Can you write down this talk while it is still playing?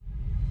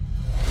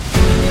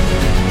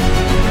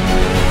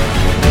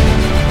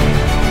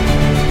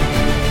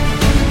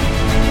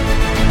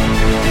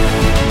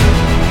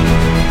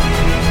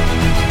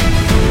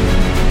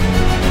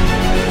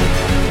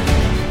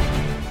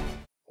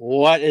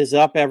What is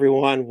up,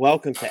 everyone?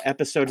 Welcome to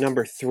episode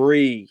number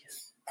 3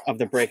 of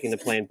the Breaking the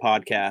Plane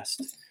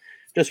podcast.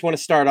 Just want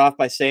to start off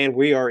by saying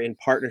we are in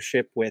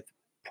partnership with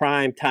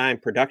Primetime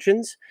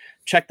Productions.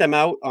 Check them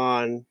out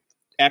on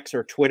X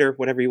or Twitter,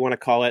 whatever you want to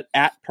call it,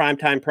 at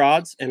Primetime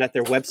Prods, and at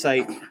their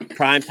website,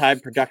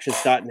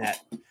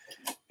 primetimeproductions.net.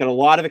 Got a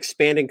lot of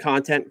expanding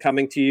content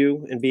coming to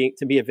you and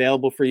to be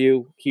available for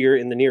you here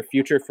in the near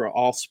future for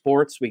all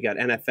sports. We got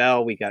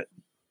NFL, we got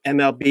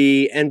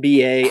MLB,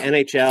 NBA,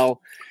 NHL,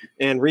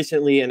 and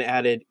recently an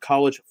added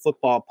college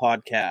football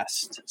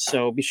podcast.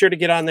 So be sure to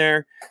get on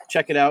there,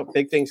 check it out.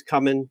 Big things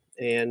coming,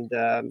 and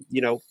going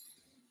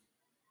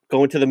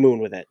to the moon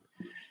with it.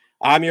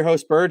 I'm your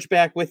host, Burge,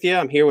 back with you.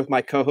 I'm here with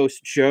my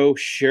co-host, Joe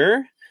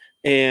Schur,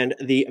 and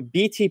the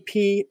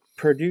BTP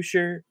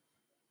producer,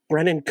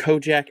 Brennan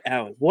Kojak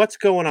Allen. What's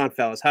going on,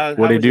 fellas?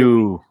 What it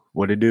do?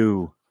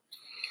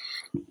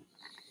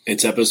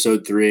 It's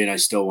episode 3, and I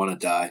still want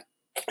to die.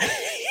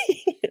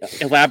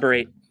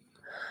 Elaborate.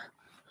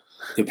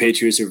 The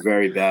Patriots are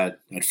very bad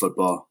at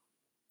football.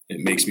 It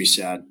makes me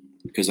sad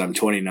because I'm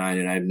 29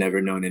 and I've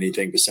never known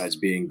anything besides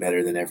being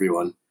better than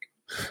everyone.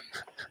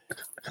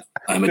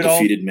 I'm a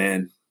defeated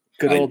man.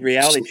 Good old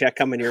reality check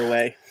coming your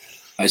way.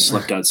 I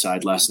slept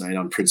outside last night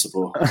on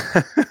principle.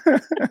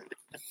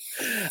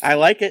 I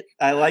like it.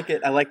 I like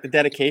the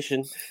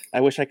dedication.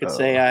 I wish I could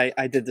say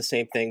I did the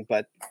same thing,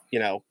 but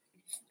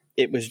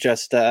it was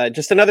just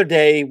another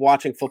day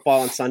watching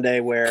football on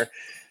Sunday where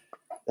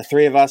the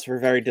three of us were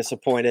very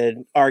disappointed,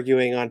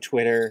 arguing on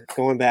Twitter,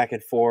 going back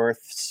and forth,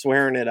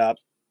 swearing it up.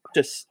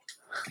 Just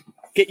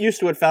get used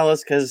to it,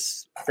 fellas,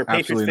 because for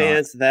Patriots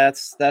fans,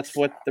 that's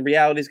what the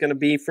reality is going to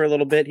be for a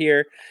little bit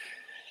here.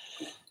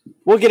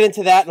 We'll get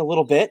into that in a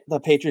little bit, the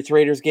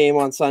Patriots-Raiders game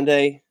on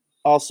Sunday.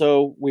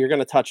 Also, we're going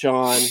to touch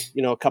on,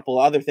 a couple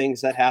other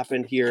things that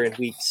happened here in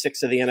week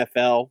 6 of the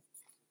NFL.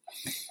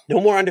 No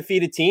more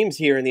undefeated teams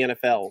here in the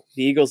NFL.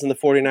 The Eagles and the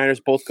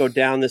 49ers both go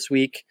down this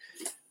week.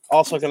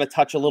 Also going to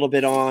touch a little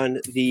bit on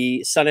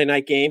the Sunday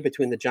night game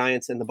between the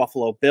Giants and the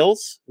Buffalo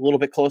Bills. A little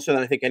bit closer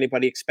than I think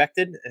anybody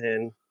expected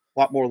and a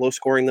lot more low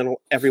scoring than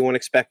everyone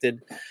expected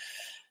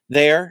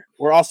there.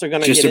 We're also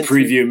going to just to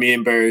preview, me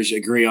and Burge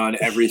agree on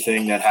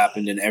everything that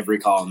happened in every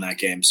call in that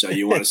game. So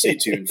you want to stay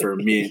tuned for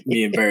me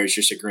and Burge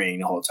just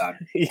agreeing the whole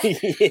time.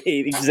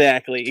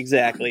 Exactly.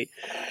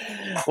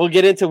 We'll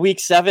get into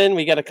week 7.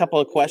 We got a couple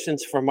of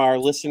questions from our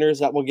listeners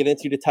that we'll get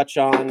into to touch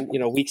on,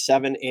 week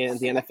 7 and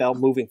the NFL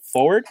moving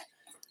forward.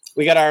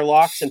 We got our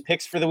locks and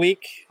picks for the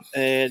week,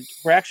 and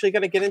we're actually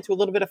going to get into a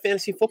little bit of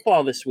fantasy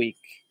football this week.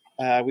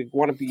 We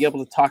want to be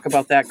able to talk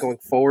about that going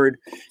forward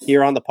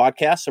here on the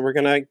podcast, so we're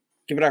going to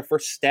give it our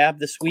first stab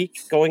this week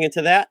going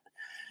into that.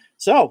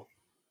 So,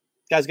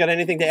 guys, got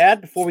anything to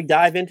add before we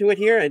dive into it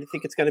here? I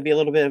think it's going to be a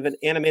little bit of an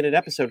animated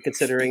episode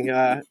considering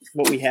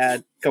what we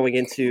had going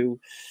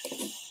into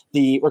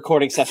the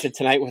recording session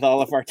tonight with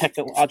all of our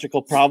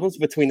technological problems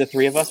between the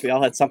three of us. We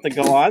all had something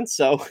go on,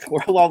 so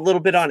we're all a little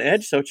bit on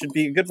edge, so it should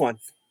be a good one.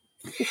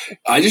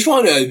 I just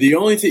want to – the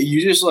only thing –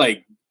 you just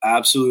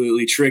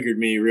absolutely triggered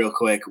me real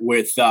quick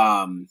with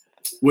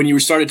when you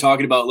started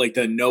talking about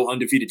the no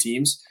undefeated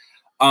teams.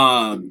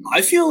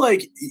 I feel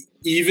like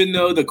even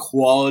though the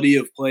quality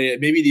of play –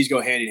 maybe these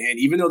go hand in hand.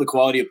 Even though the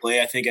quality of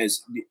play I think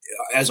as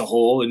a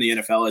whole in the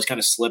NFL has kind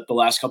of slipped the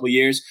last couple of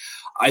years,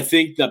 I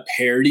think the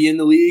parity in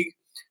the league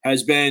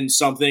has been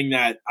something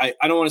that I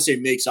don't want to say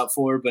makes up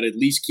for, but at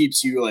least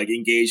keeps you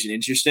engaged and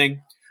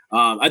interesting.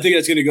 I think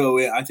that's going to go.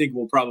 I think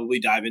we'll probably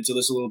dive into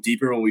this a little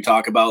deeper when we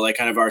talk about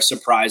kind of our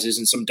surprises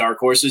and some dark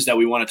horses that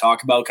we want to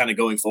talk about kind of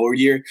going forward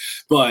here.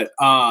 But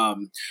I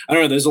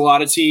don't know. There's a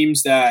lot of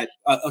teams that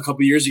a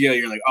couple years ago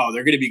you're like, oh,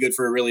 they're going to be good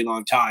for a really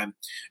long time,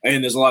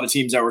 and there's a lot of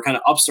teams that were kind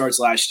of upstarts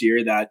last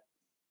year that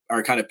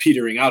are kind of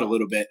petering out a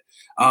little bit.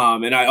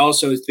 And I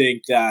also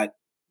think that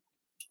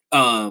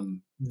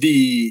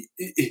the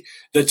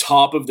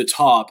top of the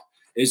top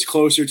is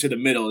closer to the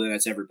middle than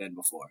it's ever been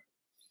before.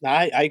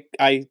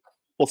 I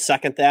will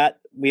second that.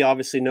 We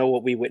obviously know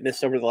what we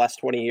witnessed over the last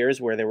 20 years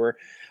where there were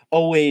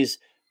always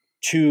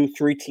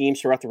 2-3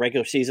 teams throughout the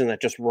regular season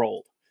that just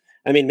rolled.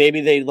 I mean,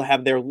 maybe they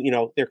have their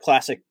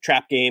classic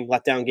trap game,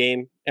 letdown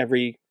game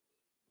every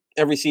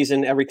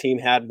season. Every team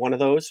had one of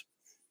those,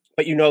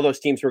 but those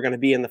teams were going to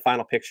be in the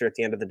final picture at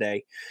the end of the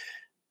day.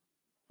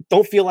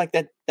 Don't feel like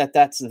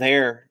that's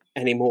there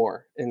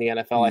anymore in the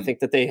NFL. I think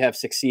that they have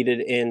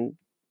succeeded in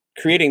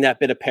creating that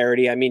bit of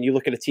parity. I mean, you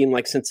look at a team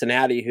like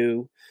Cincinnati,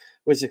 who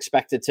was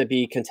expected to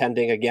be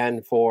contending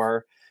again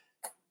for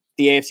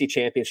the AFC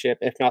Championship,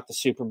 if not the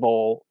Super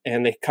Bowl,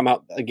 and they come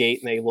out the gate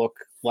and they look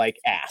like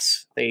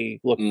ass. They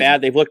look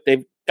bad. They've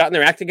gotten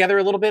their act together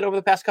a little bit over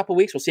the past couple of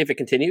weeks. We'll see if it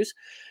continues,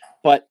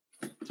 but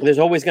there's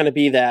always going to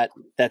be that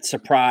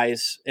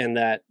surprise and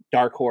that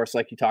dark horse,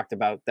 like you talked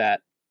about,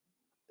 that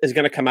is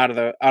going to come out of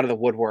the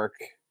woodwork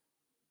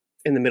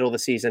in the middle of the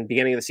season,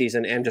 beginning of the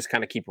season, and just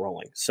kind of keep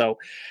rolling. So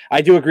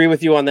I do agree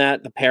with you on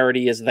that. The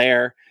parity is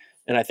there.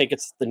 And I think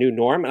it's the new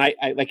norm. And I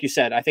like you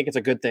said, I think it's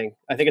a good thing.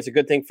 I think it's a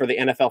good thing for the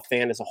NFL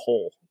fan as a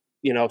whole.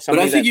 But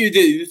I think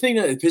the thing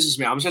that pisses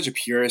me, I'm such a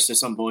purist at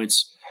some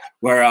points.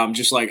 where I'm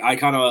just like, I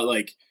kind of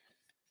like,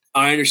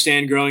 I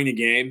understand growing the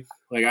game.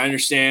 Like, I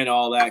understand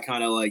all that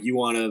kind of like, you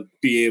want to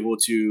be able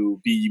to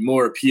be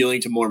more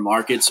appealing to more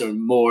markets or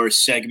more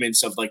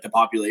segments of like the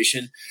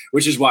population,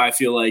 which is why I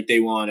feel like they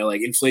want to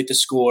like inflate the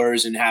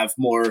scores and have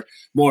more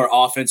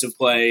offensive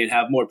play and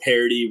have more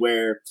parity,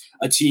 where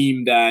a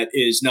team that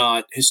is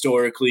not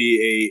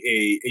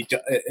historically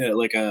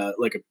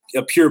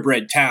a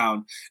purebred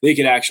town, they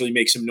could actually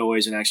make some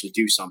noise and actually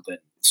do something.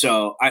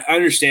 So I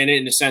understand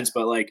it in a sense,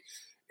 but like,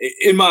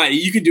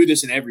 you could do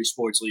this in every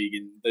sports league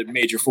in the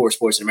major 4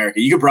 sports in America.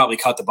 You could probably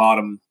cut the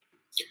bottom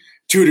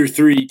 2 to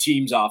 3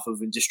 teams off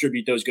of and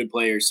distribute those good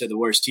players to the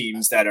worst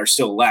teams that are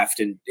still left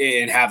and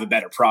have a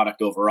better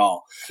product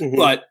overall. Mm-hmm.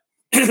 But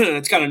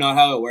that's kind of not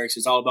how it works.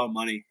 It's all about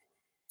money.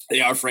 They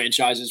are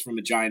franchises from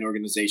a giant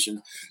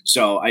organization.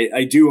 So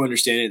I do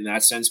understand it in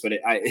that sense. But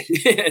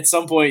at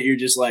some point, you're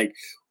just like,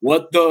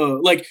 what the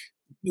 –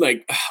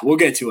 like we'll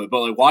get to it, but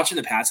like watching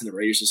the Pats and the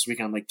Raiders this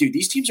weekend, I'm like, dude,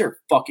 these teams are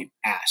fucking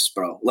ass,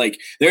 bro. Like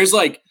there's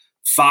like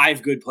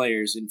 5 good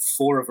players and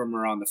 4 of them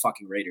are on the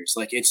fucking Raiders.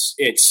 Like it's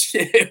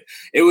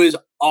it was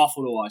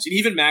awful to watch. And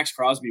even Max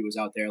Crosby was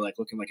out there like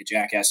looking like a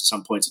jackass at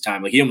some points of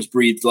time. Like he almost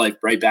breathed like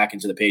right back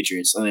into the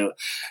Patriots and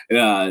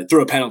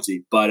threw a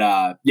penalty.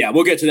 But yeah,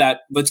 we'll get to that.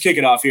 Let's kick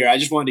it off here. I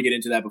just wanted to get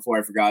into that before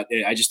I forgot.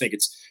 I just think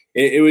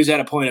it was at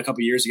a point a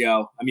couple years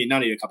ago. I mean,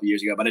 not even a couple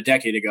years ago, but a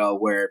decade ago,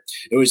 where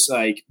it was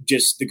like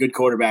just the good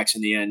quarterbacks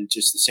in the end,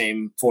 just the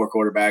same 4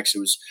 quarterbacks. It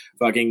was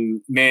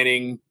fucking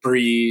Manning,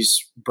 Breeze,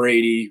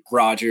 Brady,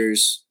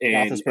 Rodgers,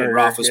 and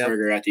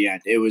Roethlisberger at the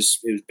end. It was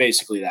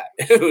basically that.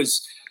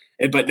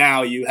 But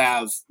now you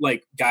have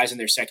like guys in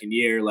their second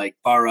year, like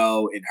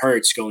Burrow and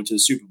Hurts, going to the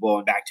Super Bowl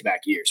in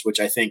back-to-back years, which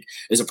I think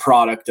is a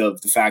product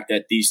of the fact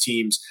that these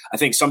teams, I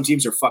think some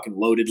teams are fucking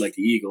loaded like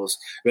the Eagles,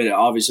 but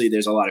obviously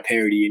there's a lot of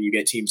parity, and you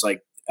get teams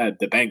like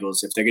the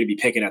Bengals. If they're going to be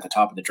picking at the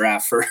top of the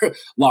draft for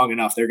long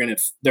enough, they're going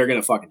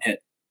to fucking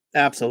hit.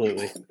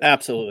 Absolutely.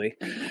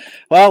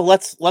 Well,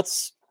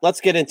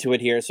 let's get into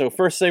it here. So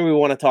first thing we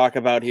want to talk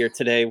about here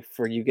today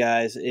for you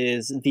guys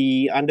is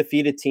the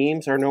undefeated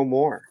teams are no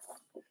more.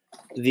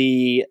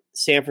 The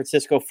San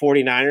Francisco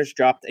 49ers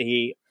dropped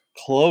a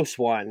close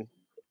one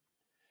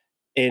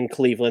in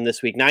Cleveland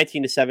this week,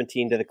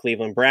 19-17 to the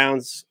Cleveland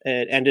Browns.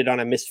 It ended on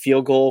a missed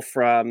field goal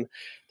from,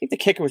 I think the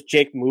kicker was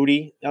Jake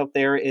Moody out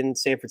there in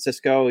San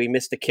Francisco. He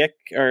missed a kick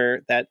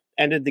that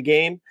ended the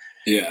game.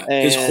 Yeah,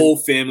 his whole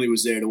family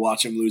was there to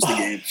watch him lose the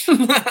game.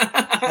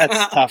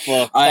 That's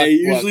tough. I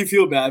usually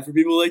feel bad for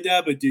people like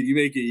that, but dude,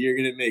 you're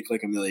going to make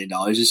like $1 million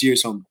this year,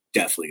 so I'm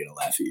definitely going to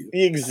laugh at you.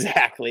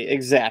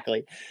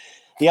 Exactly.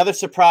 The other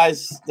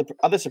surprise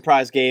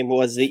game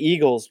was the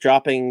Eagles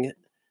dropping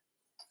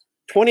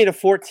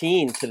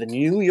 20-14 to the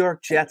New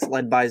York Jets,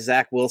 led by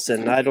Zach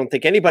Wilson. I don't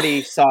think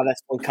anybody saw this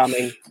one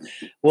coming.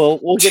 We'll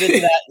get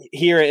into that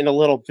here in a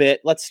little bit.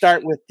 Let's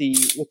start with the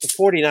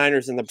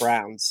 49ers and the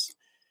Browns.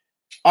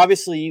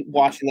 Obviously,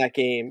 watching that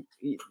game,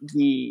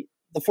 the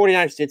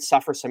 49ers did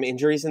suffer some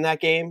injuries in that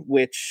game,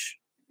 which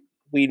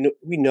we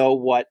know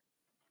what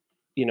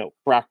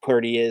Brock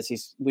Purdy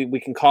is. We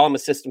can call him a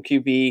system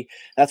QB.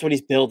 That's what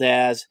he's billed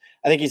as.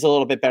 I think he's a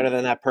little bit better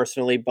than that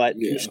personally, but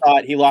you saw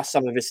it. He lost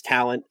some of his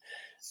talent,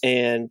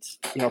 and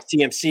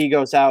CMC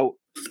goes out.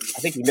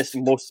 I think he missed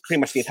pretty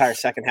much the entire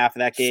second half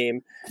of that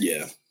game.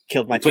 Yeah,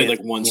 killed my. He played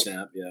like one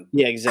snap.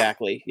 Yeah,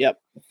 exactly. Yep,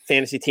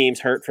 fantasy teams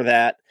hurt for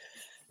that.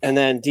 And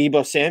then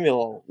Deebo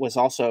Samuel was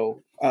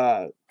also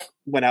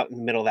went out in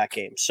the middle of that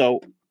game.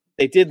 So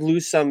they did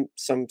lose some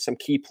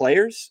key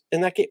players in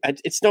that game.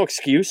 It's no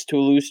excuse to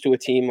lose to a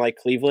team like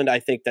Cleveland.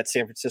 I think that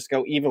San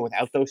Francisco, even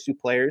without those 2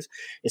 players,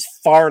 is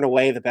far and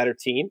away the better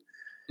team.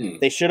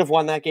 They should have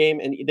won that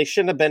game, and they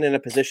shouldn't have been in a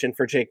position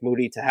for Jake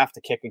Moody to have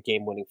to kick a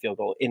game-winning field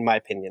goal, in my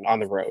opinion, on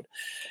the road.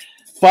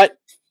 But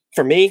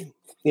for me,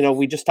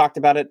 we just talked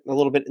about it a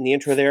little bit in the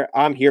intro there.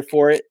 I'm here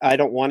for it. I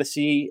don't want to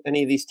see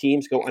any of these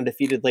teams go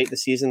undefeated late in the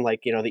season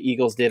like, the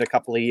Eagles did a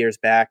couple of years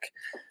back.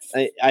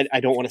 I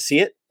don't want to see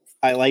it.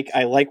 I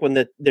like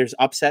when there's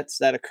upsets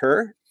that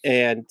occur,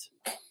 and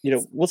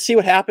we'll see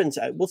what happens.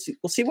 We'll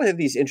see where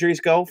these injuries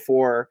go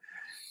for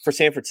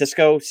San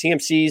Francisco.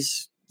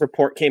 CMC's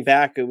report came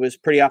back. It was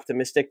pretty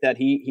optimistic that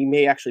he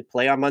may actually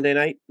play on Monday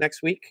night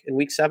next week in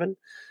Week 7.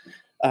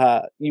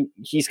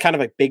 He's kind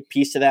of a big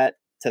piece of that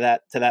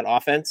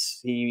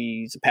offense.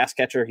 He's a pass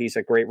catcher. He's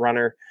a great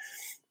runner.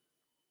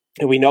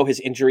 And we know his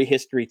injury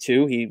history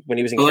too. When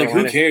he was in Carolina.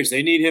 Who cares?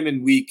 They need him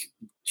in week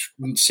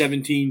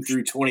 17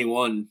 through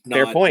 21.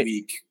 Fair point.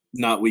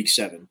 Not week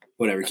 7.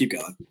 Whatever. Keep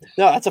going.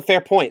 No, that's a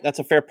fair point.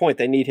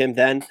 They need him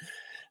then.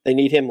 They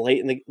need him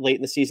late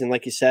in the season,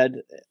 like you said.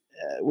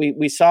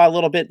 We saw a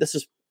little bit. This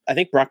is, I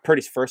think, Brock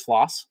Purdy's first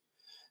loss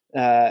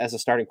as a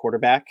starting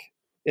quarterback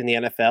in the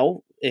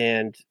NFL,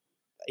 and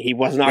he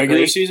was not regular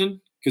great. Season.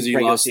 Because he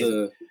lost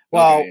season.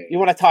 You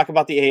want to talk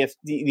about the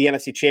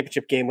NFC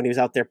Championship game when he was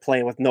out there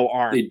playing with no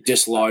arm. He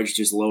dislodged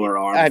his lower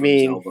arm from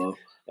his elbow.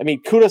 I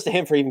mean, kudos to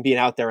him for even being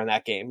out there in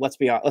that game. Let's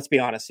be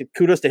honest.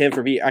 Kudos to him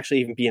for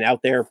actually even being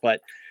out there. But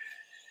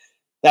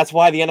That's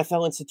why the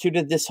NFL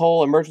instituted this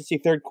whole emergency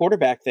third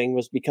quarterback thing,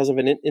 was because of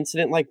an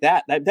incident like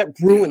that. That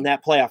ruined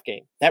that playoff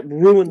game. That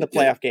ruined the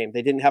playoff game.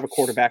 They didn't have a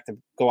quarterback to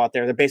go out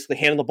there. They're basically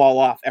handing the ball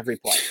off every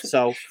play.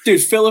 So,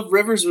 dude, Phillip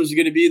Rivers was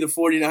going to be the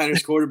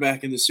 49ers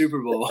quarterback in the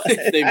Super Bowl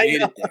if they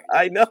made it there.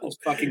 I know. It's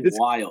fucking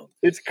wild.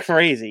 It's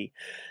crazy.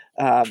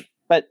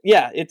 But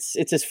yeah, it's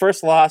his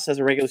first loss as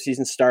a regular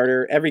season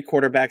starter. Every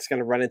quarterback's going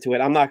to run into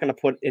it. I'm not going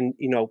to put in,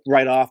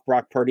 right off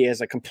Brock Purdy as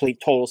a complete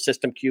total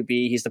system QB.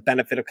 He's the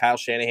benefit of Kyle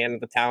Shanahan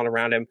and the talent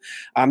around him.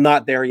 I'm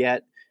not there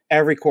yet.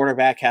 Every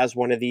quarterback has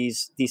one of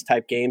these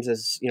type games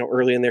as,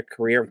 early in their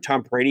career.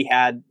 Tom Brady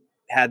had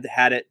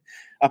it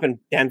up in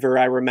Denver.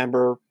 I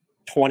remember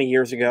 20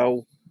 years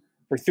ago.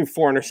 We threw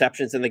 4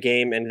 interceptions in the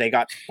game, and they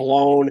got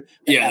blown.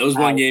 Yeah, there was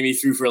one game he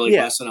threw for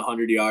less than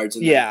 100 yards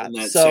in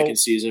that second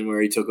season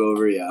where he took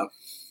over,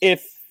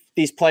 If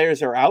these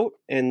players are out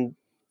and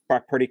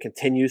Brock Purdy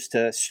continues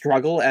to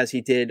struggle as he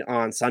did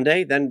on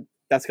Sunday, then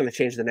that's going to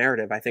change the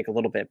narrative, I think, a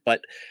little bit.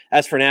 But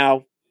as for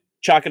now,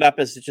 chalk it up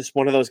as just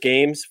one of those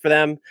games for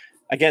them.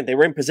 Again, they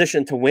were in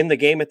position to win the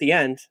game at the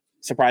end,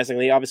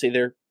 surprisingly. Obviously,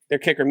 their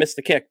kicker missed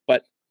the kick,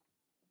 but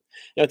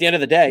at the end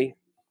of the day,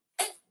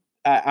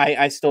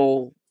 I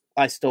still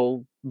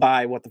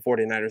buy what the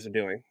 49ers are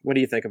doing. What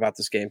do you think about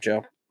this game,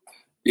 Joe?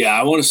 Yeah,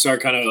 I want to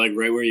start kind of like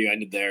right where you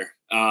ended there.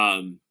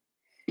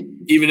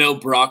 Even though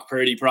Brock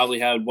Purdy probably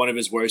had one of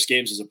his worst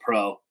games as a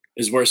pro,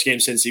 his worst game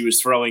since he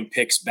was throwing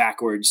picks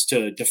backwards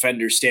to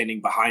defenders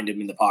standing behind him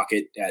in the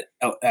pocket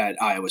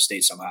at Iowa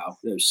State somehow.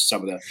 There's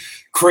some of the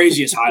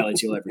craziest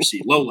highlights you'll ever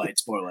see.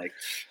 Lowlights, more like.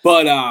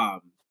 But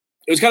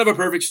it was kind of a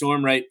perfect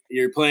storm, right?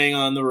 You're playing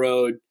on the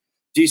road,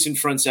 decent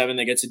front seven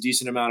that gets a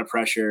decent amount of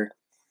pressure.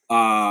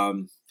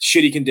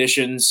 Shitty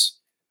conditions.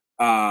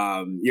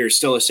 You're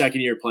still a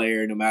second-year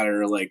player, no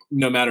matter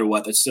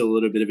what. That's still a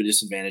little bit of a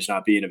disadvantage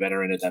not being a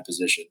veteran at that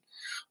position.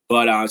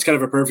 But it's kind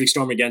of a perfect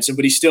storm against him.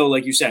 But he still,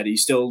 like you said, he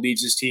still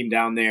leads his team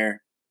down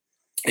there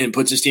and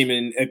puts his team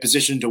in a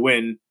position to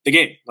win the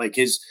game. Like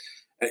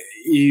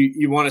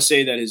you want to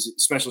say that his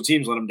special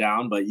teams let him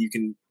down, but you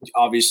can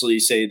obviously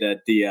say that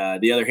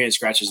the other hand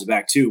scratches the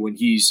back too when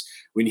he's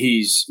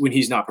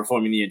not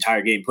performing the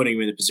entire game, putting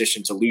him in a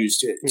position to lose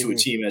to a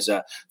team as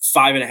a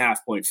 5.5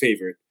 point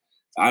favorite.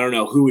 I don't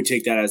know who would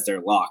take that as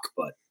their lock,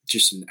 but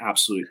just an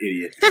absolute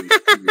idiot who would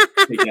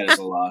take that as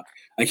a lock.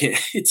 I can't,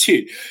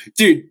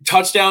 dude.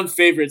 Touchdown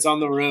favorites on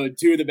the road.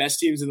 2 of the best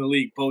teams in the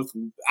league both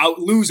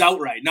lose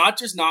outright, not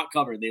just not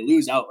cover. They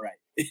lose outright.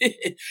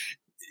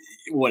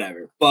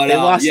 Whatever, but they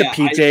lost to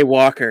PJ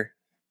Walker.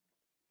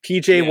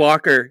 PJ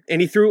Walker, and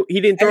he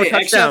didn't throw a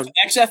touchdown.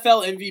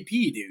 XFL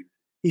MVP, dude.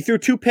 He threw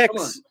 2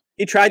 picks.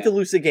 He tried to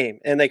lose the game,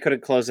 and they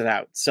couldn't close it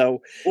out.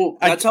 So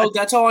that's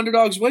how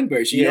underdogs win,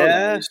 Bersh.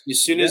 As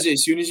soon as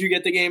you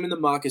get the game in the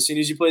muck, as soon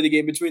as you play the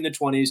game between the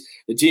 20s,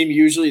 the team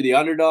usually the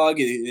underdog,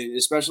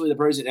 especially the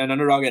person and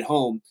underdog at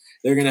home,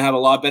 they're going to have a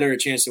lot better a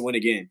chance to win a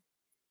game.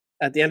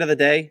 At the end of the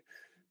day,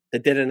 they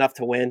did enough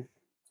to win.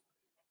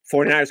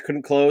 49ers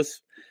couldn't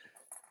close.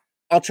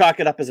 I'll chalk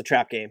it up as a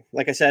trap game.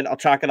 Like I said, I'll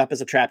chalk it up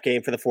as a trap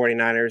game for the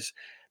 49ers.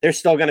 They're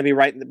still going to be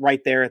right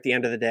there at the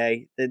end of the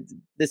day.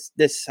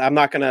 This I'm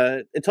not going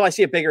to – until I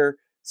see a bigger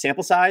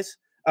sample size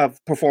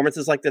of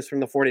performances like this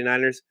from the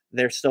 49ers,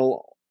 they're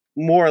still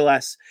more or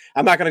less –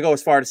 I'm not going to go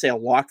as far to say a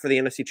lock for the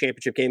NFC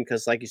Championship game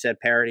because, like you said,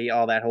 parity,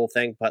 all that whole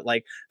thing. But,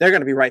 they're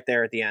going to be right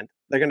there at the end.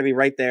 They're going to be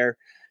right there.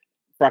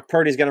 Brock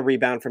Purdy's going to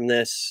rebound from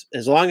this.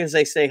 As long as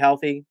they stay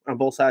healthy on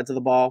both sides of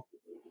the ball,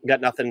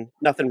 got nothing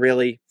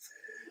really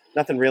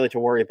to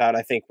worry about,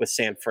 I think, with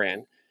San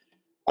Fran.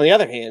 On the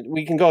other hand,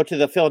 we can go to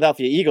the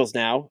Philadelphia Eagles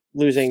now,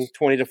 losing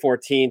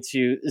 20-14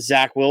 to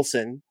Zach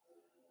Wilson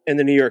in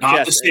the New York Jets.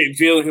 Not the same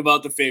feeling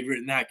about the favorite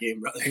in that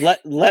game, brother.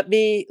 Let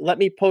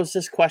me pose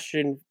this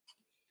question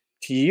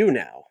to you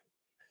now.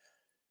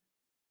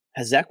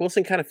 Has Zach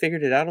Wilson kind of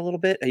figured it out a little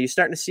bit? Are you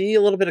starting to see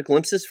a little bit of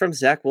glimpses from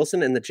Zach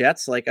Wilson and the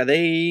Jets? Are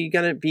they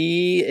going to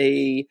be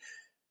a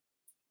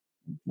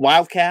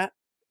Wildcat?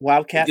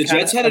 If the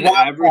Jets had an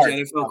average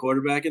NFL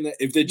quarterback in that,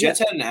 if the Jets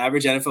had an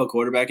average NFL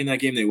quarterback in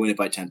that game, they win it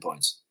by 10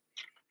 points.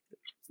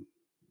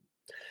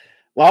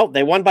 Well,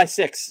 they won by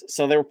 6,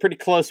 so they were pretty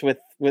close with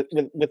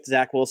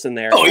Zach Wilson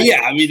there. Oh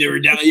yeah, I mean they were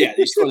down. Yeah,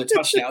 they scored a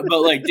touchdown.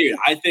 But dude,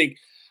 I think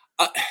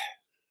I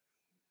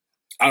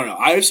don't know.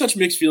 I have such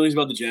mixed feelings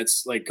about the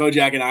Jets.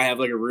 Kojak and I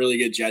have a really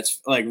good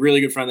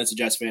really good friend that's a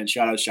Jets fan.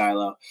 Shout out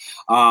Shiloh.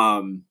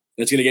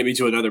 That's gonna get me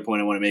to another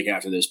point I want to make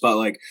after this.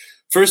 But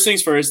first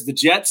things first, the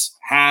Jets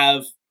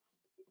have.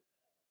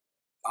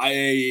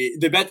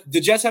 The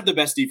Jets have the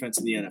best defense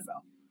in the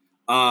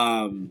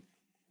NFL.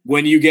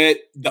 When you get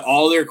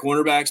all their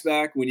cornerbacks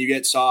back, when you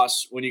get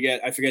Sauce,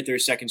 I forget their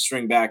second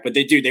string back, but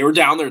they were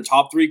down their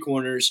top 3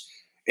 corners,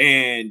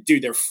 and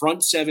dude, their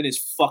front 7 is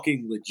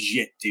fucking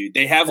legit, dude.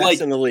 They have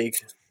best in the league.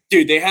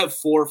 Dude, they have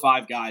 4 or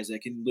 5 guys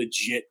that can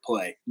legit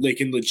play.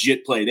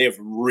 They have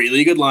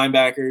really good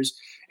linebackers,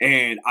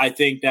 and I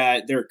think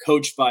that they're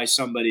coached by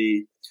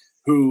somebody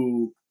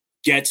who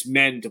gets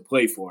men to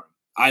play for him.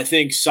 I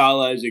think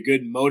Saleh is a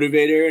good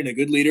motivator and a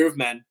good leader of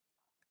men,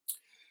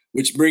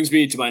 which brings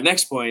me to my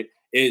next point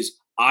is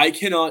I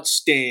cannot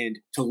stand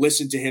to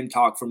listen to him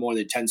talk for more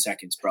than 10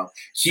 seconds, bro.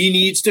 He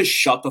needs to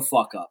shut the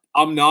fuck up.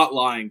 I'm not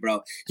lying,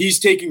 bro. He's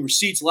taking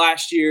receipts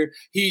last year.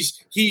 He's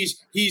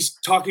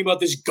talking about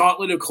this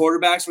gauntlet of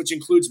quarterbacks, which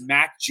includes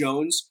Mac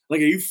Jones.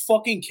 Like, are you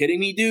fucking kidding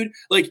me, dude?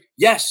 Like,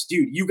 yes,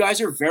 dude, you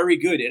guys are very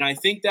good. And I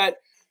think that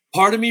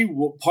part of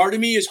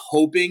me is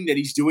hoping that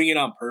he's doing it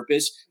on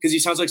purpose because he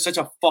sounds like such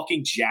a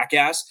fucking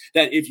jackass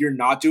that if you're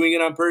not doing it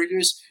on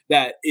purpose,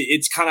 that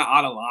it's kind of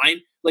out of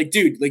line. Like,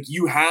 dude, like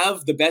you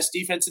have the best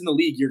defense in the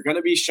league. You're going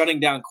to be shutting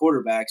down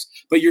quarterbacks,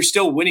 but you're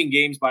still winning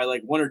games by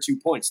like 1 or 2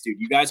 points, dude.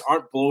 You guys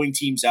aren't blowing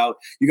teams out.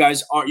 You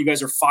guys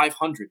are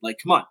 500. Like,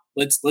 come on,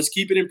 let's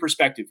keep it in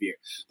perspective here.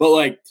 But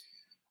like,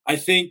 I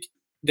think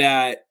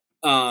that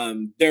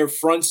their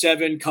front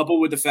seven, coupled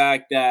with the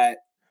fact that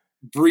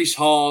Breece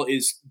Hall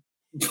is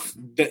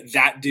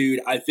that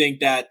dude, I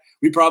think that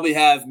we probably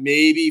have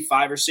maybe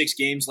 5 or 6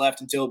 games left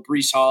until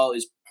Breece Hall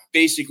is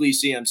basically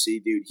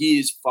CMC, dude. He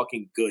is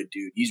fucking good,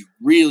 dude. He's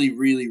really,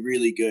 really,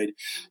 really good.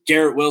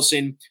 Garrett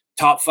Wilson,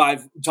 top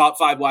five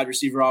wide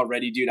receiver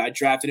already, dude. I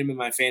drafted him in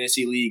my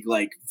fantasy league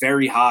like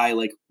very high,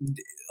 like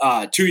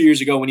 2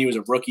 years ago when he was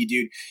a rookie,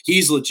 dude.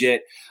 He's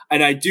legit.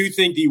 And I do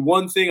think the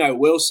one thing I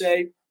will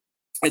say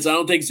is I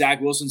don't think Zach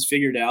Wilson's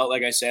figured out.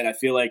 Like I said, I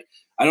feel like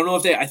I don't know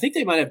if I think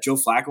they might have Joe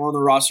Flacco on the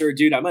roster,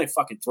 dude. I might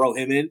fucking throw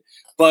him in.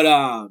 But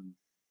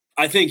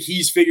I think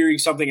he's figuring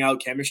something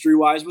out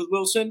chemistry-wise with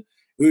Wilson,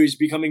 who's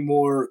becoming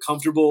more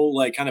comfortable,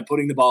 like kind of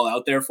putting the ball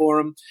out there for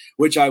him,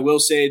 which I will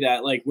say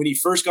that like when he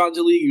first got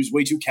into the league, he was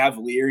way too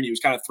cavalier and he was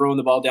kind of throwing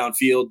the ball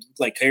downfield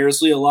like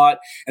carelessly a lot.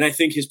 And I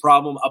think his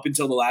problem up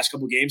until the last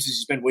couple of games is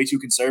he's been way too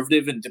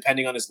conservative and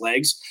depending on his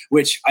legs,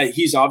 which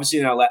he's obviously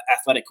an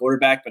athletic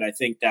quarterback, but I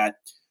think that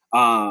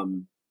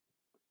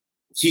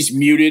he's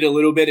muted a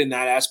little bit in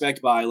that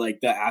aspect by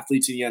like the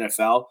athletes in the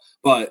NFL.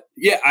 But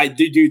yeah,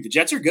 dude, the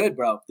Jets are good,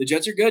 bro. The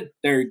Jets are good.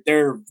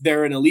 They're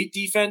an elite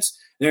defense.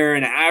 They're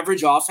an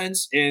average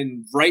offense.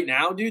 And right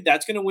now, dude,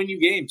 that's going to win you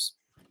games.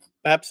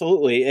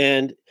 Absolutely.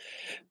 And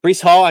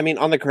Breece Hall, I mean,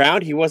 on the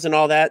ground, he wasn't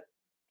all that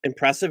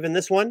impressive in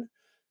this one.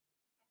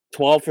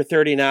 12 for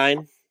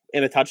 39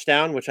 and a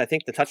touchdown, which I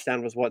think the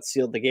touchdown was what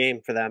sealed the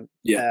game for them.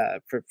 Yeah.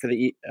 For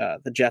the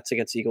Jets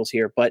against Eagles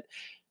here. But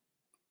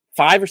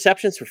 5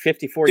 receptions for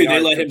 54 yards. They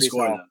let him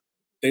score them.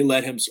 They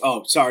let him.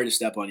 Oh, sorry to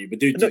step on you, but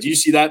dude, did you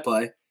see that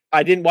play?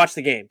 I didn't watch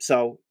the game,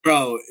 so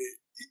bro,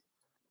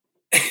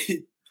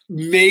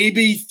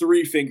 maybe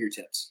 3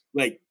 fingertips.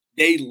 Like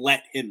they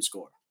let him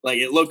score. Like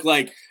it looked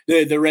like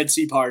the Red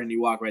Sea part, and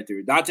you walk right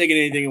through it. Not taking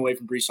anything away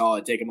from Breece Hall,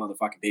 I'd take him on the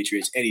fucking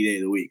Patriots any day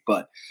of the week.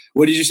 But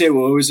what did you say?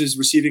 What was his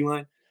receiving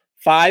line?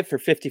 5 for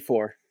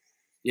 54.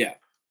 Yeah.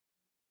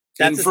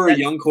 And for a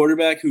young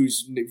quarterback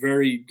who's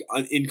very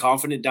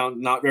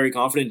not very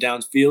confident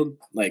downfield,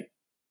 like,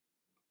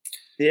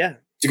 yeah,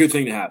 it's a good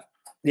thing to have.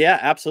 Yeah,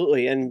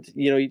 absolutely. And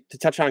to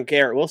touch on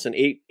Garrett Wilson,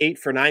 8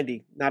 for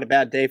 90, not a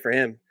bad day for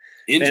him.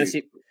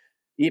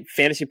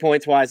 Fantasy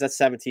points wise, that's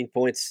 17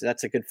 points.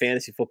 That's a good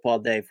fantasy football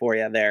day for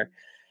you there.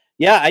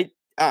 Yeah,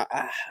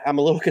 I'm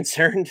a little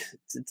concerned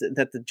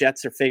that the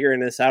Jets are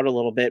figuring this out a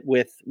little bit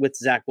with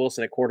Zach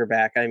Wilson at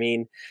quarterback. I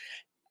mean,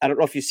 I don't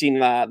know if you've seen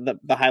the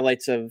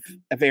highlights of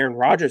Aaron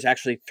Rodgers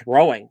actually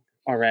throwing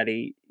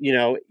already.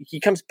 He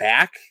comes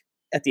back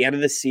at the end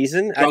of the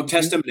season. Drug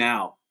test him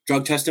now.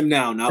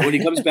 Not when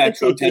he comes back.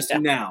 Drug test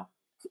him now.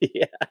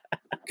 Yeah.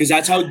 Because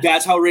that's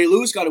how Ray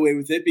Lewis got away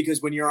with it.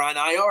 Because when you're on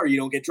IR, you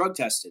don't get drug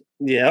tested.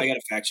 Yeah. I got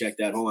to fact check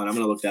that. Hold on, I'm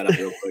going to look that up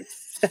real quick.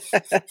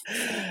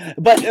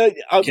 But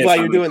while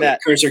you're doing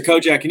that, Cursor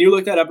Kojak, can you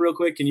look that up real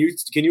quick? Can you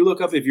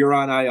look up if you're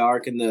on IR?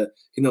 Can the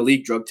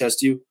league drug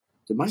test you?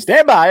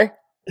 Stand by.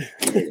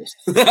 TJ,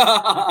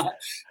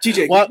 can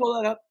you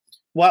pull that up?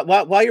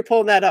 While you're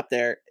pulling that up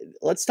there,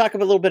 let's talk a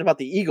little bit about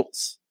the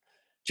Eagles.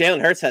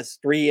 Jalen Hurts has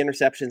 3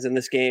 interceptions in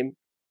this game.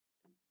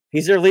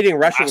 He's their leading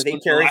rusher with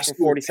 8 carries for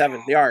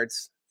 47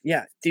 yards.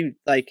 Yeah, dude,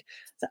 like,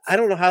 I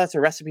don't know how that's a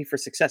recipe for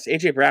success.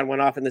 A.J. Brown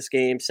went off in this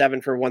game,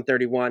 7 for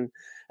 131.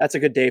 That's a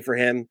good day for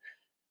him.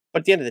 But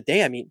at the end of the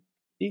day, I mean,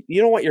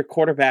 you don't want your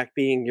quarterback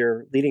being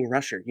your leading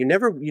rusher. You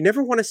never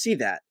want to see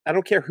that. I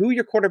don't care who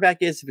your quarterback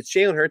is. If it's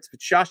Jalen Hurts, if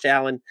it's Josh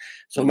Allen,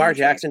 Lamar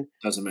Jackson,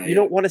 doesn't matter. You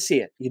don't want to see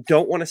it. You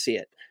don't want to see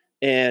it.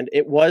 And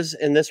it was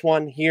in this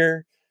one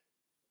here.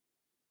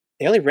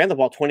 They only ran the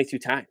ball 22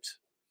 times.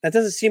 That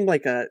doesn't seem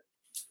like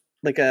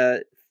a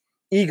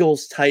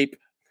Eagles type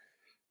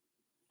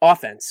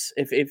offense.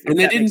 If and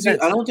they didn't do,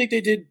 I don't think they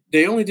did.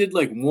 They only did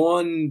like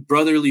one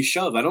brotherly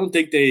shove. I don't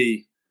think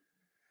they.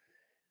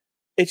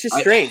 It's just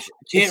strange.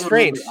 It's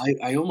strange.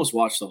 I almost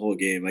watched the whole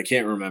game. I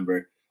can't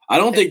remember. I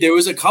don't think there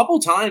was a couple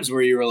times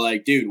where you were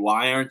like, dude,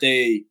 why aren't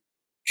they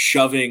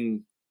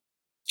shoving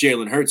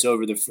Jalen Hurts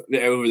over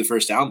the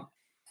first down?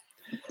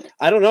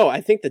 I don't know. I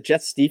think the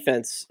Jets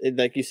defense,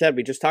 like you said,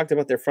 we just talked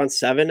about their front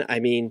 7. I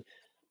mean,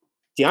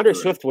 DeAndre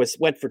Swift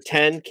went for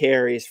 10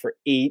 carries for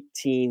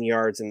 18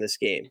 yards in this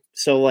game.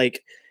 So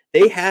like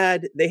they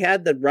had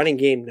the running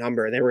game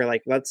number. They were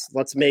like, let's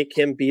make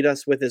him beat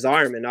us with his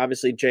arm. And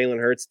obviously Jalen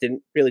Hurts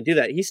didn't really do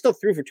that. He still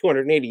threw for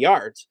 280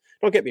 yards.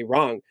 Don't get me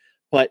wrong,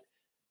 but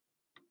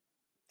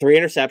 3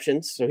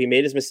 interceptions, so he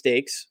made his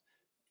mistakes.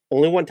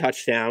 Only 1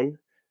 touchdown,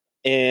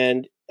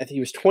 and I think he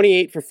was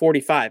 28 for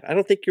 45. I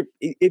don't think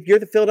if you're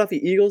the Philadelphia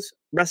Eagles,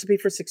 recipe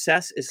for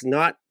success is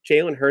not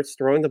Jalen Hurts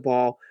throwing the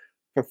ball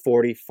for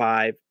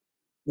 45,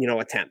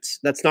 attempts.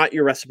 That's not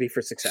your recipe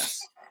for success.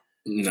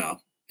 No.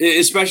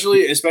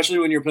 Especially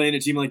when you're playing a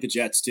team like the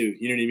Jets too.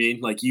 You know what I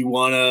mean? Like you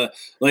wanna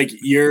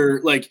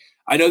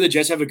I know the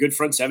Jets have a good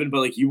front seven, but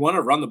like you want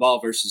to run the ball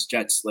versus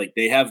Jets. Like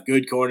they have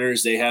good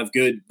corners, they have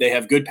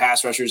good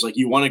pass rushers. Like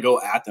you want to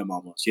go at them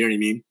almost. You know what I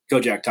mean? Go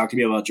Jack, talk to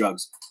me about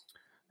drugs.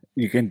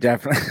 You can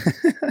definitely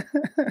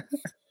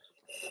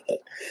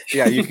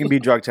yeah, you can be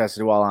drug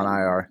tested while on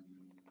IR.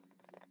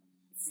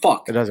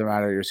 Fuck. It doesn't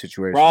matter your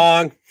situation.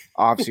 Wrong.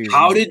 Off-season.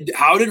 How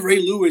did Ray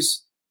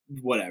Lewis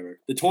whatever.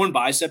 The torn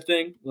bicep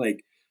thing?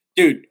 Like,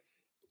 dude,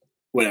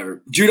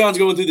 whatever. Judon's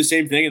going through the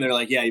same thing and they're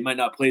like, yeah, he might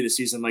not play this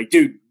season. I'm like,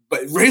 dude,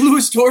 but Ray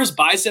Lewis tore his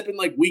bicep in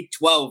like week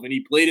 12 and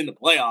he played in the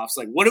playoffs.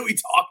 Like, what are we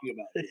talking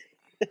about?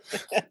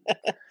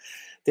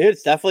 Dude,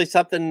 it's definitely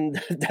something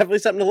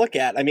to look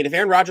at. I mean, if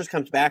Aaron Rodgers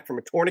comes back from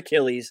a torn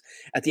Achilles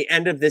at the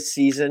end of this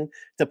season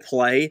to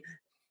play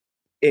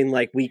in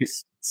like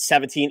weeks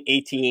 17,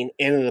 18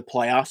 into the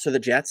playoffs for the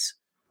Jets,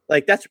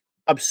 like that's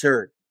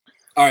absurd.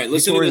 All right,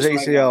 listen to this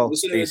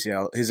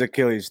ACL, his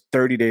Achilles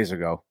 30 days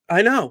ago.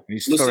 I know.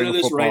 He's starting the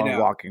football and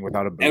walking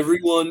without a boot.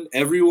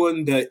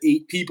 Everyone, the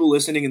 8 people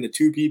listening and the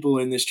 2 people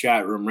in this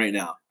chat room right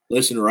now,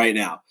 listen right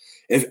now.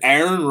 If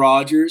Aaron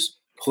Rodgers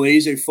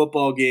plays a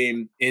football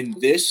game in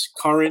this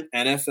current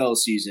NFL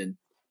season,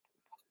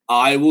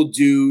 I will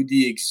do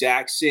the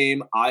exact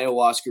same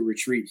ayahuasca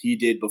retreat he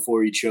did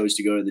before he chose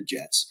to go to the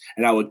Jets.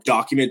 And I will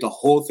document the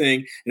whole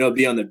thing, and it'll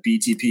be on the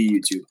BTP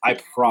YouTube. I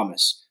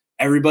promise.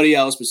 Everybody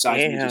else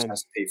besides me just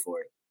has to pay for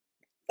it.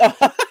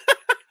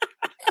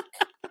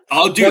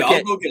 I'll go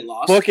get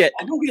lost. Book it.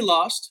 I'll go get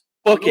lost.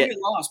 Get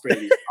lost,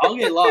 Brady. I'll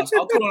get lost.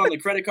 I'll put it on the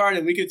credit card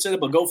and we can set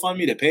up a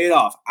GoFundMe to pay it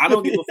off. I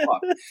don't give a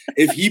fuck.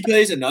 If he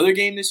plays another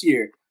game this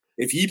year,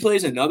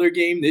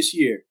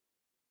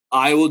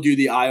 I will do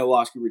the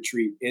ayahuasca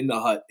retreat in the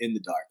hut in the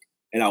dark.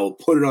 And I will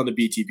put it on the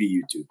BTP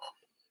YouTube.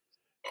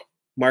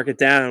 Mark it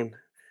down.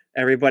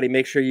 Everybody,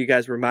 make sure you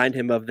guys remind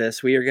him of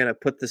this. We are going to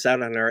put this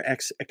out on our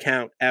X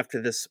account after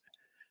this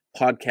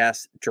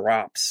podcast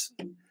drops.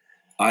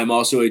 I'm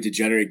also a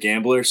degenerate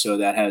gambler, so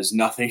that has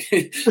nothing.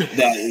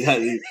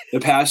 that the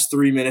past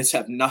 3 minutes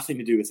have nothing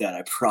to do with that.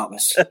 I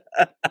promise.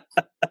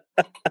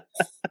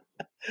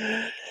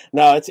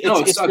 No,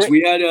 it sucks.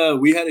 We had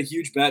a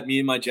huge bet. Me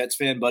and my Jets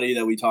fan buddy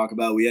that we talk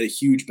about. We had a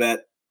huge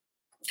bet.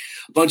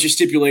 A bunch of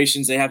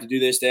stipulations. They have to do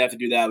this. They have to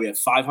do that. We have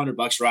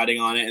 $500 riding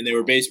on it, and we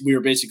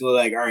were basically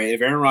like, all right, if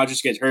Aaron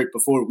Rodgers gets hurt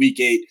before week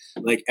 8,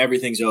 like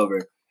everything's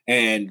over.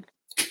 And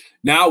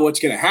now what's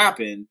going to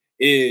happen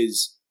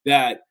is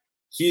that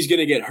he's going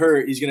to get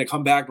hurt. He's going to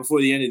come back before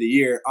the end of the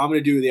year. I'm going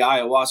to do the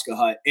ayahuasca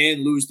hut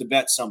and lose the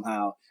bet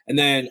somehow. And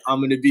then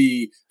I'm going to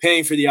be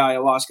paying for the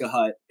ayahuasca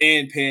hut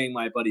and paying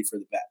my buddy for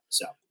the bet.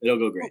 So it'll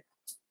go great.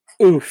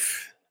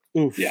 Oof.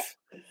 Yeah.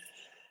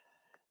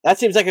 That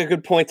seems like a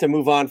good point to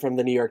move on from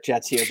the New York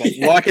Jets here, but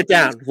lock it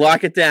down.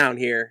 Lock it down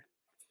here.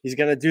 He's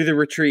going to do the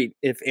retreat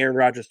if Aaron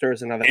Rodgers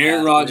throws another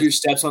Aaron Rodgers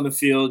steps on the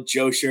field.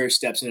 Joe Scherr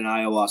steps in an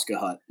ayahuasca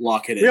hut.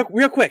 Lock it in.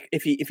 Real quick,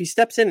 if he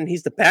steps in and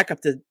he's the backup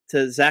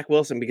to Zach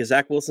Wilson because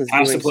Zach Wilson's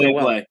doing so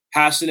well.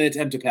 Has to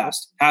attempt a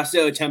pass. Has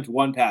to attempt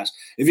one pass.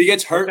 If he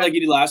gets hurt like he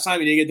did last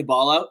time, he didn't get the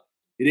ball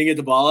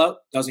out.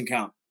 Doesn't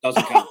count.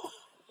 Doesn't count.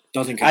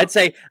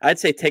 I'd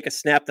say take a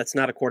snap that's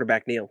not a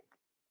quarterback kneel.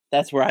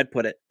 That's where I'd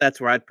put it.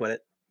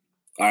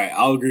 All right,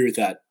 I'll agree with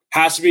that.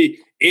 Has to be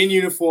in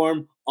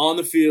uniform, on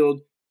the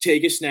field,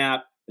 take a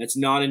snap. That's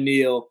not a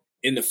kneel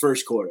in the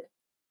first quarter.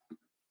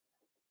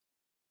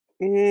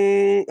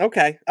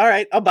 Okay. All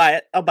right. I'll buy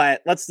it.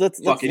 Let's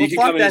lock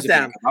that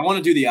down. I want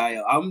to do the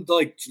ayahuasca. I'm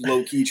like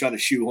low key trying to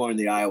shoehorn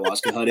the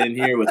ayahuasca hut in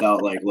here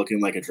without like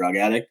looking like a drug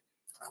addict.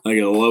 Like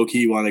a low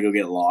key want to go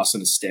get lost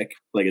in a stick,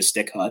 like a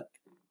stick hut.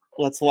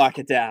 Let's lock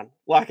it down.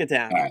 All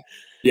right.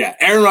 Yeah.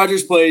 Aaron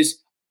Rodgers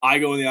plays. I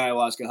go in the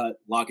ayahuasca hut.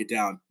 Lock it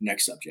down.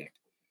 Next subject.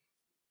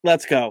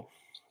 Let's go.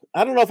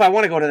 I don't know if I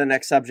want to go to the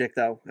next subject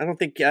though. I don't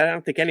think any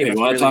of us. You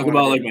want to talk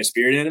about like my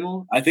spirit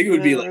animal? I think it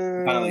would be like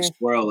kind of like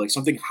squirrel, like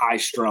something high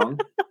strung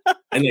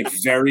and like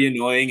very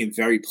annoying and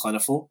very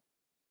plentiful.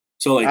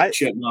 So like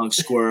chipmunk,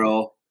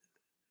 squirrel,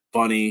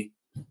 bunny,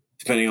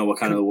 depending on what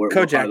kind of the word.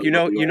 Kojak, you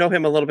know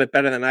him a little bit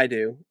better than I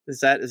do. Is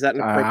that an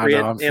appropriate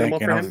animal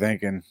for him? I'm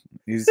thinking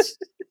he's.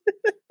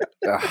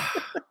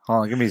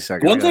 Hold on, give me a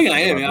second. One thing I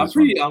am, I'm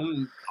pretty.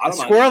 A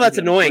squirrel that's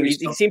annoying.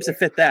 He seems to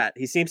fit that.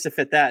 He seems to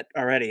fit that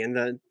already. In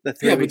the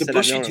 3 weeks but the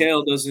bushy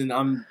tail doesn't. I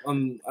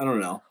don't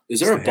know. Is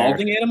there a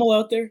balding animal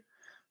out there?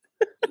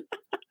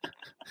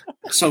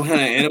 Some kind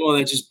of animal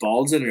that just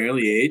balds at an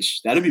early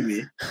age? That'd be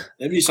me.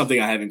 That'd be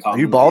something I have in common.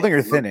 Are you balding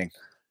or thinning?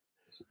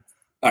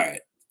 All right,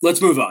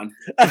 let's move on.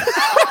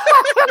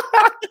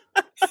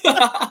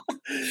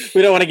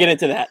 We don't want to get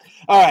into that.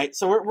 All right,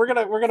 so we're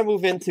gonna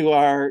move into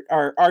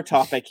our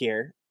topic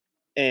here.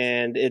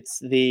 and it's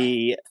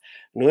the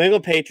New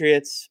England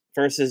Patriots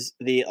versus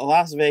the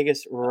Las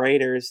Vegas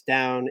Raiders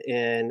down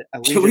in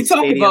Allegiant Can we talk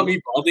Stadium. about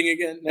me balding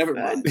again? Never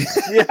mind.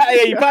 Yeah,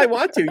 you probably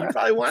want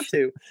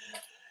to.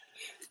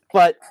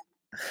 But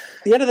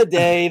at the end of the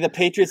day, the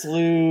Patriots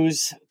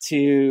lose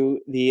to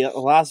the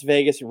Las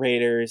Vegas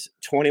Raiders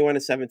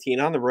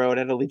 21-17 on the road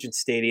at Allegiant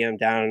Stadium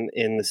down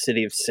in the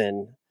city of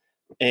Sin.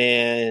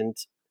 And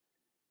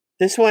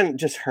this one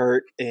just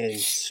hurt in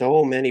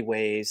so many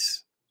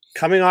ways.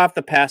 Coming off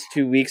the past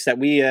 2 weeks that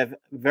we have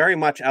very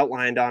much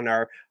outlined on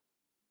our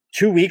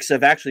 2 weeks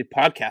of actually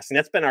podcasting.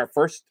 This has been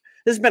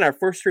our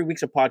first 3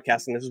 weeks of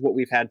podcasting. This is what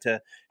we've had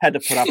to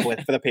put up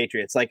with for the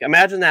Patriots. Like,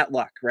 imagine that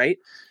luck, right?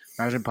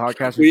 Imagine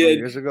podcasting 3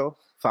 years ago.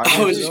 5 years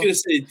I was ago?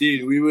 just gonna say,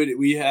 dude,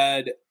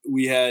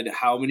 we had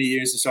how many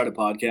years to start a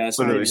podcast?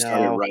 And we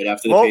started right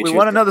after the Patriots. We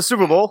won another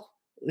Super Bowl.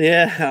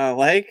 Yeah,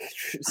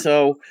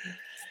 so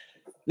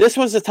this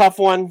was a tough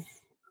one,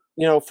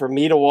 for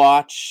me to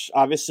watch.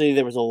 Obviously,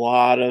 there was a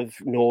lot of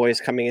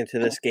noise coming into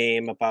this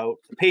game about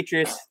the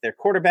Patriots, their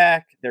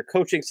quarterback, their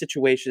coaching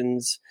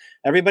situations.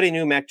 Everybody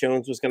knew Mac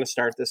Jones was going to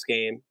start this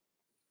game.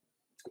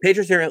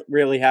 Patriots didn't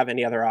really have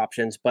any other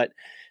options, but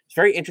it's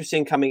very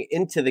interesting coming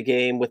into the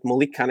game with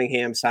Malik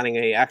Cunningham signing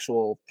an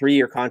actual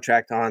 3-year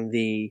contract on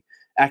the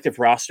active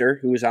roster.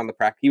 He was on the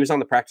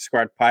practice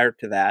squad prior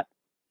to that.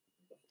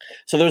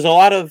 So there's a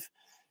lot of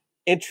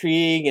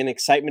intrigue and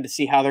excitement to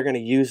see how they're going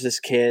to use this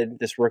kid,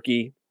 this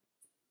rookie.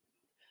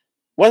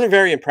 Wasn't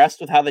very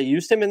impressed with how they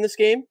used him in this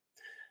game.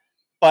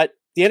 But at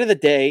the end of the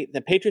day,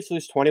 the Patriots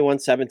lose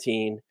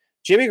 21-17.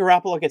 Jimmy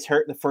Garoppolo gets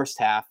hurt in the first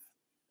half.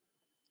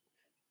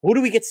 Who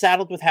do we get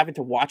saddled with having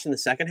to watch in the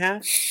second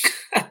half?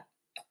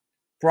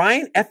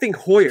 Brian effing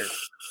Hoyer.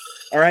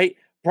 All right?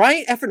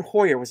 Brian effing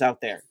Hoyer was out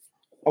there.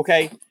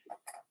 Okay?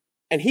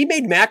 And he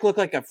made Mac look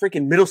like a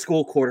freaking middle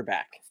school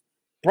quarterback.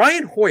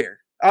 Brian Hoyer.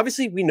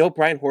 Obviously, we know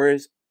Brian Hoyer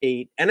is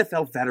an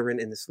NFL veteran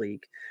in this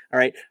league. All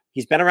right?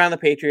 He's been around the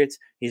Patriots.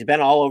 He's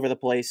been all over the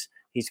place.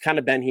 He's kind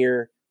of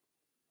been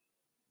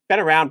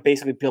around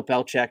basically Bill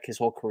Belichick his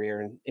whole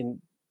career in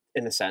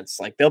a sense.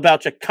 Like, Bill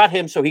Belichick cut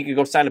him so he could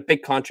go sign a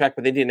big contract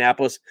with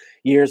Indianapolis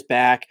years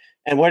back.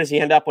 And where does he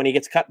end up when he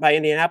gets cut by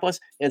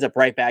Indianapolis? He ends up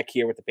right back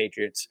here with the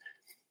Patriots.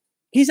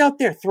 He's out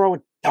there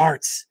throwing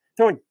darts,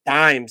 throwing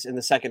dimes in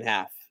the second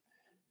half. At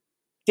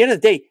the end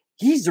of the day,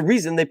 he's the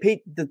reason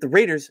the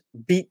Raiders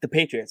beat the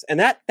Patriots. And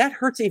that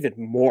hurts even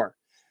more.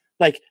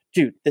 Like,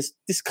 dude,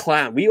 this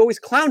clown, we always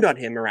clowned on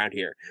him around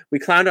here. We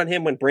clowned on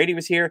him when Brady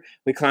was here.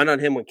 We clowned on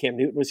him when Cam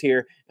Newton was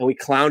here. And we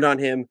clowned on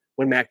him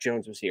when Mac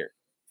Jones was here.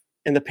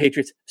 And the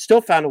Patriots still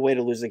found a way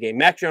to lose the game.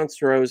 Mac Jones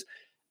throws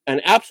an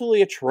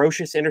absolutely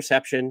atrocious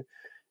interception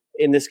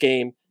in this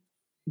game.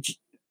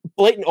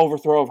 Blatant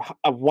overthrow of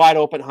a wide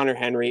open Hunter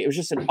Henry. It was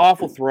just an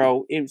awful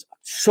throw. It was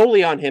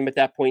solely on him at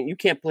that point. You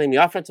can't blame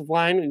the offensive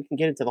line. We can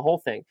get into the whole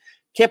thing.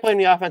 Can't blame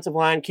the offensive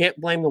line. Can't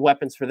blame the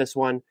weapons for this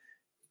one.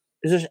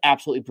 It's just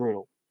absolutely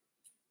brutal.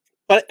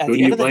 But at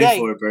the end of the day,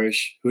 who do you blame for it,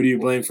 Bersh? Who do you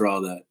blame for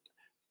all that?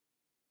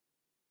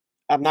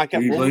 I'm not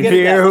going to get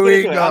into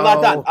it. I'm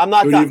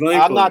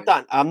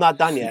not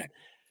done yet.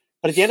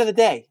 But at the end of the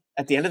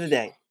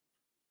day,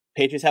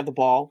 Patriots have the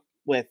ball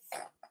with a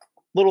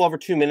little over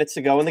 2 minutes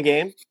to go in the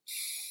game.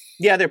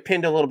 Yeah, they're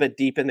pinned a little bit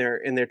deep in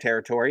their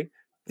territory.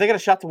 They got a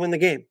shot to win the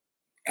game.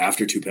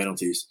 After 2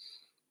 penalties.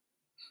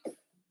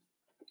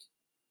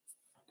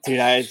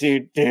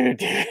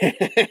 Dude.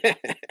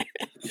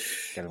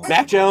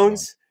 Mac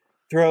Jones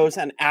throws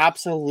an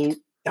absolute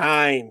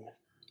dime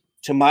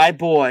to my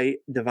boy,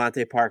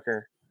 Devontae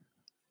Parker.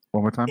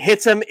 One more time.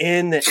 Hits him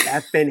in the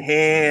effing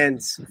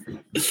hands.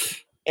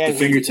 And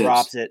he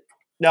drops it.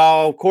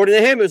 No, according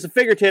to him, it was a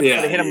fingertip. Yeah,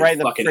 but it hit him right in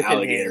the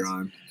freaking hands.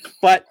 Arm.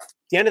 But at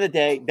the end of the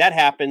day, that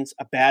happens.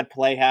 A bad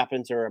play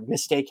happens or a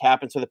mistake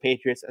happens for the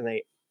Patriots, and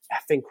they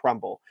effing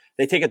crumble.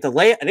 They take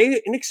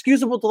an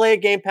inexcusable delay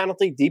of game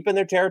penalty deep in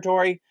their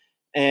territory.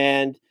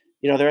 And,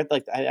 they're at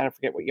I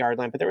forget what yard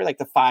line, but they were like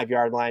the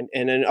 5-yard line.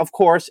 And then, of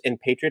course, in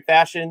Patriot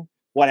fashion,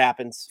 what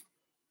happens?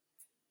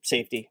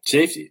 Safety.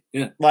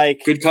 Yeah.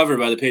 Like, good cover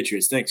by the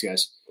Patriots. Thanks,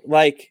 guys.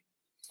 Like,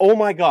 oh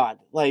my God.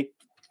 Like,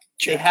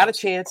 they had a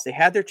chance. They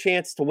had their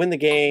chance to win the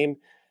game.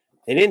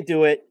 They didn't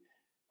do it.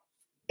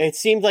 It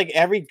seemed like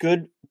every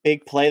good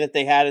big play that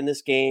they had in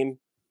this game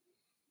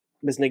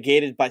was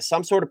negated by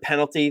some sort of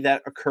penalty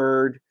that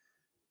occurred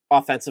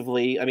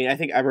offensively. I mean,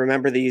 I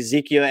remember the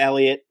Ezekiel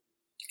Elliott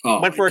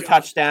went for a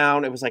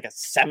touchdown. It was like a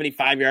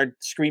 75-yard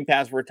screen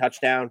pass for a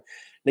touchdown.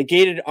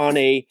 Negated on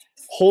a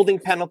holding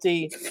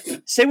penalty.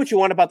 Say what you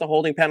want about the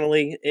holding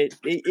penalty. It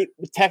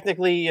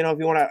technically, if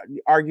you want to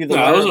argue the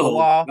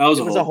law,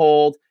 it was a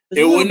hold.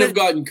 It wouldn't have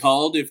gotten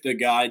called if the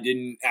guy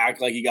didn't act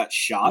like he got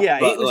shot. Yeah,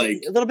 but it was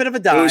a little bit of a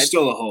dive. It was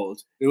still a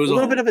hold. It was a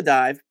little bit of a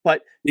dive,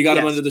 but you got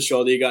him under the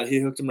shoulder. He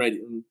hooked him right.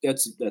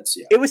 That's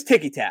yeah. It was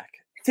ticky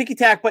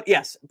tack, but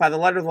yes, by the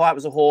letter of the law, it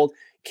was a hold.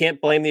 Can't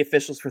blame the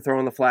officials for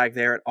throwing the flag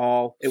there at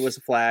all. It was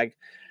a flag,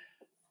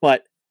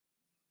 but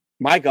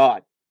my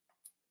God,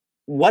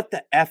 what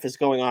the F is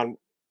going on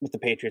with the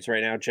Patriots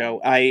right now,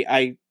 Joe?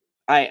 I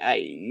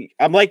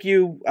I'm like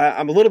you.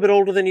 I'm a little bit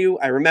older than you.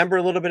 I remember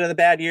a little bit of the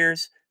bad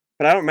years,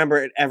 but I don't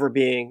remember it ever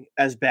being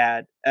as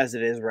bad as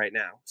it is right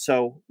now.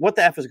 So what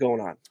the F is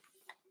going on?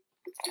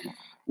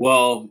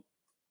 Well,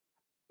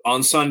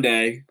 on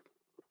Sunday,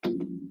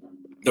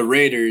 the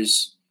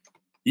Raiders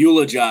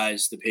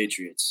eulogized the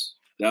Patriots.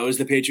 That was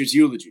the Patriots'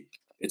 eulogy.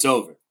 It's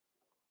over.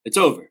 It's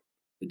over.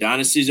 The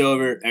dynasty's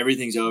over.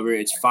 Everything's over.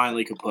 It's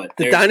finally kaput.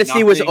 The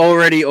dynasty was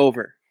already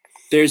over.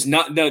 There's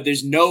no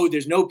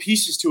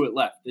pieces to it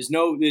left. There's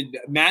no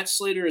Matt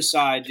Slater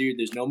aside, dude.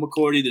 There's no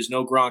McCourty. There's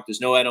no Gronk.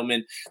 There's no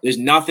Edelman. There's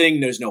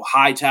nothing. There's no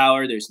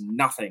Hightower. There's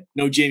nothing.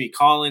 No Jamie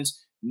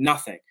Collins.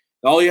 Nothing.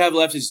 All you have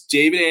left is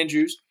David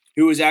Andrews,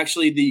 who was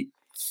actually the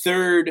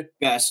third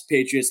best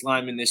Patriots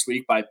lineman this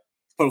week by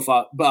Pro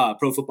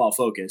Football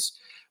Focus.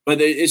 But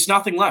it's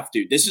nothing left,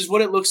 dude. This is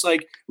what it looks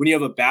like when you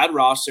have a bad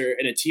roster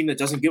and a team that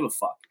doesn't give a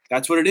fuck.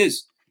 That's what it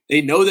is.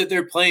 They know that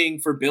they're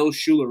playing for Bill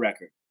Schuler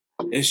record.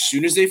 As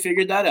soon as they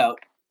figured that out,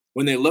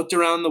 when they looked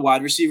around the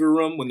wide receiver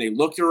room, when they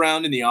looked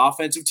around in the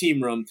offensive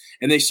team room,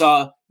 and they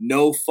saw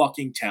no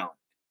fucking talent.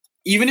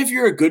 Even if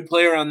you're a good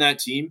player on that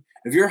team,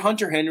 if you're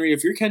Hunter Henry,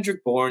 if you're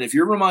Kendrick Bourne, if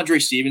you're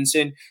Ramondre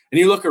Stevenson, and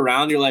you look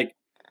around, you're like,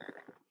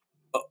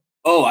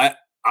 oh,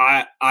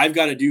 I've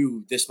got to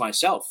do this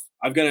myself.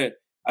 I've got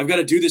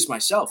to do this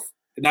myself.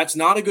 And that's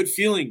not a good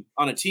feeling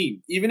on a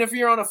team. Even if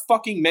you're on a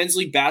fucking men's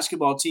league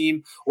basketball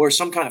team or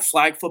some kind of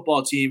flag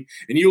football team,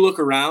 and you look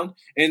around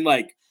and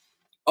like,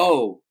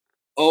 oh,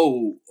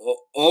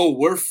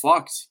 we're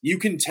fucked. You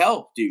can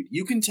tell, dude.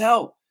 You can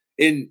tell.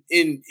 In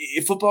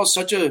football is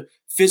such a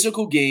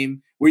physical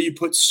game where you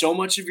put so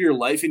much of your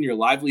life and your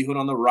livelihood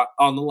on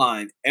the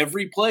line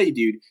every play,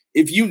 dude.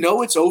 If you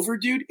know it's over,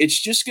 dude, it's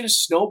just gonna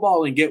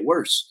snowball and get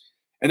worse.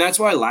 And that's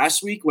why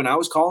last week when I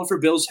was calling for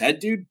Bill's head,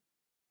 dude,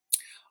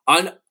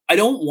 I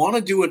don't want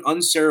to do it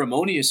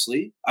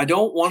unceremoniously. I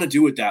don't want to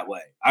do it that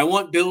way. I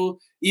want Bill,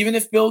 even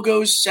if Bill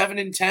goes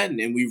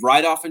 7-10 and we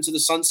ride off into the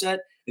sunset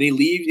and he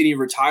leaves and he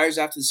retires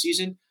after the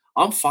season,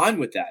 I'm fine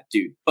with that,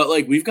 dude. But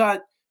like we've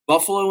got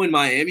Buffalo and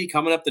Miami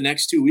coming up the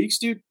next 2 weeks,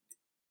 dude.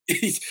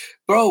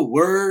 Bro,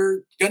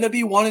 we're gonna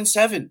be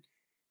 1-7.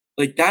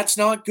 Like that's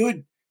not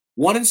good.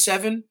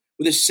 1-7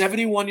 with a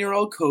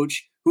 71-year-old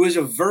coach who is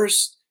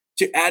averse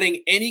to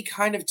adding any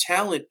kind of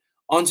talent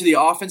onto the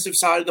offensive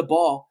side of the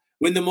ball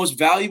when the most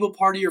valuable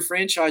part of your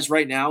franchise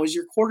right now is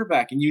your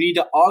quarterback, and you need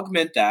to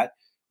augment that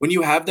when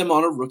you have them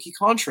on a rookie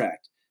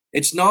contract.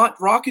 It's not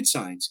rocket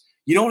science.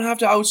 You don't have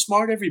to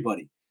outsmart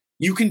everybody.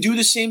 You can do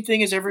the same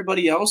thing as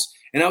everybody else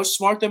and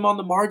outsmart them on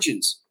the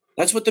margins.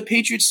 That's what the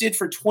Patriots did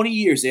for 20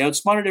 years. They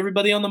outsmarted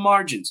everybody on the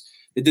margins.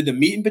 They did the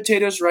meat and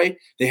potatoes right.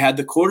 They had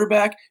the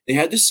quarterback, they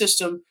had the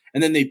system,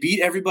 and then they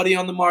beat everybody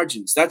on the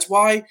margins. That's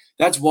why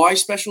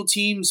special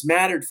teams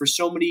mattered for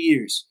so many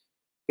years.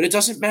 But it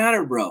doesn't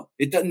matter, bro.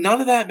 None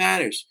of that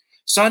matters.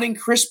 Signing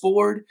Chris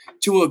Board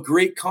to a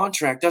great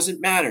contract doesn't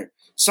matter.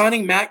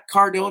 Signing Matt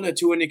Cardona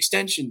to an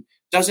extension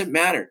doesn't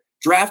matter.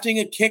 Drafting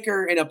a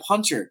kicker and a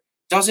punter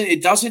doesn't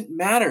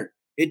matter.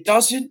 It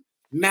doesn't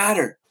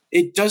matter.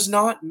 It does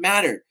not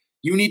matter.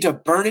 You need to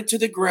burn it to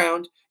the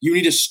ground. You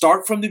need to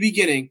start from the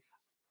beginning.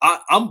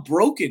 I'm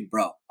broken,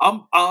 bro.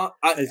 I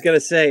was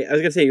gonna say,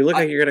 you look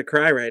like you're gonna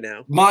cry right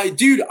now. My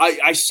dude,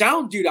 I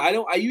sound, dude.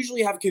 I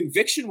usually have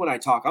conviction when I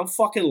talk. I'm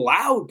fucking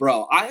loud,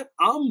 bro.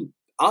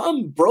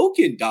 I'm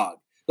broken, dog.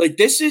 Like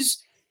this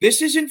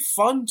isn't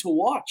fun to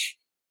watch.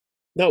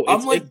 No,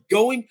 I'm like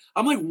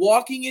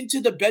walking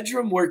into the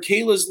bedroom where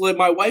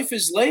my wife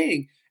is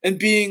laying and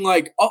being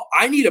like, oh,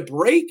 I need a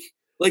break.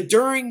 Like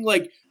during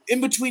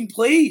in between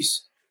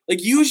plays.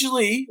 Like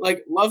usually,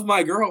 love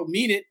my girl,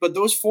 mean it, but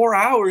those 4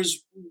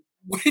 hours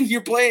when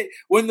you're playing,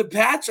 when the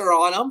Pats are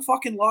on, I'm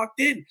fucking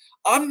locked in.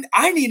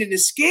 I need an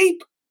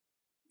escape.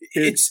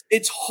 Dude,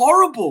 it's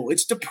horrible.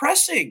 It's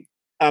depressing.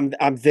 I'm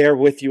there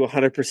with you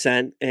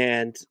 100%,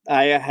 and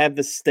I have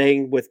this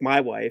thing with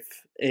my wife,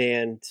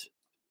 and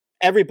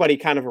everybody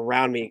kind of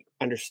around me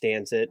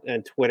understands it.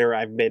 And Twitter,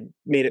 I've made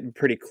it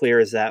pretty clear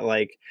is that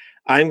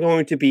I'm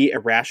going to be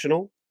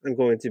irrational, I'm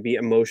going to be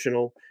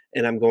emotional,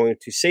 and I'm going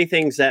to say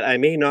things that I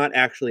may not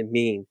actually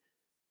mean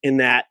in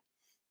that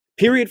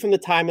period from the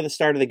time of the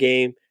start of the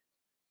game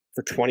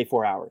for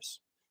 24 hours.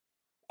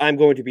 I'm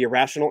going to be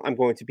irrational. I'm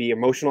going to be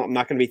emotional. I'm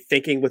not going to be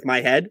thinking with my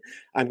head.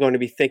 I'm going to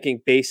be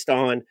thinking based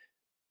on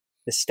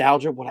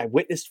nostalgia, what I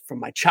witnessed from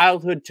my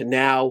childhood to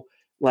now.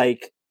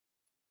 But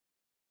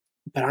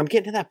I'm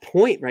getting to that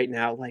point right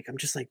now. I'm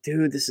just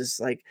dude, this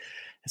is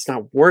it's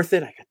not worth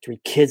it. I got 3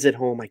 kids at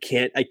home. I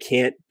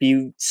can't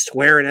be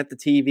swearing at the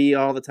TV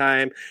all the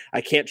time.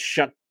 I can't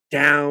shut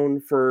down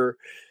for,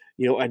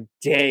 a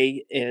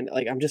day. And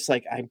I'm just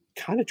I'm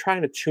kind of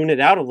trying to tune it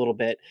out a little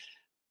bit.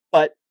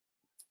 But,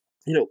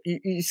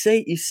 you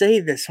say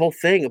this whole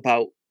thing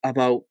about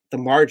the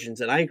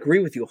margins, and I agree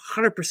with you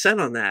 100%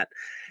 on that.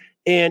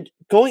 And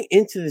going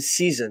into the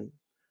season,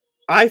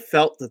 I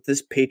felt that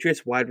this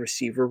Patriots wide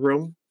receiver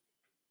room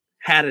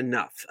had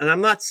enough. And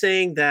I'm not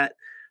saying that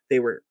they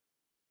were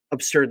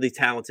absurdly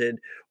talented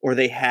or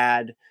they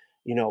had,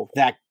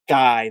 that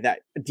guy, that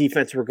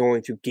defense we're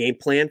going to game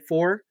plan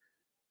for.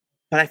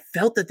 but I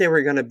felt that they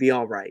were going to be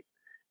all right.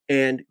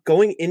 And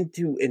going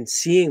into and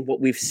seeing what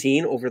we've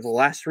seen over the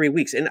last 3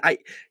 weeks, and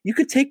you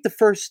could take the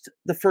first,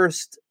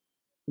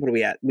 what are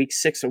we at? Week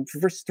 6, so the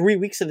first 3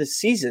 weeks of the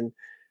season,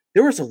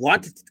 there was a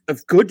lot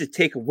of good to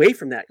take away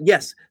from that.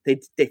 Yes,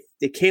 they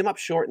came up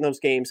short in those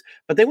games,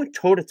 but they went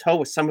toe-to-toe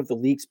with some of the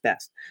league's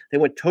best. They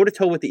went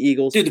toe-to-toe with the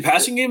Eagles. Dude, the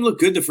passing game looked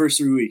good the first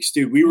 3 weeks,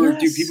 dude.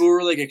 People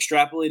were like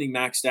extrapolating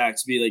max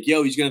stats to be like,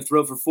 yo, he's going to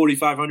throw for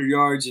 4,500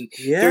 yards and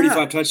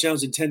 35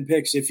 touchdowns and 10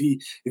 picks if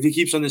he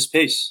keeps on this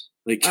pace.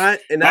 Like,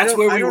 that's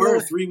where we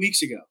were 3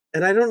 weeks ago.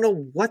 And I don't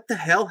know what the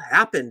hell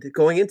happened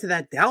going into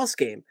that Dallas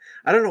game.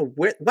 I don't know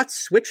what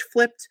switch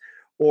flipped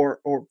or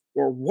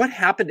what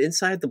happened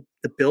inside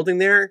the building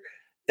there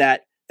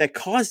that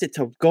caused it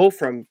to go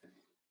from,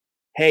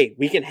 hey,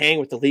 we can hang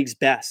with the league's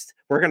best.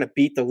 We're going to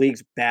beat the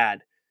league's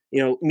bad,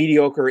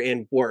 mediocre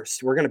and worse.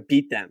 We're going to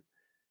beat them,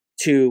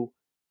 to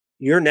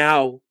you're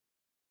now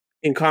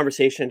in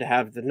conversation to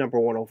have the number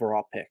 1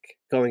 overall pick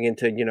going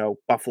into,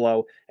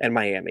 Buffalo and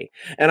Miami.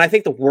 And I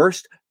think the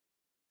worst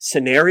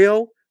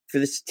scenario for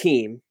this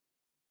team,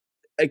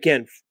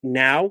 again,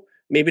 now,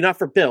 maybe not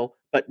for Bill,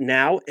 but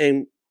now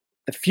and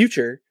the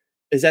future,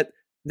 is that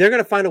they're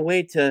going to find a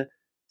way to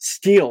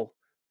steal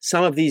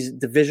some of these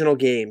divisional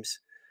games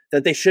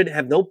that they should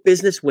have no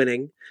business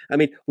winning. I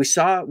mean, we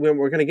saw, when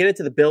we're going to get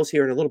into the Bills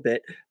here in a little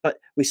bit, but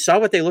we saw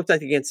what they looked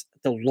like against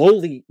the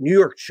lowly New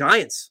York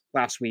Giants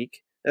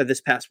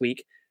this past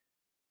week.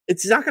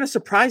 It's not going to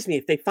surprise me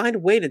if they find a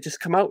way to just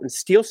come out and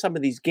steal some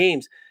of these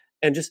games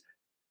and just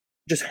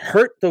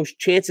hurt those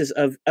chances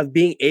of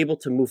being able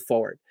to move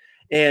forward.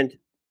 And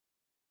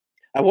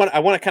I want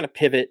to kind of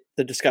pivot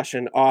the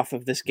discussion off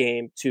of this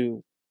game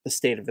to the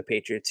state of the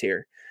Patriots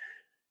here.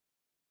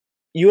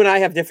 You and I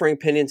have differing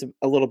opinions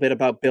a little bit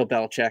about Bill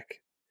Belichick.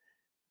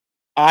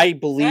 I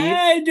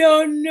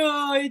don't know.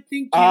 I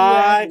think you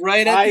were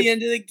right at the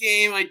end of the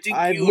game. I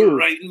think you were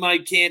right in my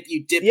camp.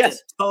 You dipped a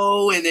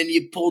toe and then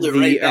you pulled it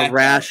right back. The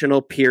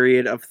irrational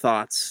period of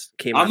thoughts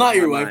came out. I'm not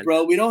your wife,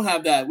 bro. We don't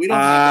have that.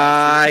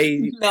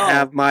 I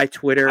have my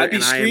Twitter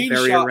and I am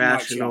very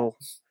irrational.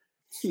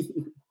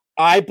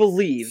 I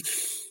believe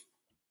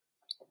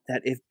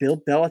that if Bill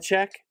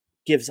Belichick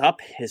gives up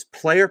his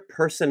player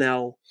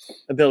personnel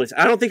abilities,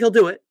 I don't think he'll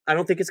do it. I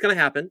don't think it's going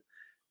to happen.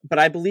 But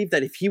I believe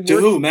that if he were to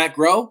who, Matt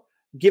Groh?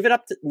 Give it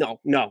up to no,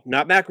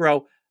 not Matt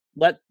Groh.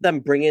 Let them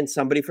bring in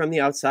somebody from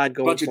the outside.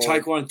 Going bunch of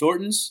Tyquan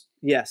Thorntons.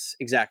 Yes,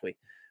 exactly.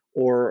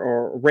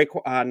 Or Ray.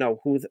 I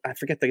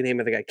forget the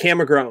name of the guy. Cam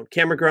McGrone.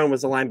 Cam McGrone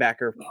was a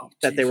linebacker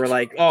that they were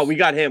like, oh, we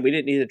got him. We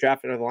didn't need to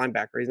draft another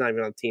linebacker. He's not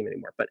even on the team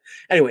anymore. But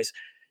anyways,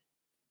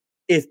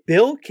 if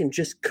Bill can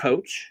just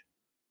coach,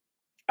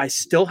 I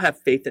still have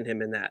faith in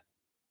him in that.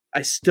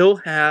 I still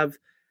have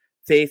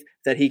faith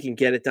that he can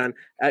get it done.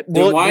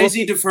 Then why is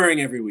he deferring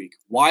every week?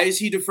 Why is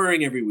he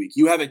deferring every week?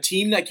 You have a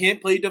team that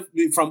can't play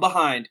from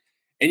behind,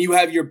 and you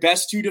have your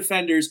best 2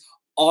 defenders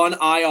on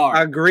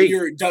IR. Agree.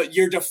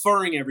 You're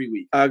deferring every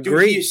week.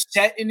 Agree. Dude, he is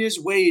set in his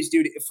ways,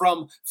 dude.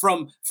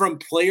 From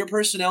player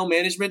personnel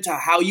management to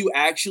how you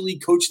actually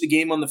coach the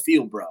game on the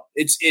field, bro.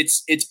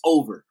 It's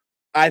over.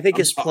 I think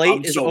his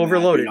plate is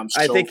overloaded. I'm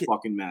so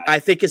fucking mad. I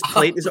think his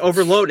plate is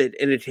overloaded,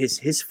 and it is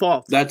his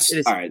fault. That's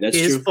all right. That's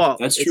his true. fault.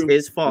 That's true. It's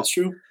his fault. That's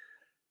true.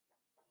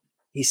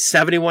 He's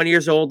 71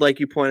 years old, like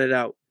you pointed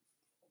out.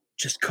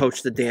 Just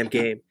coach the damn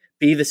game.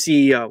 Be the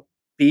CEO.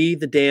 Be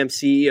the damn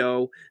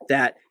CEO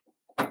that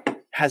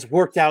has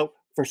worked out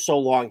for so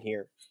long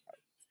here.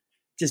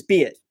 Just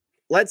be it.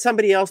 Let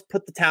somebody else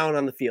put the talent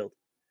on the field.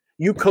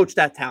 You coach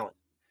that talent.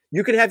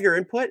 You can have your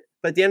input,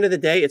 but at the end of the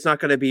day, it's not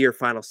going to be your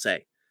final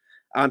say.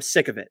 I'm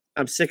sick of it.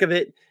 I'm sick of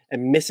it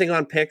and missing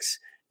on picks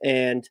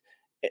and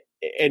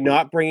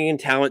not bringing in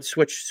talent,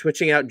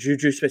 switching out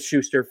Juju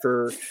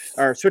Smith-Schuster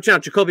or switching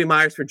out Jacoby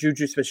Myers for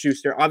Juju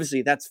Smith-Schuster.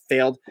 Obviously, that's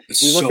failed.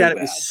 We looked at it.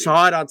 We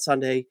saw it on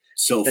Sunday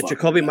that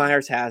Jacoby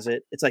Myers has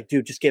it. It's like,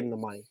 dude, just give him the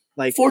money.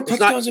 Like 4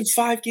 touchdowns in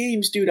 5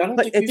 games, dude. I don't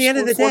think at the end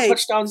of the day, 4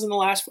 touchdowns in the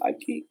last 5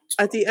 games.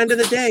 At the end of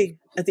the day,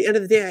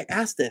 I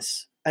asked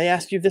this. I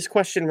ask you this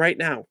question right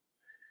now.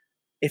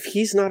 If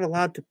he's not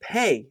allowed to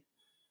pay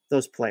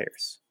those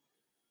players,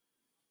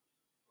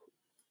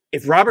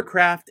 if Robert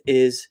Kraft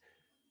is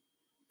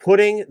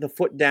putting the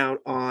foot down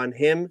on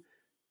him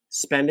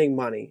spending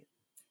money,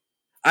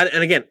 I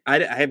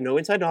have no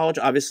inside knowledge.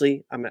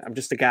 Obviously, I'm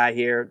just a guy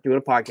here doing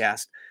a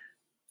podcast.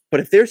 But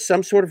if there's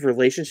some sort of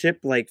relationship,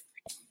 like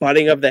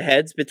butting of the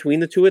heads between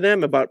the two of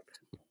them about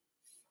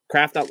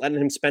Kraft not letting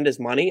him spend his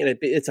money, and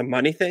it's a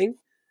money thing,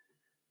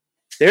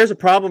 there's a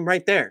problem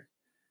right there.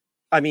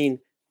 I mean,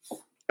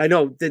 I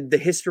know the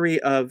history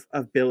of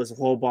Bill is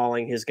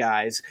lowballing his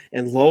guys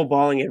and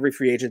lowballing every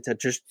free agent to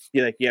just be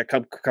like, yeah,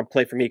 come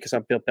play for me because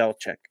I'm Bill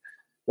Belichick.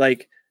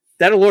 Like,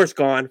 that allure's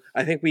gone.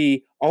 I think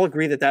we all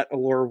agree that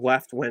allure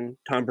left when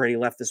Tom Brady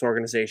left this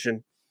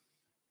organization.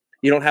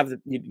 You don't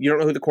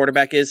know who the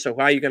quarterback is, so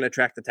how are you going to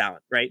attract the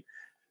talent, right?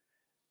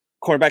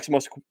 Quarterback's the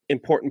most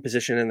important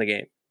position in the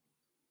game.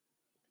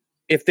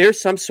 If there's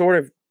some sort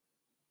of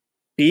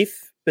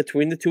beef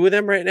between the two of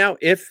them right now,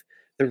 if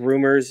the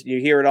rumors,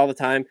 you hear it all the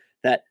time,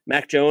 that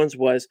Mac Jones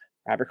was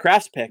Robert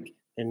Kraft's pick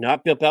and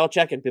not Bill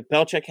Belichick, and Bill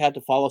Belichick had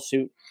to follow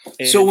suit.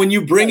 So when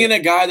you bring in a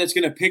guy that's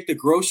going to pick the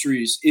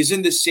groceries,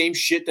 isn't the same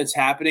shit that's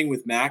happening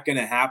with Mac going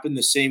to happen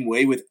the same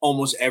way with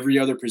almost every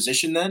other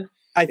position then?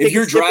 If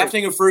you're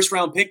drafting a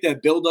first-round pick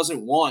that Bill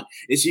doesn't want,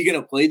 is he going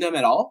to play them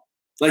at all?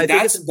 Like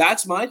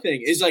that's my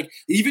thing. Is like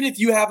even if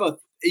you have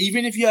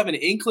an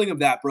inkling of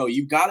that, bro,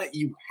 you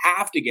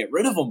have to get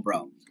rid of him,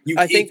 bro.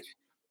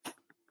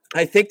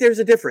 I think there's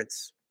a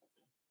difference.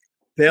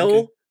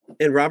 Bill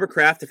and Robert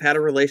Kraft have had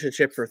a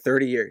relationship for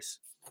 30 years.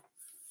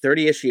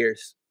 30-ish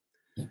years.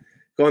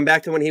 Going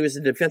back to when he was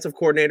the defensive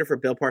coordinator for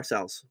Bill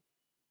Parcells.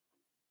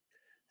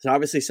 There's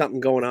obviously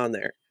something going on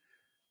there.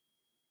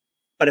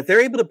 But if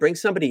they're able to bring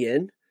somebody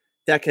in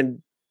that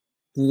can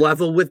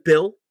level with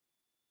Bill,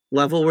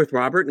 level with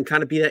Robert, and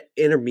kind of be that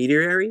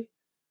intermediary,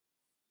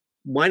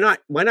 why not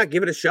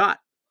give it a shot?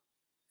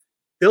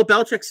 Bill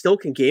Belichick still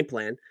can game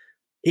plan.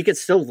 He can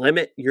still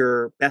limit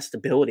your best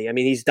ability. I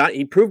mean,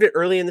 he proved it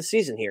early in the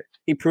season here.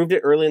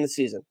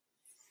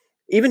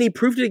 Even he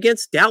proved it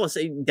against Dallas.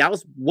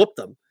 Dallas whooped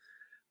them.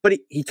 But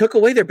he took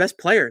away their best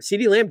player.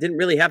 CeeDee Lamb didn't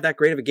really have that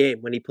great of a game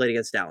when he played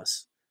against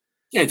Dallas.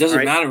 Yeah, it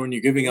doesn't matter when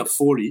you're giving up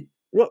 40.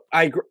 Well,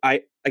 I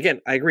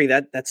agree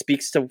that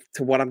speaks to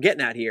what I'm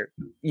getting at here.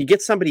 You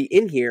get somebody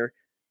in here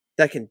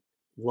that can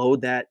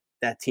load that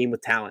team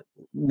with talent,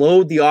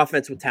 load the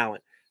offense with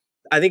talent.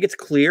 I think it's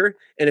clear.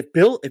 And if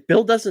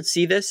Bill doesn't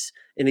see this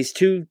and he's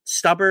too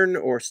stubborn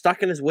or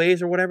stuck in his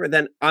ways or whatever,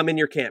 then I'm in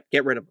your camp.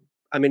 Get rid of him.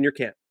 I'm in your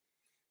camp.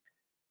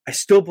 I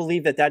still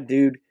believe that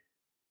dude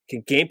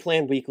can game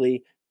plan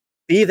weekly,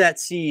 be that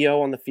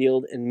CEO on the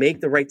field, and make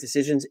the right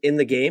decisions in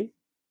the game.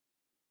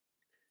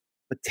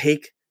 But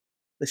take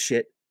the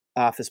shit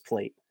off his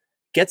plate.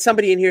 Get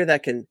somebody in here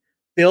that can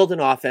build an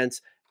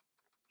offense,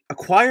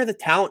 acquire the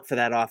talent for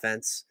that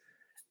offense,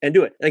 and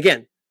do it.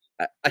 Again,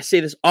 I say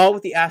this all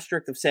with the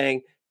asterisk of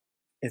saying,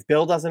 if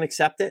Bill doesn't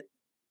accept it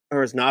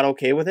or is not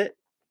okay with it,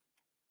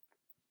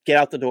 get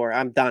out the door.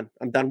 I'm done.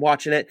 I'm done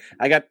watching it.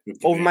 I got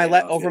over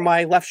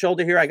my left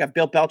shoulder here. I got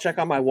Bill Belichick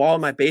on my wall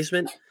in my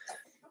basement.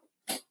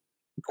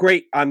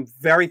 Great. I'm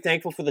very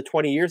thankful for the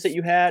 20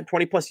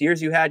 plus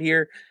years you had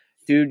here.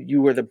 Dude,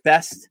 you were the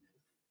best.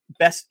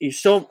 You're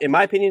still, in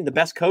my opinion, the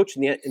best coach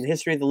in the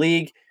history of the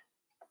league.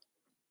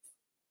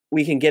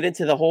 We can get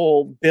into the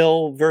whole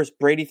Bill versus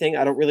Brady thing.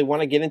 I don't really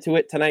want to get into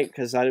it tonight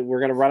because we're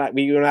going to run out.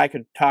 You and I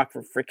could talk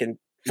for freaking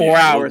 4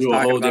 hours. We'll do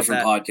a whole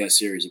different podcast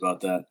series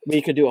about that.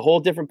 We could do a whole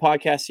different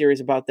podcast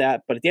series about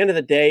that. But at the end of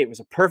the day, it was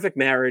a perfect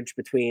marriage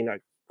between a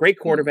great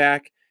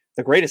quarterback,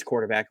 the greatest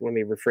quarterback. Let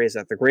me rephrase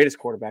that: the greatest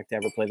quarterback to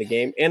ever play the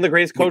game, and the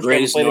greatest coach to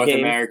ever play the game. North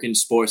American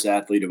sports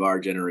athlete of our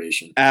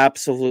generation.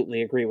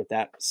 Absolutely agree with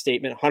that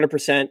statement,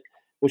 100%.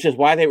 Which is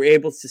why they were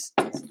able to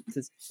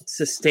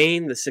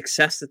sustain the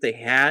success that they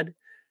had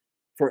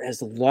for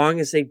as long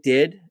as they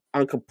did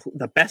on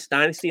the best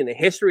dynasty in the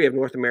history of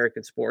North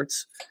American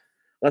sports.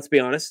 Let's be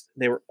honest.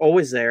 They were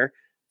always there.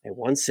 They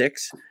won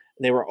 6.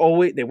 They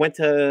went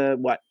to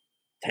what?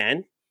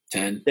 10?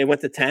 10. They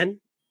went to 10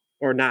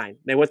 or 9.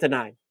 They went to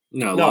 9.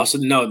 Lost to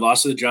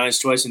the Giants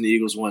twice and the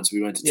Eagles once.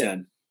 We went to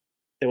 10.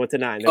 They went to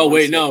 9.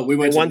 We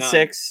went to 9.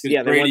 6.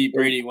 Yeah,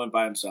 Brady went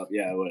by himself.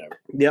 Yeah, whatever.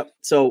 Yep.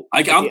 So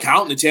I'm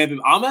counting the Tampa.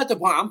 I'm at the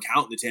point. I'm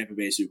counting the Tampa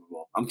Bay Super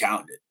Bowl. I'm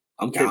counting it.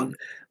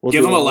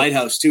 Give them a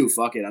lighthouse too.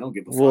 Fuck it. I don't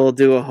give a fuck. We'll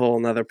do a whole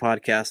nother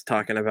podcast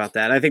talking about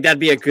that. I think that'd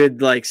be a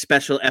good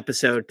special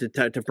episode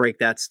to break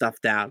that stuff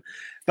down.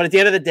 But at the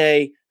end of the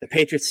day, the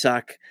Patriots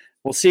suck.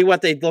 We'll see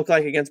what they look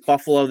like against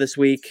Buffalo this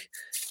week.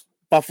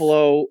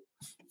 Buffalo.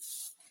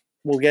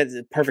 We'll get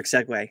the perfect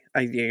segue.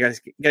 You guys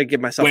got to give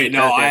myself. Wait,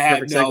 no, I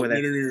have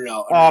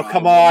no. Oh,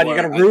 come on! You're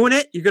gonna ruin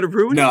it. You're gonna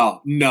ruin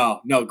it.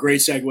 No. Great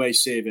segue.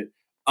 Save it.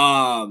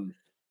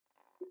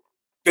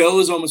 Bill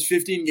is almost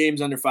 15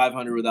 games under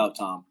 500 without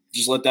Tom.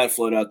 Just let that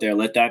float out there.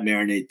 Let that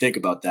marinate. Think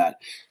about that.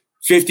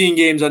 15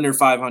 games under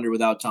 500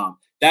 without Tom.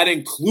 That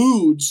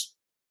includes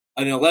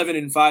an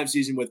 11-5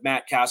 season with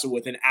Matt Castle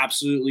with an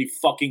absolutely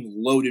fucking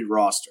loaded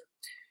roster.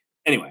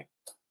 Anyway,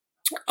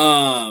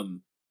 I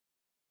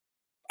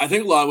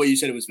think a lot of what you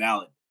said was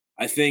valid.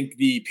 I think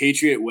the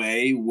Patriot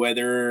way,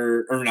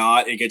 whether or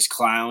not it gets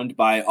clowned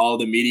by all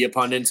the media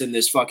pundits in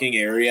this fucking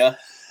area,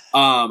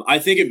 I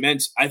think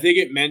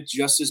it meant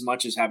just as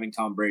much as having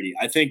Tom Brady.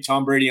 I think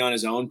Tom Brady on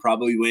his own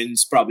probably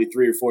wins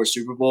 3 or 4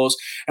 Super Bowls,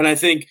 and I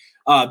think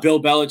Bill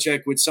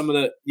Belichick with some of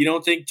the. You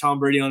don't think Tom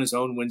Brady on his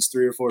own wins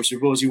 3 or 4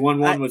 Super Bowls? He won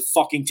one with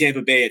fucking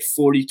Tampa Bay at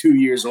 42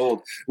 years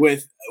old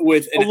with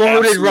an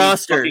loaded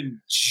roster. Fucking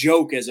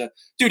joke as a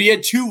dude. He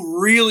had 2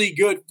 really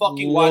good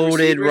fucking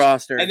loaded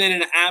roster, and then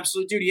an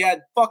absolute dude. He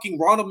had fucking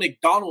Ronald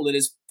McDonald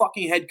as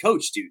fucking head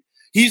coach, dude.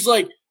 He's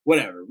like.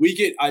 Whatever.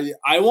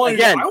 I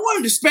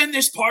wanted to spend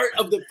this part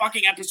of the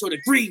fucking episode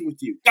agreeing with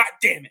you. God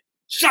damn it.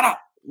 Shut up.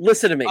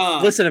 Listen to me.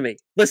 Listen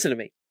to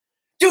me.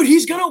 Dude,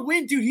 he's gonna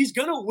win. Dude,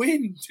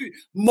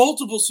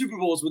 multiple Super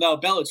Bowls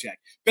without Belichick.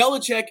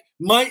 Belichick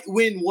might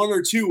win 1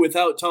 or 2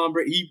 without Tom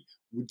Brady.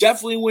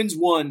 definitely wins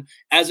one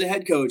as a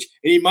head coach,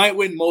 and he might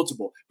win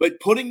multiple. But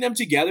putting them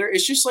together,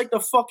 it's just like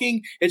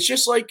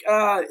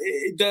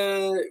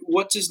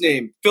what's his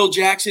name? Phil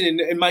Jackson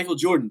and Michael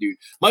Jordan, dude.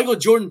 Michael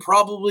Jordan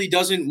probably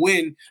doesn't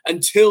win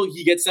until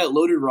he gets that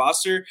loaded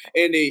roster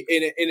and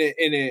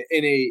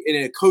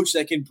a coach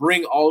that can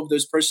bring all of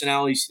those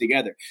personalities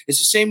together. It's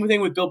the same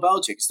thing with Bill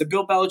Belichick. It's the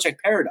Bill Belichick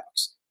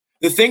paradox.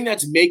 The thing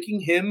that's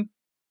making him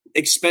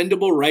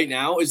expendable right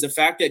now is the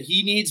fact that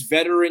he needs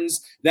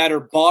veterans that are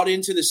bought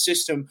into the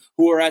system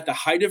who are at the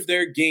height of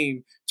their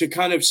game to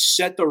kind of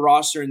set the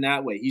roster in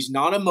that way. He's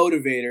not a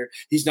motivator.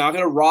 He's not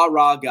going to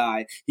rah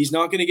guy. He's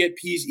not going to get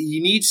peas.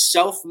 He needs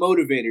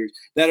self-motivators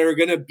that are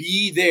going to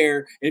be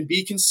there and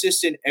be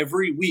consistent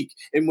every week.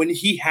 And when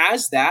he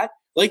has that,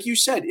 like you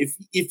said,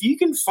 if you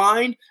can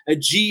find a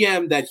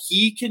GM that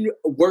he can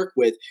work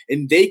with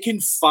and they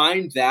can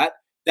find that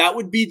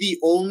would be the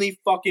only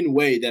fucking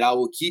way that I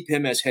will keep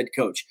him as head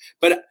coach.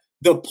 But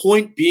the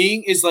point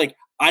being is, like,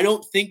 I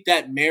don't think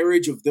that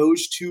marriage of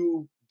those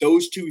two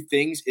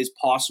things is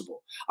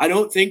possible. I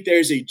don't think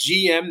there's a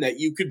GM that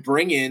you could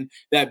bring in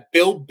that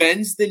Bill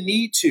bends the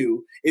knee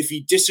to if he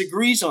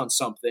disagrees on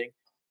something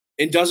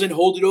and doesn't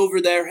hold it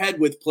over their head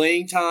with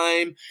playing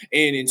time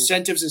and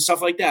incentives and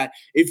stuff like that.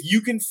 If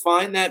you can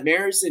find that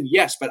marriage, then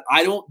yes. But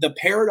the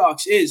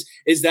paradox is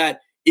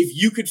that if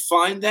you could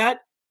find that,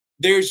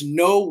 there's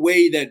no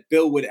way that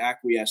Bill would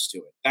acquiesce to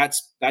it.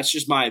 That's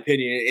just my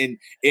opinion.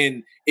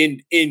 And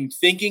in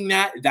thinking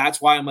that's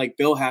why I'm like,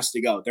 Bill has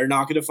to go. They're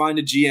not going to find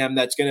a GM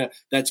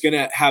that's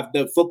gonna have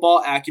the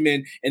football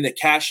acumen and the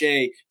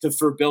cachet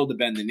for Bill to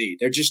bend the knee.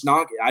 They're just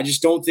not. I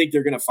just don't think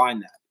they're going to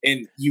find that.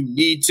 And you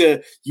need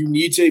to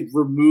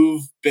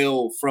remove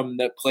Bill from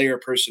the player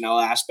personnel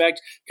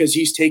aspect because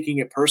he's taking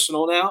it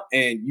personal now.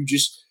 And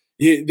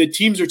the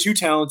teams are too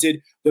talented.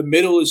 The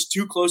middle is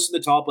too close to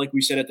the top, like we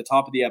said at the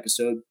top of the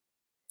episode.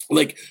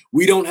 Like,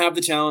 we don't have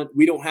the talent.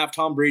 We don't have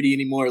Tom Brady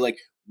anymore. Like,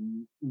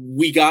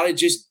 we got to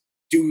just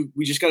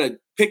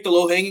pick the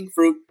low-hanging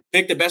fruit,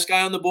 pick the best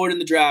guy on the board in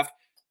the draft,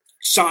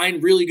 sign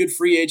really good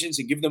free agents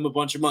and give them a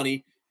bunch of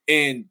money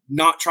and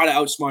not try to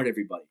outsmart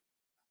everybody.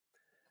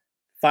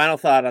 Final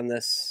thought on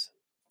this.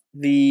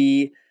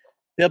 The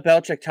Bill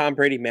Belichick-Tom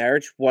Brady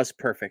marriage was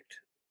perfect.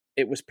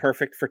 It was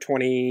perfect for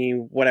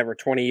 20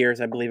 years,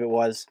 I believe it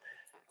was.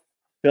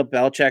 Bill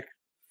Belichick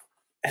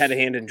had a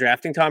hand in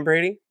drafting Tom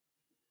Brady.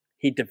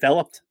 He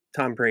developed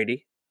Tom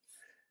Brady.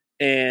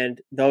 And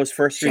those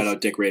first three... Shout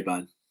out Dick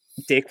Rabine.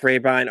 Dick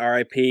Rabine,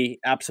 RIP.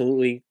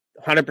 Absolutely.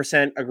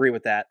 100% agree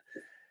with that.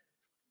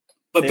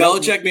 But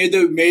Belichick made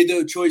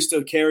the choice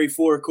to carry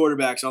 4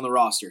 quarterbacks on the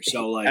roster.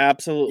 So, like,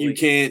 absolutely, you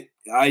can't...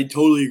 I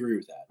totally agree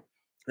with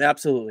that.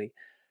 Absolutely.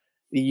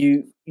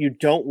 You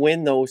don't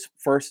win those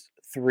first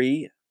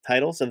 3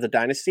 titles of the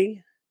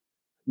dynasty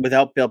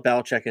without Bill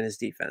Belichick and his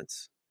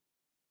defense.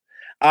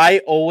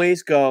 I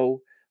always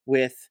go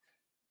with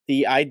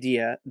the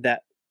idea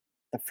that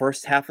the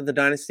first half of the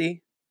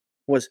dynasty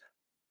was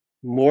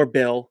more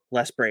Bill,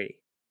 less Brady.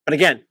 But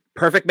again,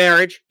 perfect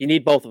marriage. You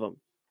need both of them.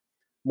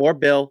 More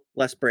Bill,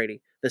 less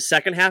Brady. The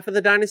second half of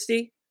the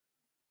dynasty,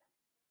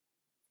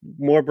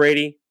 more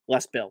Brady,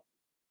 less Bill.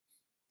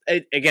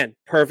 Again,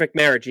 perfect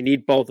marriage. You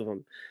need both of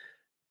them.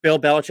 Bill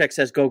Belichick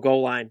says, go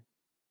line.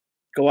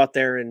 Go out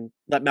there and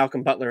let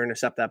Malcolm Butler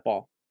intercept that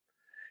ball.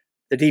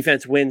 The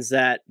defense wins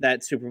that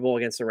Super Bowl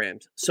against the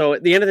Rams. So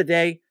at the end of the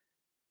day,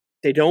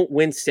 they don't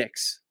win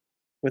 6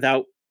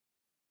 without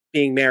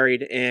being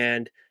married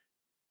and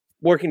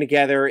working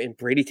together and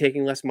Brady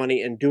taking less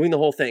money and doing the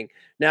whole thing.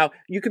 Now,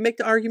 you can make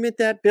the argument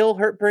that Bill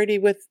hurt Brady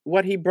with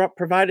what he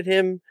provided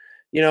him,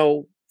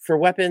 for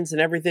weapons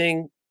and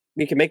everything.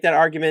 You can make that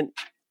argument.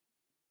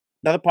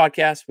 Another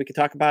podcast, we could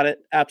talk about it.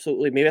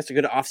 Absolutely. Maybe that's a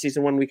good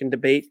off-season one we can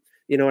debate.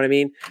 You know what I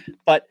mean?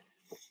 But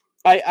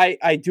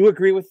I do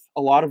agree with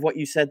a lot of what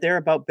you said there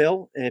about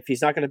Bill. If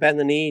he's not going to bend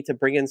the knee to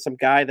bring in some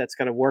guy that's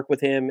going to work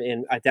with him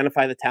and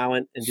identify the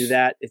talent and do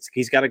that,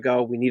 he's got to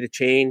go. We need a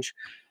change.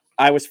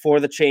 I was for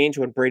the change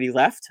when Brady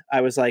left. I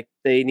was like,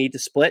 they need to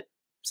split.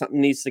 Something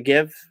needs to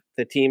give.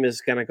 The team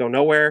is going to go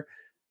nowhere.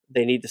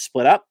 They need to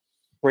split up.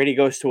 Brady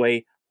goes to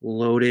a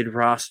loaded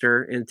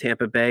roster in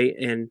Tampa Bay,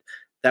 and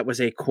that was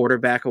a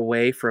quarterback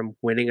away from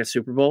winning a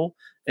Super Bowl,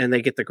 and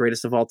they get the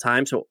greatest of all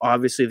time. So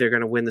obviously they're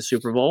going to win the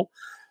Super Bowl.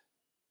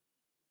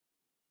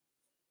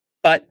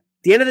 But at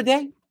the end of the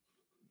day,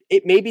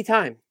 it may be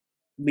time.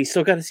 We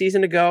still got a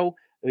season to go.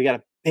 We got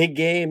a big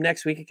game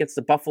next week against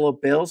the Buffalo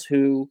Bills,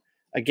 who,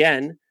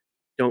 again,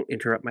 don't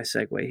interrupt my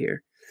segue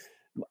here.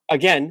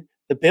 Again,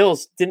 the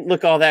Bills didn't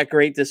look all that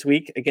great this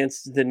week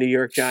against the New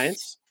York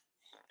Giants.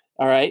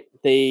 All right.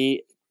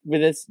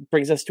 This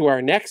brings us to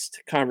our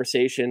next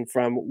conversation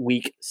from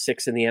week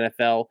 6 in the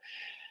NFL.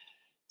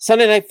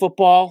 Sunday Night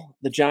Football,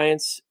 the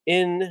Giants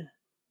in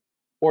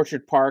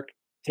Orchard Park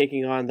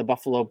taking on the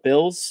Buffalo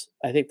Bills.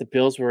 I think the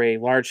Bills were a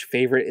large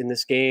favorite in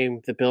this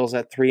game. The Bills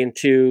at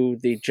 3-2.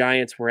 The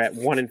Giants were at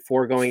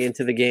 1-4 going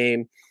into the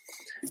game.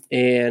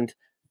 And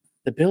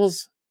the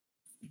Bills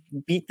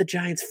beat the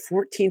Giants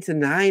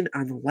 14-9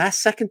 on the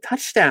last second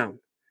touchdown.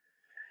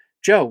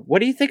 Joe, what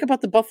do you think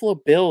about the Buffalo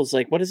Bills?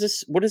 Like, what does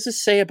this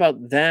say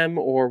about them,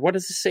 or what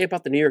does this say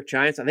about the New York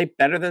Giants? Are they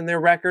better than their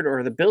record, or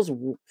are the Bills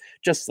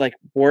just like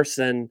worse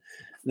than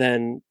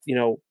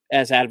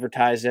as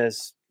advertised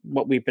as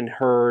what we've been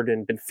heard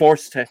and been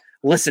forced to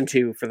listen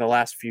to for the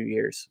last few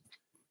years?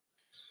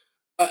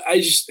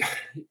 I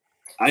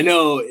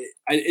know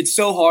it's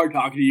so hard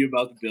talking to you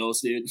about the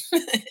Bills, dude.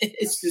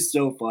 It's just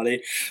so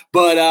funny,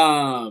 but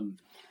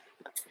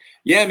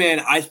yeah, man,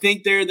 I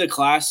think they're the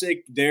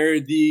classic. They're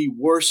the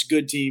worst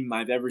good team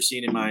I've ever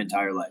seen in my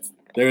entire life.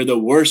 They're the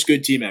worst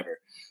good team ever.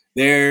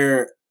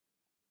 They're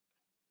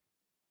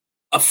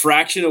a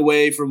fraction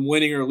away from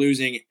winning or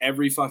losing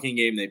every fucking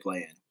game they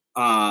play in.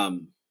 I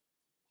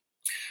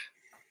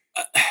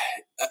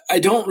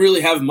don't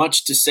really have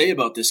much to say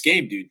about this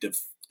game, dude.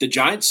 The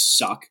Giants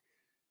suck.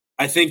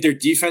 I think their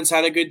defense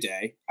had a good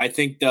day. I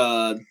think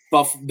the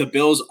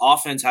Bills'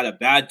 offense had a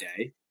bad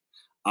day.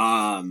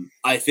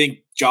 I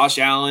think Josh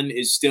Allen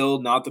is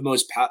still not the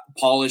most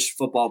polished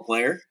football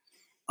player.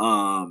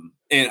 And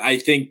I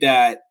think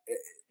that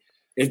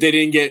if they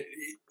didn't get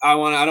I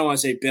don't want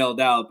to say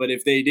bailed out, but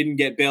if they didn't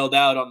get bailed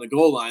out on the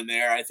goal line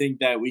there, I think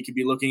that we could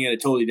be looking at a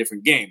totally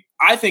different game.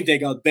 I think they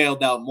got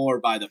bailed out more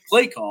by the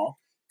play call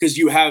because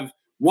you have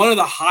one of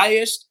the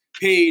highest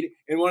paid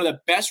and one of the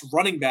best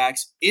running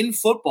backs in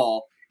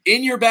football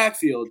in your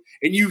backfield,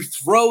 and you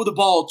throw the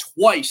ball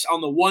twice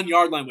on the 1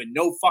 yard line with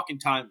no fucking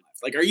time left.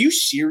 Like, are you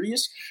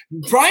serious?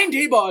 Brian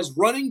Daboll is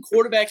running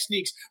quarterback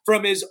sneaks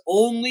from he's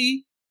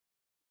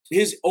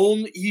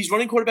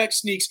running quarterback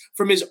sneaks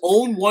from his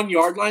own 1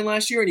 yard line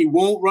last year, and he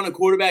won't run a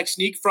quarterback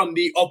sneak from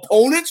the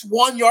opponent's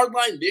 1 yard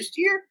line this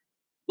year?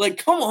 Like,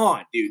 come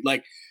on, dude.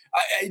 Like,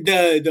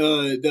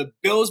 the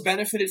Bills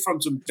benefited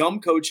from some dumb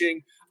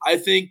coaching. I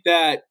think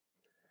that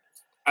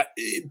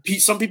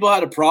some people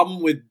had a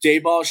problem with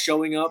Daboll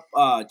showing up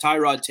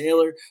Tyrod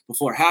Taylor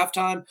before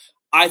halftime.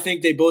 I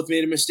think they both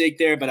made a mistake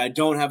there, but I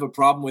don't have a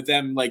problem with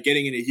them like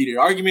getting in a heated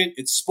argument.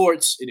 It's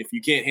sports, and if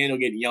you can't handle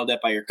getting yelled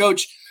at by your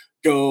coach,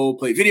 go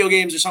play video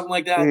games or something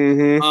like that.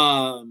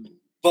 Mm-hmm.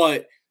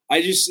 But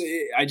I just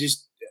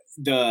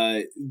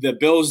the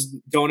Bills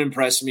don't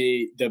impress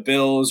me. The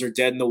Bills are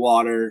dead in the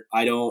water.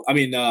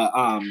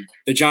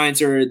 The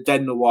Giants are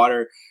dead in the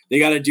water. They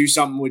got to do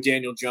something with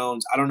Daniel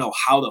Jones. I don't know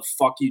how the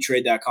fuck you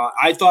trade that.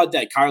 I thought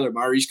that Kyler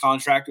Murray's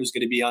contract was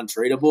going to be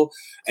untradeable,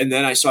 and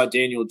then I saw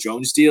Daniel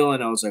Jones deal,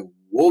 and I was like,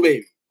 whoa,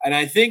 baby. And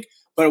I think,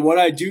 but what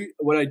I do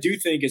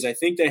think is I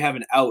think they have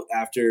an out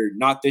after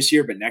not this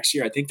year, but next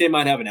year. I think they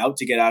might have an out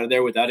to get out of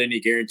there without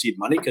any guaranteed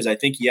money because I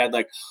think he had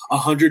like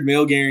 $100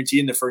 million guarantee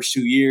in the first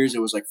 2 years.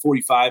 It was like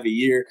 45 a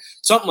year,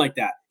 something like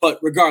that. But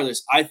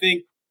regardless, I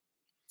think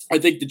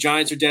the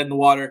Giants are dead in the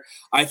water.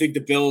 I think the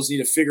Bills need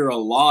to figure a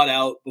lot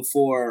out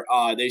before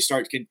they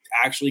start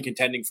actually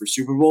contending for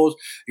Super Bowls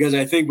because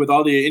I think with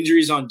all the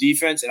injuries on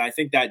defense, and I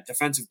think that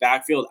defensive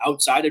backfield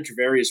outside of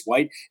Tre'Davious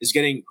White is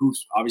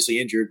who's obviously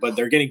injured, but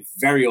they're getting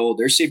very old.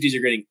 Their safeties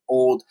are getting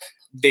old.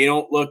 They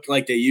don't look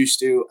like they used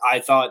to. I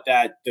thought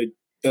that the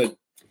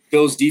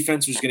Bills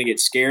defense was going to get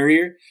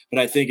scarier, but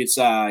I think it's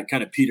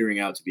kind of petering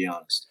out, to be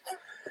honest.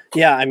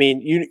 Yeah, I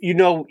mean, you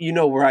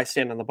know where I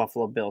stand on the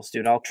Buffalo Bills,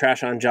 dude. I'll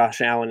trash on Josh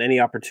Allen any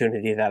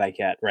opportunity that I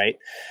get, right?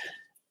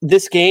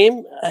 This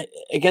game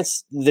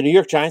against the New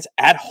York Giants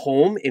at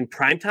home in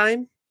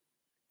primetime,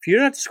 if you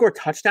don't have to score a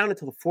touchdown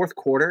until the fourth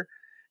quarter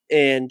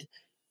and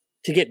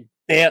to get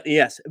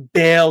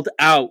bailed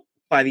out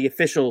by the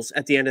officials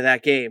at the end of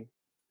that game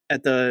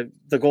at the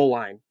goal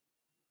line,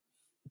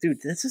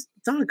 dude, this is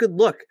not a good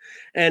look.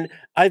 And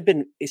I've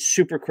been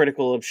super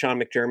critical of Sean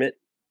McDermott.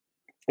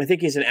 I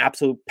think he's an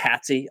absolute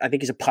patsy. I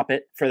think he's a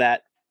puppet for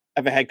that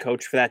of a head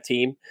coach for that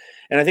team.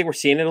 And I think we're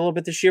seeing it a little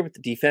bit this year with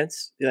the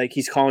defense. Like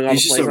he's calling all the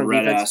plays on defense. He's just a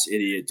red-ass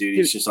idiot, dude.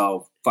 He's just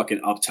all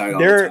fucking uptight all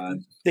the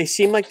time. They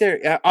seem like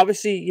they're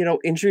obviously,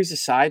 injuries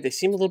aside, they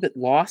seem a little bit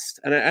lost.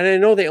 And I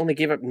know they only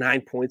gave up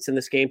 9 points in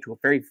this game to a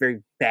very,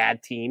 very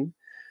bad team.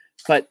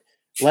 But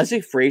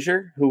Leslie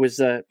Frazier, who was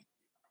the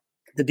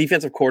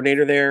defensive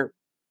coordinator there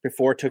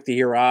before, took the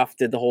year off,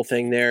 did the whole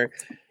thing there.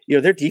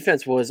 Their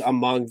defense was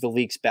among the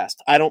league's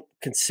best. I don't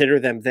consider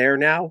them there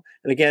now.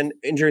 And again,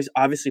 injuries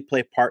obviously play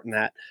a part in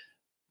that.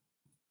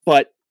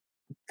 But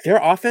their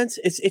offense,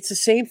 it's the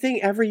same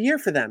thing every year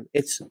for them.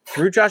 It's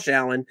through Josh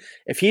Allen.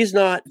 If he's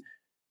not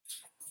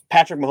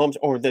Patrick Mahomes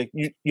or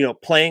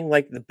playing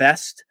like the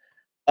best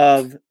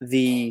of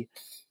the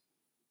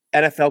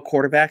NFL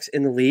quarterbacks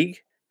in the league,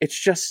 it's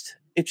just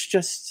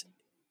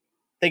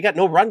they got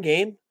no run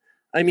game.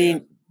 I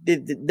mean,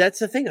 that's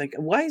the thing. Like,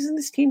 why isn't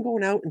this team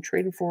going out and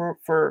trading for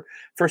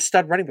a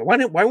stud running back?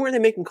 Why weren't they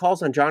making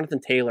calls on Jonathan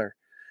Taylor?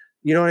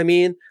 You know what I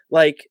mean?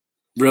 Like,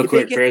 real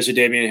quick, prayers to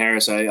Damian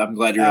Harris. I'm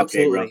glad you're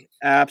okay, bro.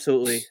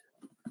 Absolutely.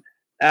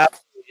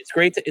 It's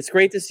great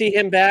to see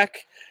him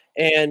back,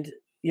 and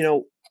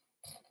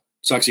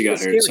sucks he got hurt.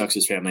 Scary. Sucks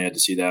his family had to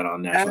see that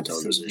on national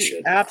television.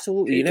 Shit.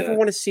 Absolutely, you never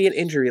want to see an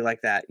injury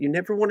like that. You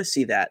never want to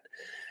see that,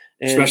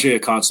 especially a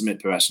consummate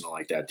professional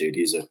like that, dude.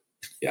 He's a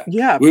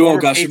Yeah. We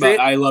won't gush Patriot.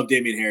 about. I love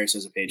Damian Harris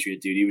as a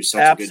Patriot, dude. He was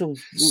such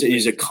Absolutely. a good.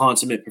 He's a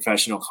consummate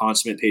professional,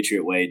 consummate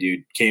Patriot way,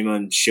 dude. Came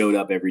on, showed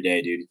up every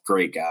day, dude.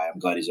 Great guy. I'm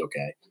glad he's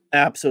okay.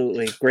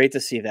 Absolutely, great to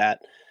see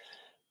that.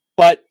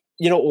 But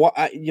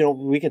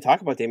we can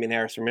talk about Damian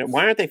Harris for a minute.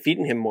 Why aren't they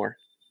feeding him more?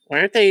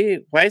 Why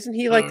isn't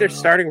he like their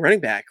starting running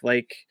back?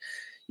 Like,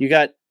 you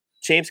got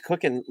James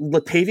Cook and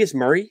Latavius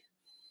Murray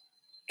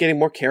getting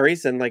more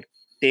carries than like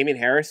Damian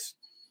Harris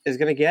is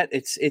going to get.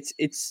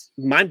 It's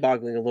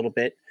mind-boggling a little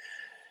bit.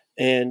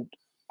 And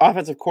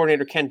offensive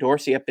coordinator Ken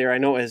Dorsey up there, I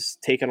know, has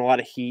taken a lot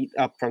of heat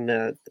up from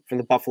the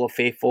Buffalo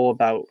faithful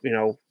about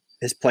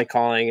his play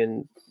calling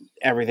and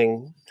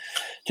everything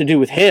to do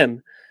with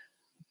him.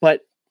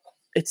 But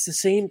it's the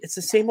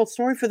same old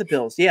story for the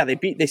Bills. Yeah,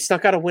 they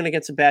snuck out a win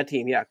against a bad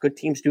team. Yeah, good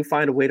teams do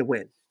find a way to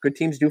win. Good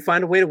teams do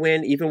find a way to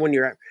win, even when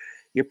you're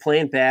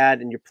playing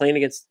bad and you're playing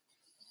against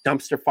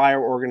dumpster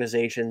fire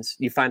organizations.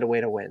 You find a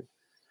way to win,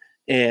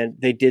 and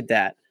they did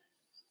that.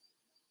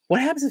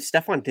 What happens if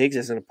Stephon Diggs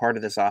isn't a part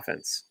of this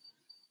offense?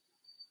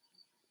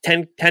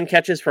 10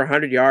 catches for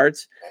 100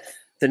 yards.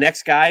 The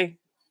next guy,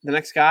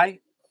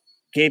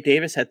 Gabe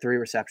Davis, had 3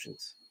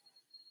 receptions.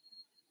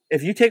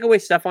 If you take away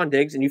Stephon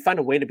Diggs and you find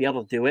a way to be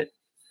able to do it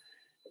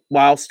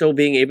while still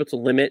being able to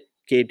limit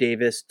Gabe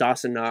Davis,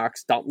 Dawson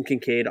Knox, Dalton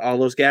Kincaid, all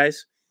those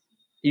guys,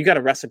 you got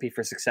a recipe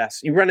for success.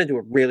 You run into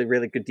a really,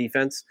 really good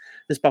defense.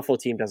 This Buffalo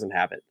team doesn't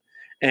have it.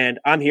 And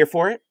I'm here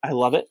for it. I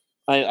love it.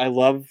 I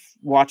love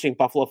watching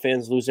Buffalo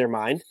fans lose their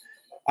mind.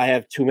 I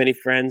have too many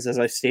friends, as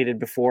I've stated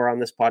before on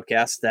this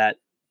podcast, that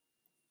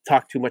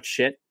talk too much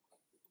shit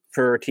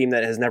for a team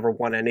that has never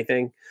won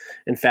anything.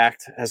 In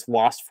fact, has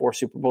lost 4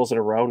 Super Bowls in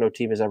a row. No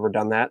team has ever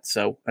done that.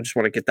 So I just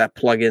want to get that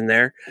plug in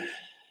there.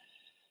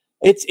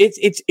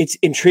 It's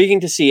intriguing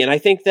to see. And I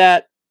think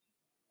that,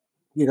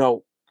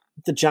 the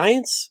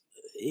Giants,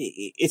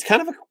 it's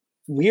kind of a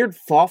weird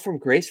fall from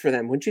grace for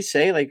them. Wouldn't you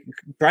say? Like,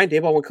 Brian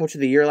Daboll won Coach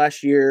of the Year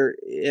last year,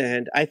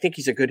 and I think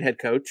he's a good head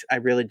coach. I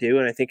really do.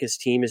 And I think his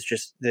team is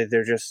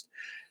they're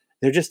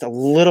just a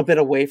little bit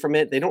away from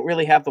it. They don't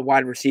really have the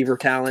wide receiver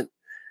talent.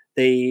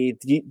 The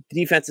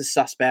defense is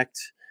suspect.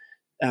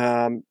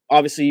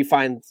 Obviously, you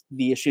find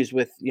the issues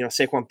with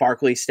Saquon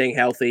Barkley staying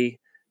healthy.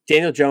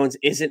 Daniel Jones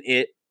isn't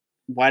it.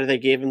 Why do they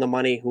give him the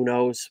money? Who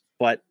knows?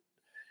 But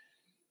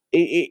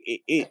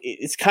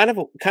it's kind of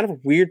a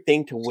weird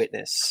thing to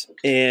witness.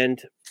 And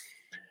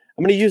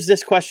I'm going to use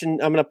this question.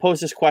 I'm going to pose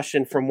this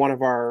question from one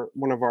of our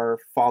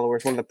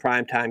followers, one of the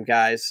primetime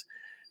guys,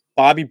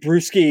 Bobby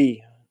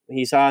Brewski.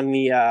 He's on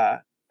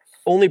the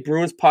Only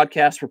Bruins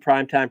podcast for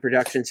Primetime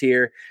Productions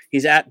here.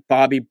 He's at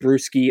Bobby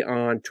Brewski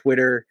on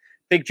Twitter.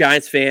 Big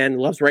Giants fan,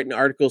 loves writing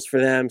articles for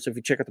them. So if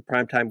you check out the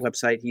Primetime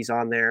website, he's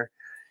on there.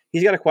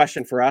 He's got a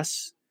question for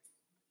us.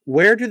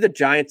 Where do the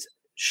Giants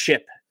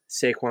ship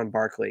Saquon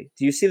Barkley?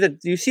 Do you see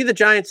the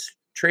Giants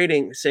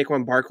trading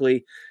Saquon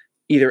Barkley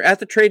either at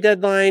the trade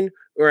deadline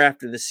or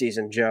after the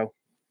season, Joe?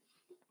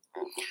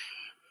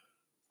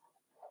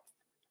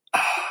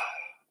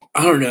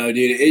 I don't know,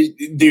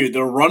 dude. Dude,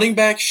 the running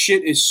back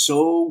shit is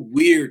so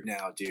weird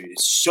now, dude.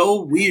 It's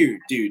so weird,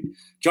 dude.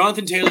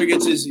 Jonathan Taylor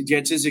gets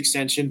his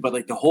extension, but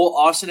like the whole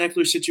Austin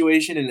Eckler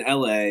situation in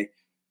LA,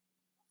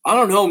 I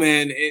don't know,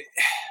 man.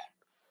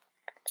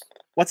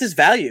 What's his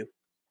value?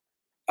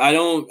 I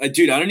don't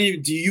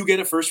even. Do you get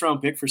a first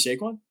round pick for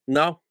Saquon?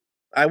 No,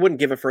 I wouldn't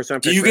give a first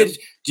round pick.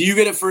 Do you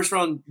get a first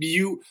round?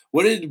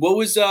 What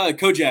was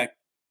Kojak?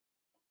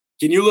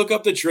 Can you look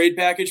up the trade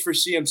package for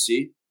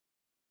CMC?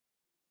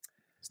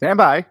 Stand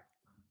by.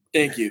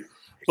 Thank you.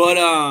 But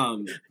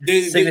the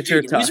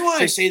reason why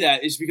I say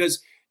that is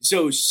because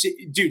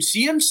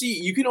CMC,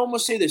 you can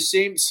almost say the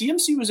same.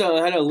 CMC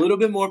had a little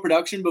bit more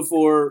production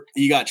before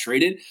he got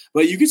traded,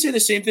 but you could say the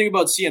same thing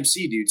about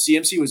CMC, dude.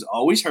 CMC was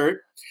always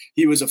hurt.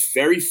 He was a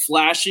very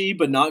flashy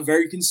but not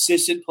very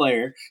consistent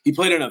player. He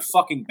played on a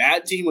fucking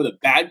bad team with a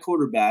bad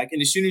quarterback,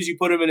 and as soon as you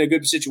put him in a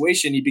good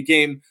situation, he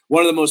became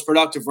one of the most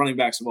productive running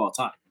backs of all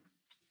time.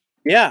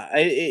 Yeah,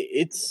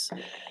 it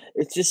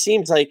just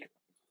seems like,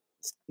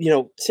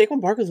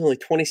 Saquon Barkley's only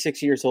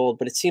 26 years old,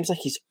 but it seems like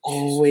he's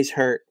always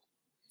hurt.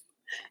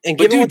 And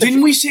but dude,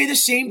 didn't we say the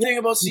same thing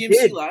about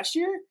CMC last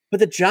year? But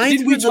the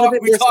Giants we talked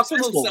about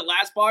the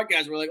last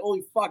podcast. We're like,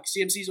 holy fuck,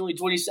 CMC's only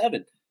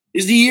 27.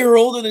 Is the year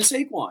older than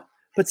Saquon?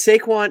 But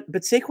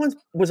Saquon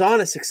was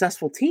on a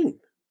successful team.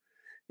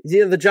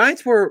 The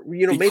Giants were,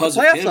 made the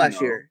playoffs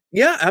last year.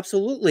 Yeah,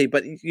 absolutely.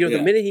 But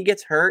the minute he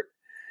gets hurt,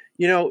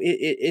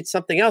 it's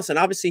something else. And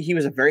obviously, he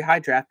was a very high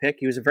draft pick.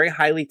 He was a very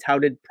highly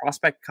touted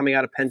prospect coming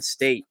out of Penn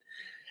State.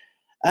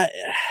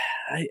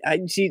 I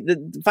see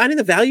finding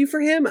the value for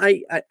him.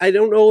 I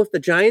don't know if the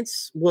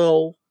Giants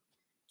will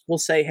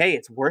say, hey,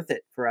 it's worth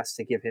it for us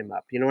to give him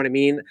up. You know what I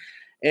mean?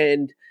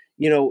 And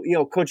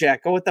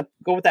Kojak, go with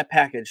that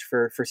package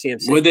for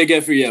CMC. What did they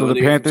get for you? So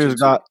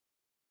the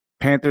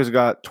Panthers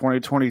got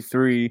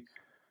 2023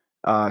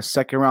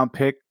 second round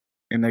pick,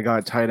 and they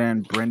got tight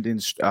end Brenton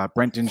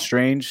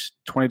Strange,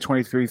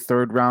 2023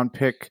 third round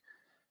pick,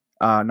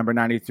 number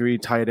 93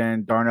 tight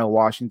end Darnell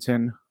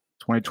Washington,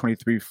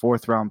 2023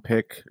 4th-round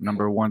pick,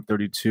 number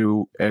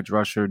 132, edge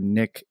rusher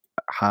Nick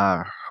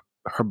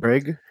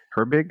Herbig.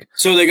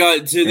 So they got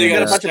a bunch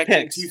of second,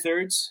 picks.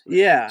 2/3.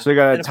 Yeah. So they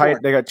got and a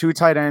fourth. they got 2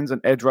 tight ends,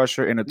 an edge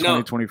rusher, and a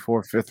No.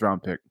 2024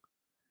 5th-round pick.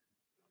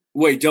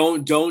 Wait,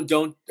 don't.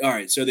 All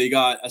right, so they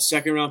got a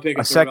second-round pick,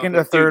 A second,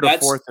 a third, dude, a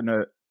fourth, and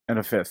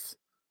a fifth.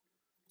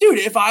 Dude,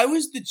 if I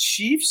was the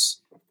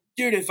Chiefs,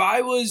 dude, if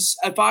I was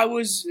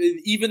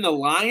even the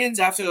Lions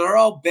after they're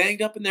all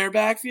banged up in their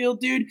backfield,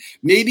 dude,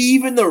 maybe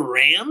even the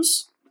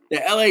Rams, the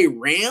LA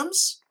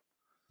Rams.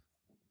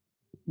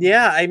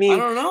 Yeah, I mean, I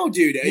don't know,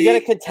 dude. You get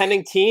a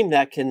contending team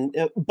that can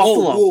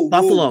Buffalo.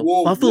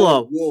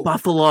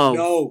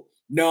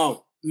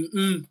 No.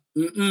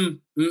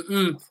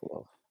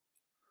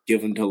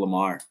 Give him to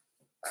Lamar.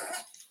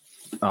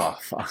 Oh,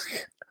 fuck.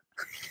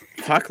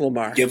 Fuck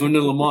Lamar. Give him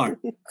to Lamar.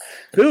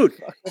 Dude.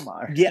 Fuck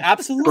Lamar. Yeah,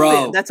 absolutely.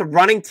 Bro. That's a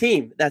running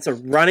team.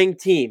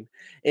 And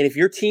if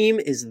your team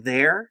is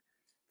there,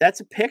 that's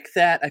a pick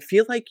that I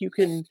feel like you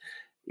can,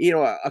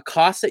 a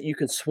cost that you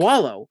can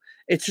swallow.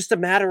 It's just a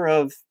matter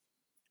of,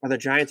 are the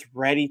Giants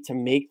ready to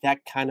make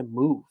that kind of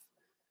move?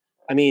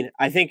 I mean,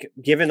 I think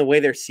given the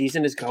way their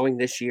season is going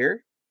this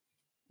year,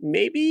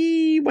 maybe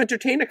you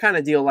entertain a kind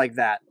of deal like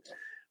that.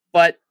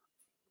 But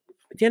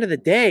at the end of the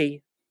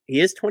day,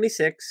 he is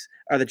 26.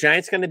 Are the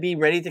Giants going to be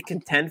ready to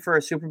contend for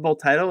a Super Bowl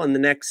title in the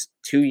next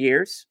 2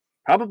 years?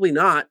 Probably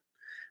not.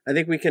 I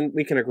think we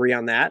can agree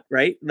on that,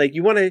 right? Like,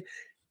 you want to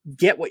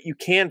get what you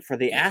can for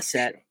the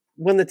asset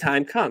when the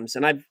time comes.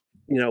 And I've,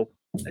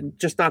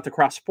 just not to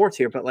cross sports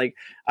here, but like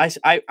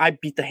I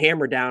beat the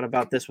hammer down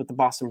about this with the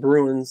Boston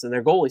Bruins and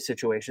their goalie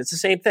situation. It's the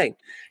same thing.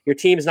 Your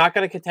team is not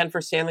going to contend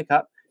for Stanley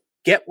Cup.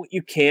 Get what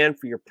you can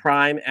for your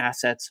prime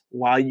assets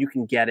while you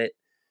can get it.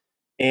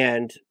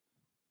 And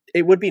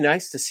it would be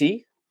nice to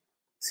see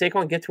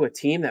Saquon get to a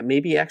team that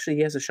maybe actually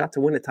he has a shot to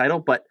win a title.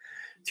 But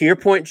to your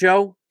point,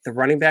 Joe, the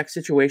running back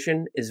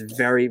situation is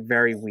very,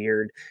 very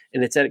weird.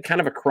 And it's at kind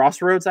of a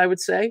crossroads, I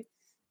would say.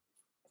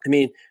 I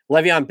mean,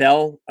 Le'Veon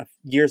Bell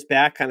years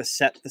back kind of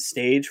set the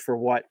stage for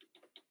what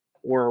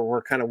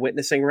we're kind of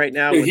witnessing right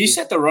now. Dude, he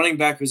set the running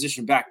back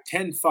position back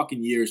 10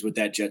 fucking years with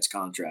that Jets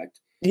contract.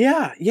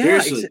 Yeah.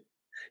 Seriously.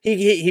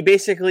 He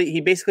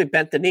basically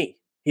bent the knee.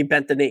 He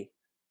bent the knee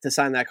to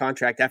sign that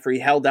contract after he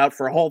held out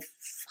for a whole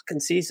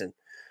fucking season.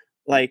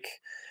 Like,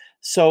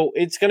 so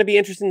it's going to be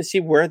interesting to see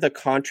where the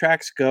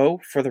contracts go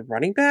for the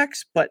running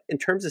backs. But in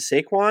terms of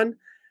Saquon,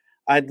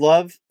 I'd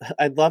love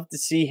to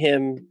see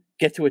him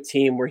get to a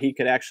team where he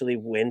could actually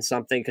win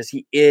something, because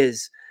he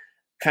is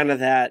kind of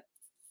that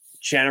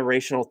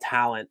generational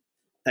talent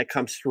that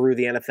comes through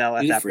the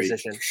NFL at that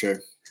position. For sure.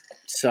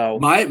 So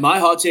my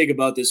hot take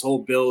about this whole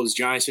Bills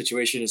Giants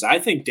situation is I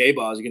think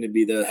Daboll is going to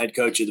be the head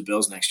coach of the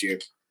Bills next year.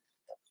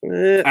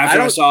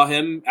 After I saw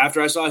him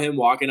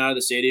walking out of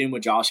the stadium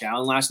with Josh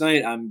Allen last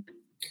night,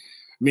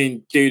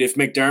 dude, if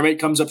McDermott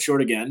comes up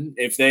short again,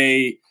 if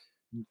they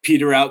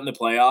peter out in the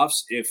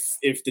playoffs,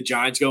 if the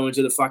Giants go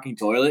into the fucking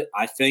toilet,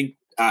 I think,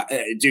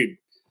 dude,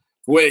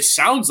 what it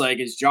sounds like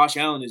is Josh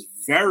Allen is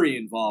very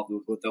involved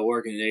with what the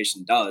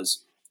organization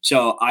does.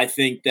 So I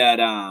think that,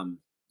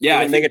 they're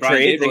going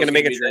to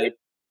make a trade.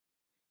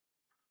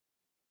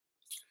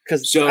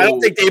 Because I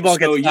don't think Daboll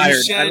gets fired.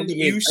 I don't think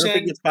he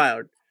gets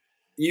fired.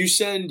 You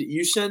send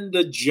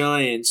the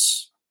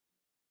Giants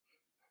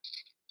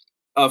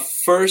a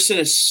first and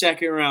a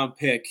second round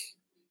pick,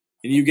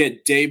 and you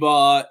get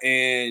Daboll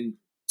and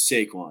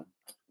Saquon.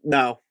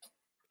 No,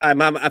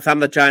 if I'm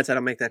the Giants, I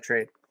don't make that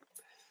trade.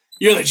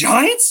 You're the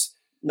Giants?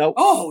 Nope.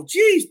 Oh,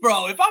 geez,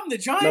 bro. If I'm the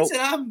Giants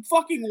and I'm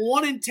fucking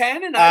 1-10,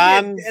 and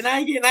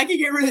I can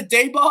get rid of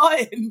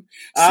Daboll, and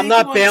I'm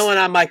not bailing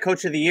on my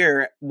coach of the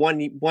year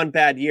one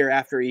bad year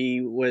after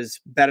he was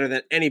better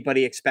than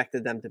anybody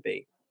expected them to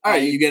be. All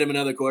right, you get him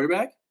another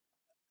quarterback?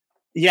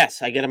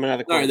 Yes, I get him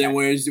another quarterback. All right, then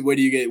where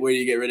do you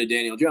get rid of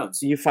Daniel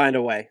Jones? You find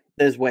a way.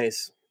 There's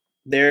ways.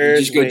 You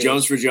just go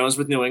Jones for Jones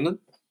with New England?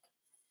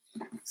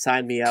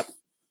 Sign me up.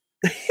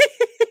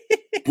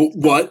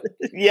 What?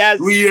 Yes.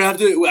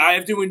 I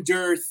have to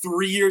endure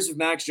 3 years of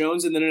Max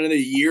Jones and then another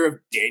year of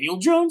Daniel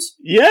Jones?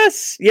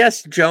 Yes.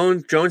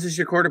 Jones is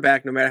your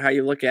quarterback, no matter how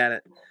you look at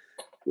it.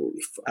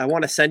 I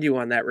want to send you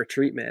on that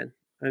retreat, man.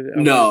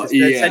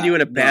 Send you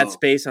in a bad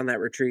space on that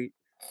retreat.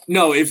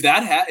 No, if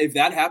that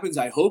happens,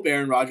 I hope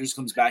Aaron Rodgers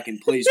comes back and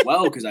plays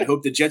well, because I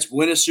hope the Jets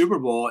win a Super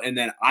Bowl and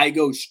then I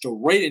go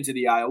straight into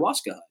the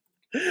ayahuasca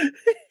hut.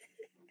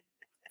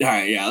 All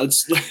right, yeah.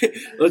 Let's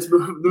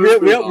move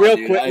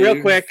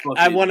real quick.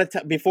 I want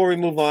to before we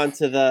move on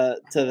to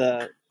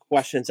the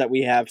questions that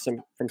we have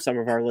from some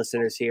of our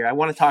listeners here. I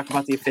want to talk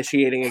about the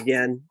officiating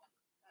again.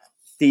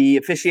 The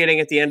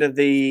officiating at the end of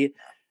the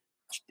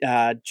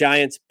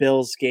Giants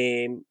Bills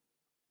game,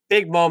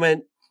 big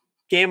moment,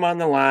 game on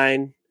the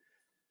line,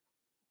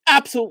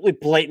 absolutely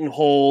blatant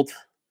hold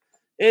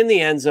in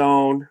the end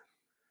zone.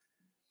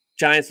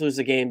 Giants lose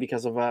the game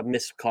because of a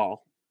missed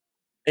call.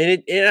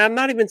 And I'm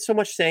not even so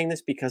much saying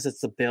this because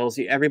it's the Bills.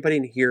 Everybody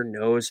in here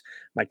knows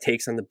my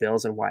takes on the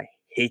Bills and why I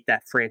hate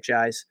that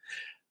franchise.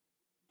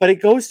 But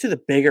it goes to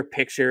the bigger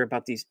picture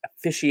about these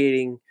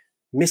officiating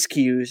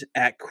miscues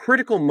at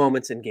critical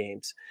moments in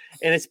games.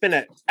 And it's been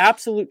an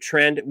absolute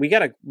trend. We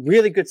got a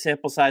really good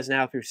sample size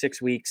now through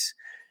 6 weeks,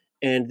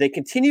 and they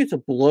continue to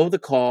blow the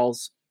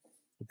calls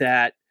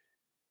that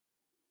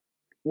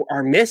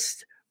are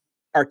missed,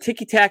 are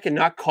ticky-tack and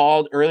not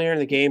called earlier in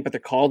the game, but they're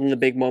called in the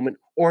big moment,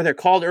 or they're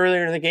called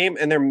earlier in the game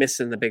and they're missed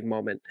in the big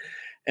moment.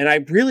 And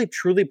I really,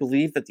 truly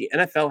believe that the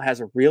NFL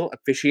has a real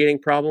officiating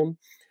problem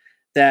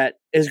that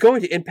is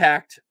going to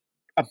impact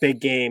a big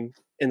game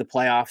in the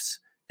playoffs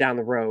down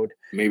the road.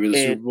 Maybe the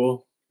Super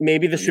Bowl.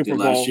 Maybe the Super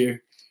Bowl. Last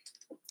year.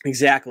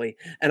 Exactly.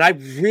 And I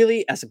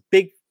really, as a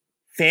big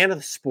fan of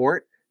the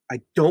sport,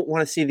 I don't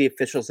want to see the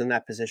officials in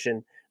that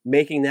position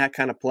making that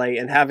kind of play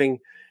and having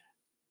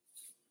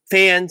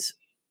fans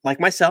like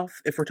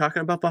myself, if we're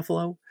talking about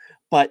Buffalo,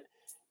 but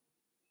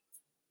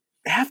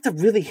have to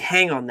really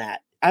hang on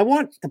that. I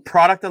want the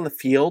product on the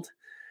field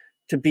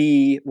to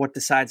be what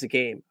decides the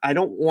game. I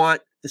don't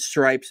want the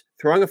stripes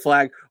throwing a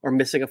flag or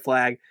missing a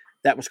flag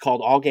that was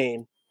called all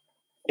game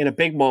in a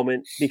big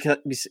moment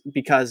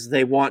because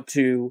they want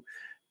to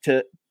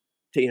get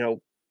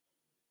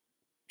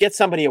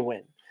somebody a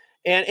win.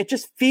 And it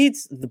just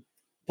feeds the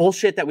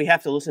bullshit that we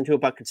have to listen to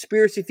about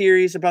conspiracy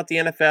theories about the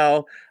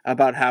NFL,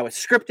 about how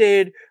it's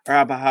scripted or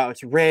about how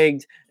it's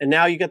rigged. And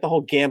now you get the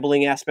whole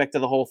gambling aspect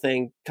of the whole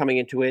thing coming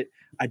into it.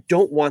 I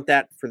don't want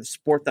that for the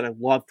sport that I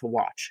love to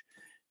watch.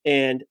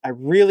 And I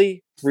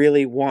really,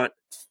 really want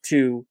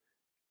to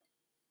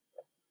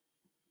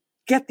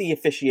get the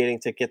officiating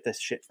to get this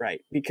shit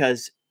right.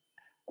 Because,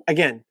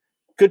 again,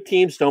 good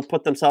teams don't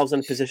put themselves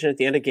in a position at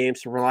the end of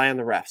games to rely on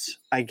the refs.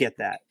 I get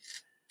that.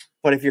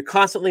 But if you're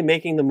constantly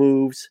making the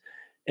moves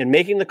and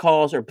making the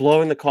calls or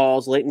blowing the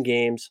calls late in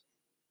games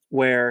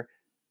where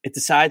it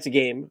decides a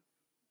game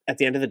at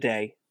the end of the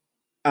day,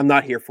 I'm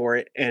not here for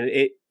it. And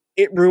it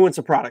ruins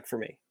the product for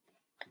me.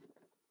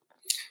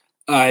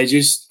 I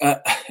just, I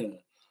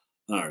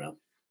don't know.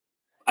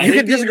 You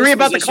can disagree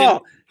about the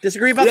call.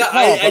 Disagree about the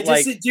call. I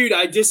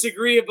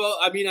disagree about,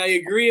 I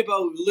agree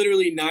about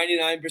literally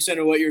 99%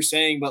 of what you're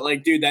saying, but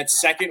like, dude, that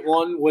second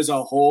one was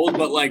a hold,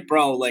 but like,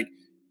 bro, like,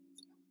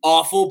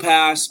 awful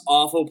pass,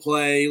 awful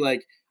play.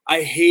 Like,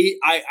 I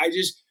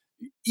just,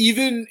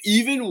 even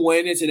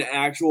when it's an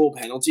actual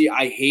penalty,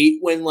 I hate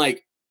when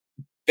like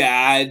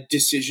bad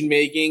decision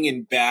making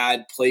and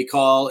bad play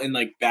call and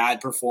like bad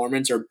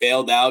performance are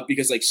bailed out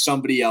because like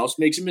somebody else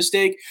makes a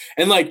mistake.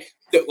 And like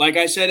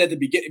I said at the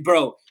beginning,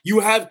 bro, you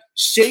have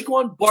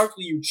Saquon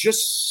Barkley. You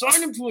just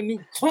signed him to a new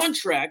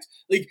contract.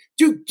 Like,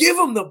 dude, give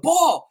him the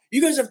ball.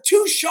 You guys have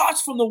 2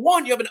 shots from the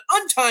one. You have an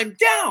untimed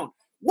down.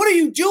 What are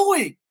you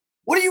doing?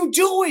 What are you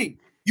doing?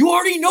 You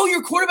already know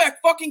your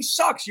quarterback fucking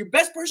sucks. Your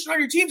best person on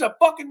your team's a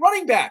fucking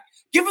running back.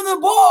 Give him the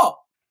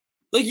ball.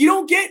 Like, you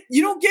don't get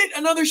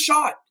another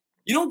shot.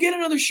 You don't get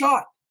another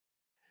shot.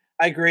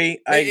 I agree.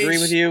 I agree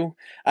with you.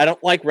 I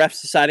don't like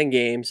refs deciding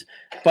games,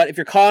 but if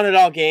you're calling it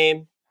all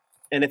game,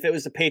 and if it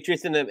was the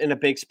Patriots in a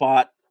big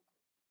spot,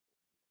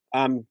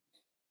 I'm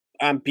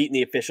beating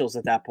the officials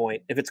at that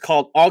point. If it's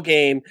called all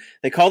game,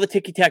 they call the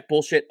ticky-tack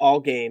bullshit all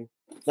game.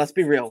 Let's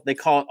be real. They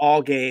call it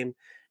all game,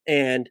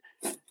 and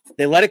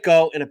they let it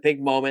go in a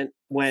big moment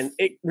when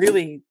it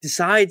really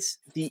decides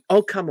the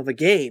outcome of a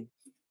game.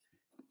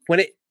 When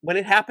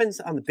it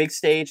happens on the big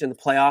stage in the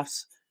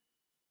playoffs,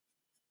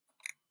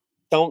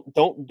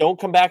 don't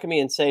come back at me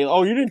and say,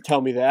 "Oh, you didn't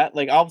tell me that."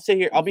 Like, I'll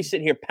be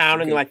sitting here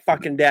pounding my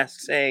fucking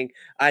desk saying,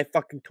 "I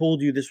fucking told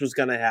you this was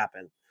gonna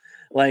happen."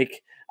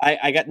 Like,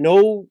 I got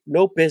no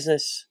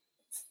business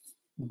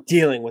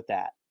dealing with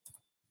that.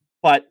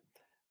 But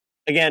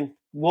again,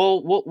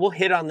 we'll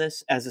hit on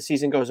this as the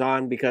season goes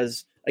on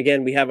because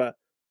again, we have a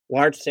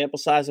large sample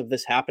size of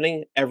this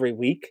happening every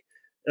week.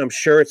 I'm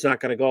sure it's not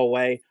going to go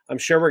away. I'm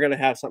sure we're going to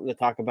have something to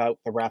talk about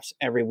the refs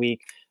every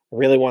week. I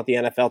really want the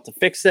NFL to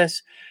fix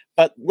this.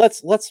 But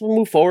let's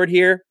move forward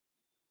here.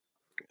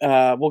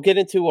 We'll get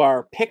into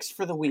our picks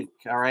for the week.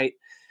 All right.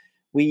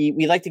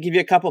 We like to give you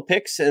a couple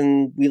picks,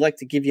 and we like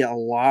to give you a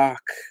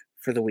lock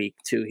for the week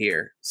too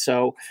here.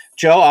 So,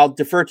 Joe, I'll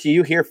defer to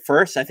you here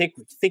first. I think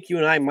you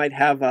and I might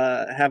have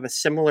a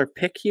similar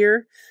pick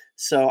here.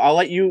 So I'll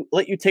let you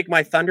take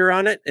my thunder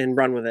on it and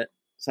run with it.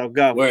 So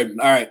go. Word.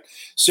 All right.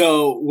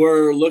 So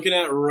we're looking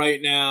at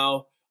right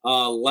now.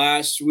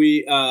 Last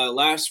week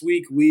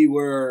we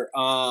were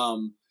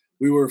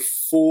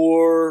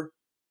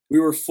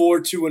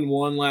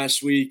 4-2-1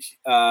 last week,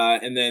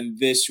 and then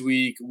this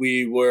week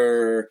we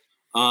were.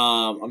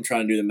 I'm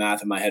trying to do the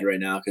math in my head right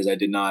now because I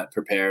did not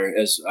prepare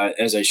as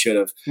I should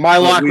have. My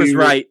lock was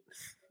right.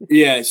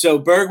 Yeah. So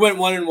Berg went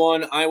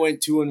 1-1. I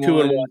went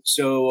 2-1.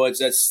 So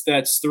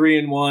that's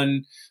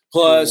 3-1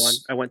 plus.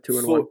 2-1. I went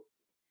 2-1.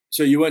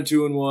 So you went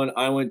 2-1.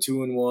 I went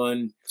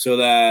 2-1. So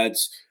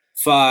that's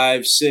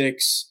 5,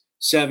 6,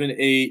 7,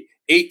 8,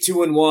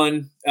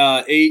 2-1.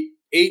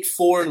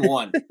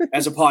 8-4-1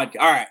 as a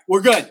podcast. All right,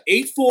 we're good.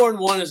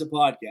 8-4-1 as a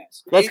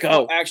podcast. Let's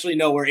go. Actually,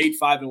 no, we're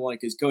 8-5-1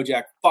 because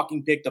Kojak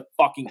fucking picked the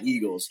fucking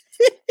Eagles.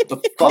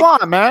 Come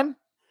on, man.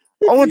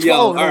 0-12.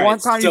 Yo, the one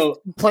time you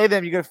play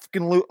them, you're gonna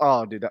fucking lose.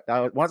 Oh, dude.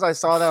 Once I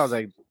saw that, I was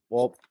like,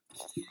 well,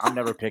 I'm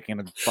never picking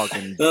a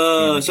fucking.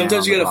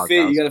 Sometimes you gotta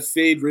fade. You gotta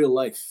fade real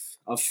life.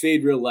 I'll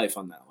fade real life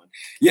on that one.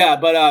 Yeah,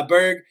 but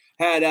Berg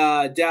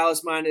had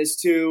Dallas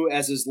 -2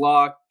 as his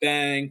lock.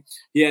 Bang.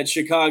 He had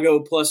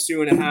Chicago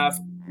 +2.5.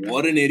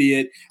 What an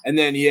idiot. And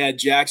then he had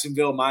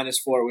Jacksonville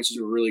 -4, which is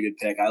a really good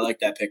pick. I like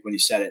that pick when you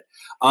said it.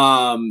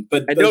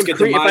 But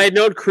if I had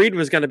known Creed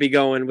was going to be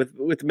going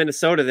with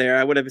Minnesota there,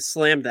 I would have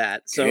slammed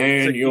that. So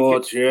can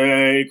you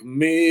take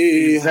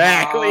me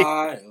exactly.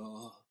 higher?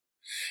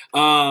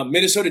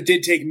 Minnesota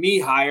did take me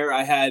higher.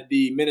 I had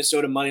the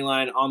Minnesota money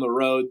line on the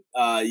road.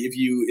 If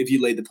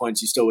you laid the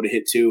points, you still would have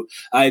hit 2.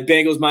 I had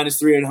Bengals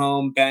 -3 at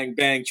home. Bang,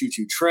 bang,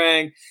 choo-choo,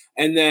 trang.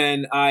 And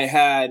then I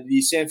had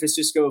the San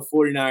Francisco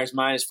 49ers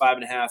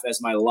 -5.5 as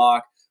my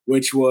lock,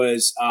 which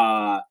was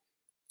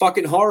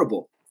fucking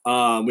horrible. We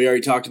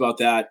already talked about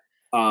that.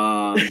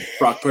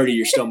 Brock Purdy,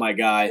 you're still my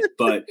guy,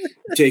 but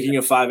taking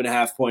a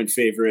 5.5 point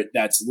favorite,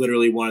 that's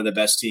literally one of the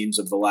best teams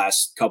of the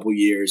last couple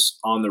years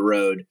on the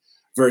road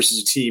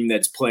versus a team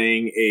that's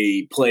playing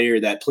a player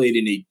that played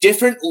in a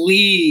different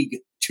league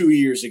 2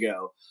 years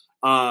ago.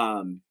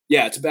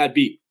 Yeah, it's a bad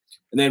beat.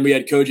 And then we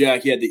had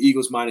Kojak. He had the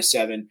Eagles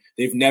 -7.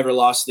 They've never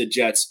lost to the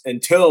Jets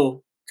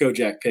until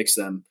Kojak picks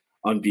them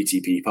on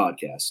BTP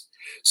podcast.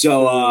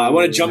 So I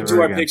want to jump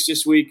to our picks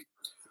this week.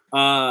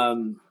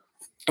 I'm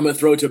going to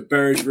throw it to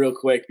Burge real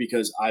quick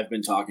because I've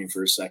been talking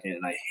for a second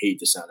and I hate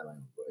the sound of my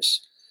own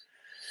voice.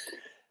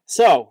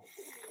 So,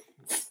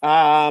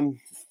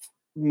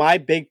 my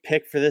big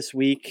pick for this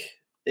week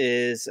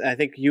is, I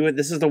think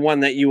this is the one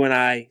that you and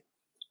I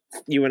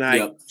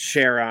yep.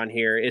 share on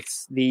here.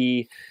 It's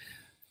the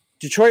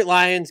Detroit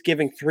Lions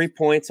giving 3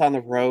 points on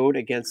the road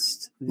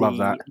against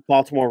the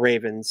Baltimore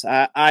Ravens.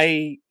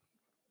 I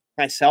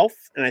myself,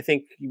 and I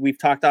think we've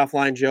talked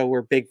offline, Joe,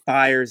 we're big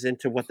buyers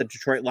into what the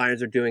Detroit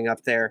Lions are doing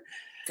up there.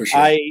 For sure.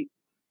 I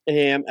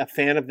am a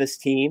fan of this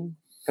team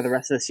for the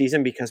rest of the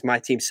season because my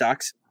team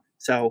sucks.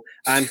 So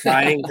I'm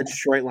buying the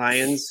Detroit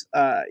Lions,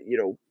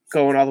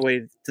 going all the way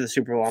to the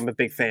Super Bowl. I'm a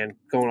big fan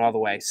going all the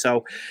way.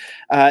 So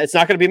it's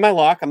not going to be my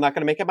lock. I'm not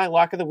going to make it my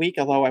lock of the week,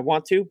 although I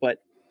want to, but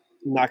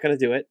I'm not going to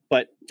do it.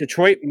 But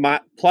Detroit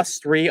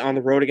 +3 on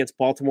the road against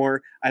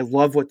Baltimore. I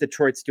love what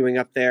Detroit's doing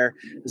up there.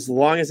 As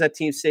long as that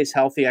team stays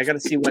healthy, I got to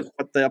see what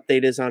the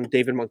update is on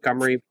David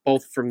Montgomery,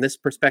 both from this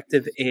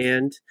perspective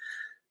and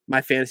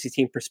my fantasy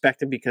team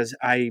perspective, because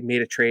I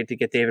made a trade to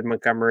get David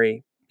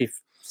Montgomery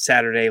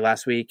Saturday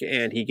last week,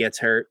 and he gets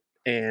hurt.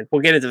 And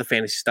we'll get into the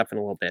fantasy stuff in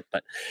a little bit.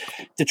 But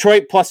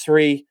Detroit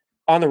 +3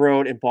 on the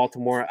road in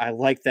Baltimore. I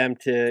like them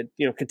to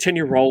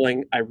continue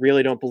rolling. I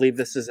really don't believe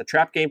this is a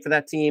trap game for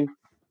that team.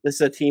 This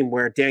is a team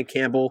where Dan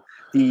Campbell,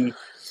 the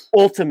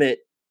ultimate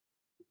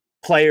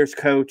players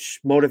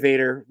coach,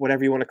 motivator,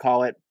 whatever you want to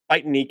call it,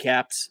 biting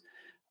kneecaps.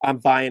 I'm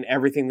buying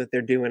everything that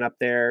they're doing up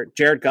there.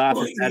 Jared Goff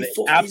has had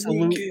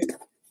an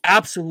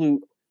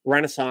absolute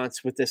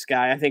renaissance with this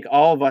guy. I think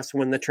all of us,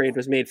 when the trade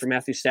was made for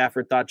Matthew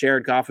Stafford, thought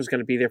Jared Goff was going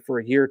to be there for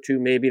a year or two.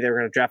 Maybe they were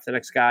going to draft the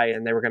next guy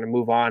and they were going to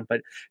move on.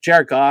 But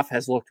Jared Goff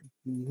has looked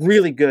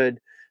really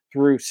good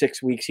through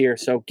 6 weeks here.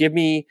 So give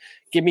me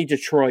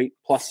Detroit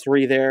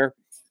 +3 there.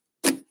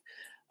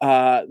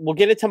 We'll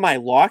get into my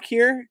lock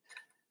here.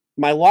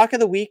 My lock of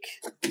the week,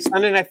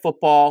 Sunday Night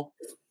Football,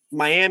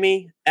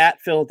 Miami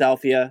at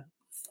Philadelphia.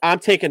 I'm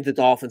taking the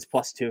Dolphins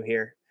 +2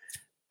 here.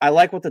 I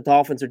like what the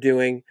Dolphins are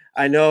doing.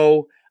 I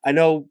know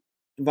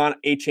Von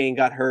A-Chain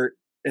got hurt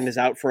and is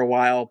out for a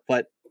while,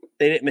 but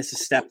they didn't miss a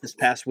step this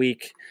past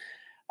week.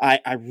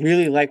 I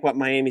really like what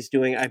Miami's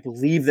doing. I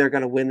believe they're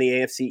going to win the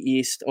AFC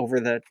East over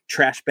the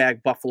trash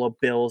bag Buffalo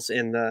Bills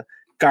and the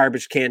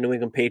garbage can New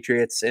England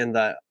Patriots and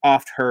the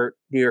oft-hurt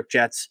New York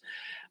Jets.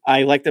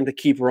 I like them to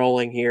keep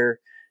rolling here.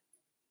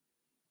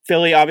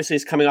 Philly obviously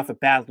is coming off a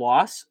bad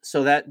loss,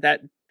 so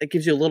that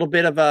gives you a little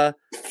bit of a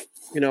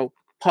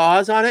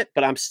pause on it,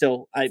 but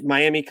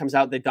Miami comes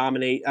out, they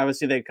dominate.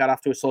 Obviously, they got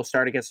off to a slow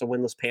start against the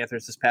winless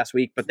Panthers this past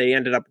week, but they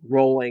ended up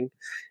rolling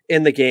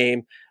in the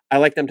game. I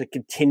like them to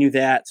continue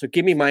that. So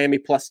give me Miami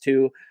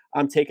 +2.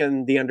 I'm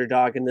taking the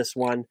underdog in this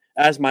one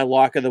as my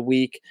lock of the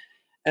week.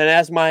 And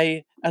as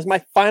my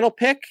final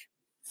pick,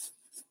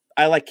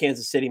 I like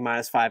Kansas City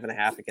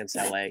 -5.5 against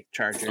LA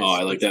Chargers. Oh,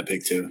 I like that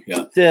pick too.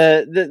 Yeah.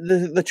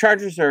 The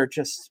Chargers are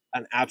just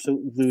an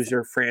absolute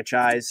loser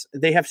franchise.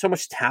 They have so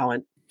much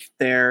talent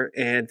there,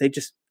 and they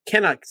just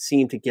cannot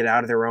seem to get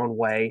out of their own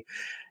way.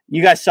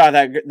 You guys saw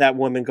that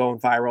woman going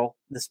viral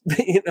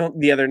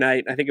the other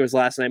night. I think it was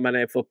last night, Monday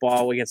Night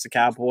Football against the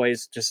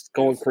Cowboys, just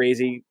going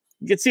crazy.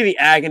 You can see the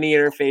agony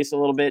in her face a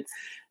little bit,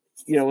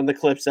 in the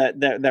clips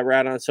that were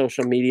out on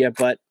social media.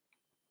 But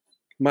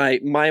my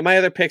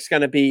other pick's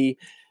going to be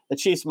the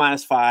Chiefs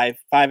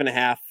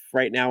 -5.5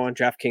 right now on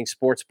DraftKings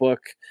Sportsbook.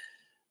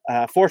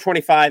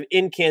 425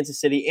 in Kansas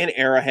City in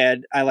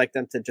Arrowhead. I like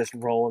them to just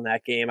roll in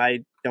that game. I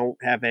don't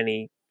have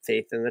any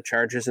faith in the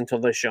Chargers until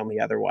they show me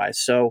otherwise.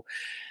 So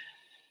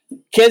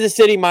Kansas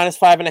City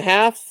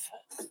 -5.5.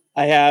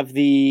 I have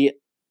the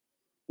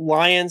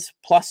Lions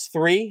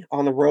 +3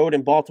 on the road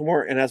in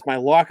Baltimore. And as my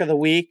lock of the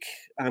week,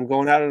 I'm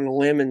going out on a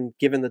limb and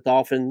taking the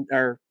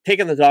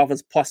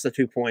Dolphins plus the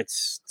 2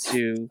 points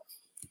to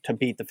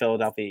beat the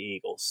Philadelphia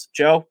Eagles.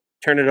 Joe,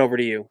 turn it over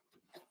to you.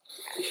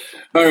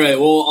 All right,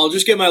 well, I'll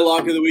just get my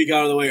lock of the week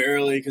out of the way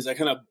early because I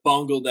kind of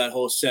bungled that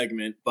whole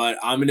segment. But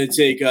I'm going to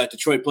take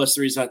Detroit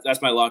 +3.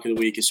 That's my lock of the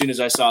week. As soon as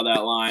I saw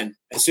that line,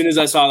 I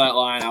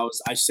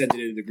sent it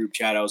into the group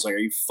chat. I was like, "Are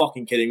you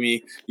fucking kidding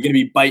me? You're going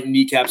to be biting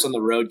kneecaps on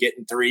the road,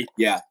 getting 3?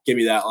 Yeah, give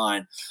me that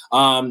line."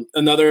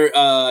 Another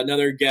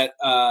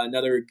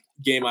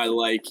game I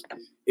like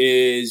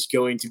is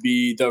going to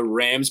be the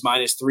Rams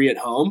 -3 at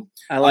home.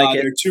 I like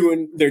it.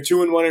 They're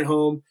 2-1 at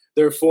home.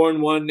 They're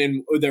 4-1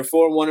 and they're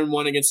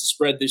 4-1 against the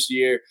spread this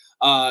year.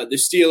 The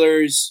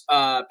Steelers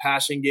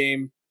passing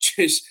game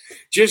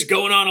just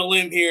going on a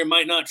limb here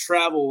might not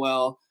travel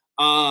well.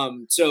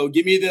 So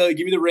give me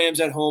the Rams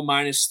at home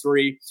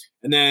 -3,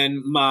 and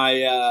then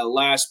my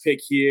last pick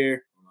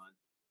here.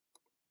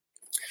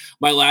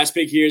 My last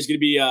pick here is going to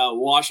be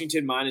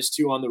Washington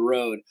 -2 on the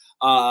road.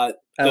 I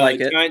like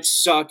it. The Giants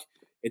suck.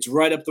 It's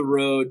right up the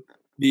road.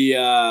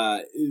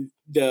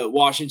 The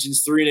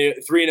Washington's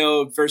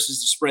 3-0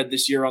 versus the spread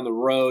this year on the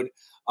road.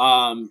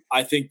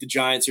 I think the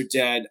Giants are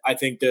dead. I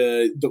think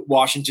the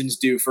Washington's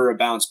due for a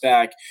bounce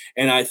back,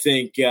 and I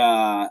think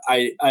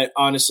I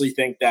honestly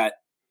think that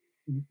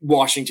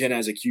Washington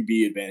has a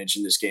QB advantage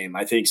in this game.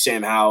 I think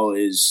Sam Howell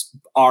is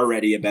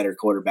already a better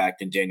quarterback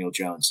than Daniel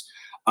Jones.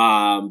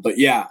 But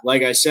yeah,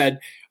 like I said,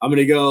 I'm going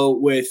to go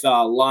with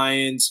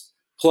Lions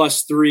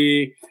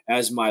 +3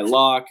 as my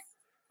lock.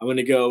 I'm going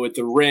to go with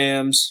the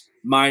Rams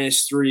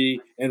 -3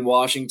 and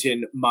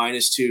Washington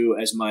 -2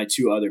 as my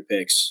 2 other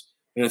picks.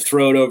 I'm going to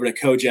throw it over to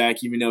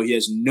Kojak, even though he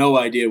has no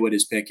idea what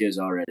his pick is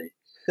already.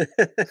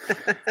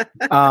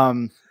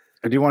 I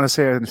do want to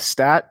say a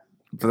stat.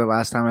 For the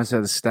last time I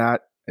said a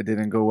stat, it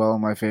didn't go well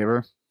in my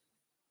favor.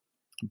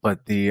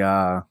 But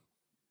the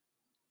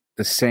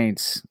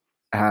Saints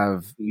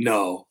have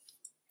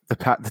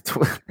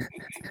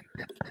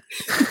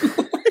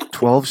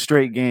 12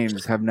 straight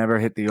games have never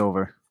hit the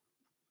over.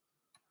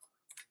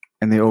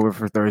 And the over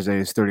for Thursday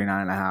is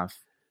 39.5.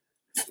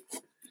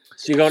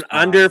 So you're going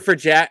under for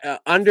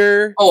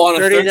under. On a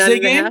Thursday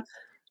game?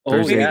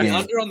 Thursday game.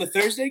 Under on the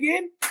Thursday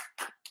game?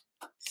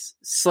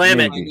 Slam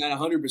it.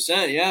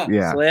 100%, yeah.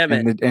 Slam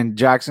it. And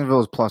Jacksonville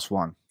is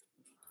 +1.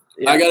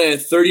 Yeah. I got it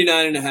at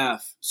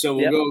 39.5. So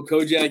we'll go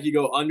Kojak. You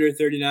go under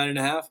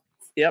 39.5.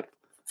 Yep.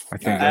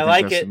 I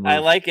like it. I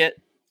like it.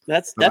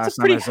 That's a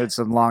pretty. Time I said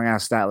some long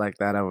ass stat like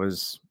that, I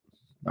was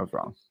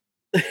wrong.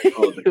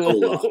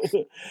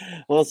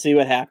 We'll see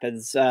what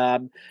happens.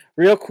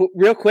 Real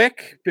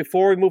quick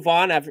before we move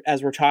on,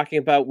 as we're talking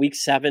about week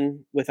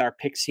 7 with our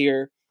picks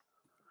here,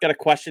 got a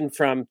question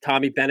from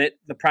Tommy Bennett,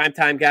 the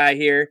primetime guy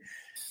here.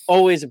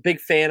 Always a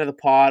big fan of the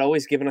pod,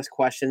 always giving us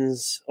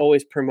questions,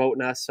 always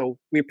promoting us. So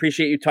we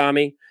appreciate you,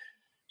 Tommy.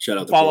 Shout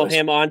out to follow boys.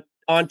 him on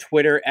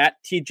Twitter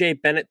at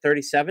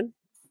TJBennett37.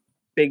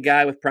 Big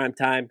guy with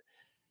primetime.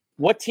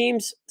 What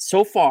teams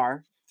so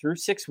far through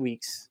 6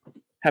 weeks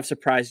have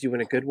surprised you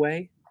in a good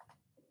way,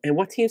 and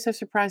what teams have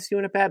surprised you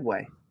in a bad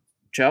way?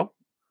 Joe?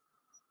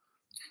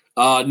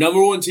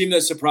 Number one team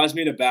that surprised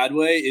me in a bad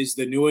way is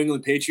the New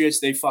England Patriots.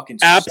 They fucking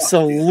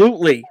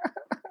absolutely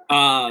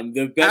suck,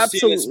 the best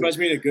team that surprised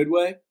me in a good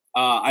way.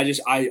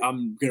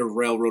 I'm gonna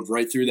railroad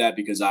right through that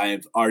because I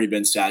have already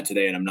been sad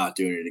today and I'm not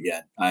doing it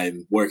again.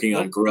 I'm working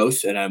on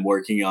growth and I'm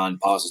working on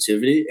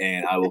positivity,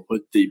 and I will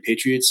put the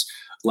Patriots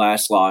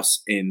last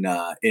loss in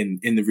the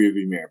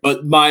rearview mirror.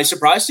 But my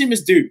surprise team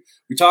is, dude,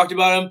 we talked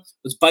about them.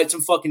 Let's bite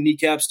some fucking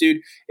kneecaps,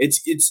 dude.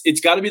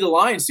 It's got to be the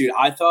Lions, dude.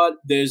 I thought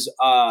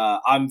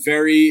I'm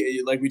very,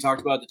 like we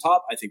talked about at the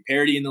top, I think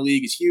parity in the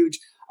league is huge.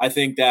 I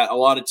think that a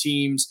lot of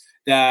teams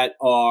that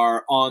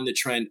are on the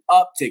trend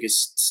up take a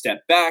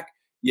step back.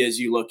 As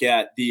you look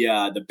at the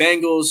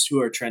Bengals,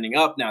 who are trending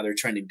up, now they're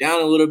trending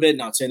down a little bit.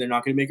 Not saying they're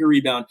not going to make a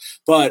rebound,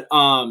 but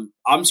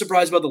I'm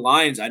surprised about the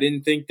Lions. I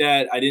didn't think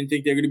they're going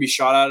to be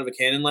shot out of a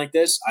cannon like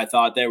this. I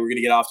thought that we're going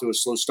to get off to a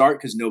slow start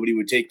because nobody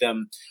would take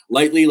them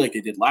lightly like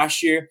they did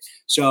last year.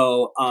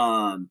 So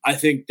I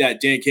think that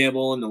Dan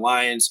Campbell and the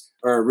Lions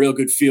are a real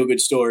good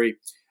feel-good story.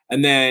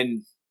 And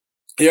then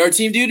the other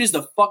team, dude, is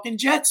the fucking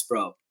Jets,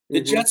 bro. The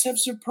Jets have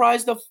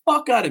surprised the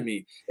fuck out of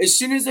me. As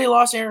soon as they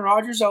lost Aaron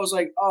Rodgers, I was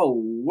like, oh,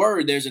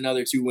 word, there's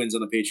another 2 wins on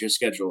the Patriots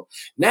schedule.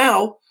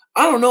 Now,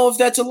 I don't know if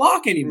that's a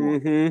lock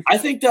anymore. I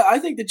think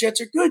the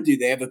Jets are good, dude.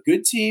 They have a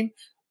good team.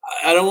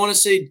 I don't want to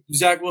say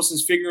Zach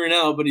Wilson's figuring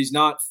out, but he's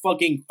not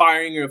fucking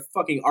firing a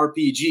fucking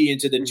RPG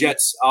into the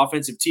Jets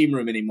offensive team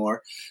room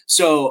anymore.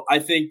 So I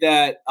think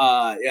that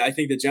I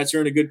think the Jets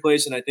are in a good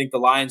place, and I think the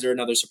Lions are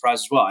another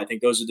surprise as well. I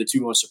think those are the 2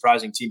 most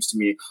surprising teams to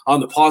me on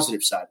the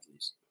positive side, at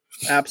least.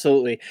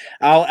 Absolutely.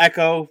 I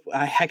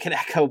can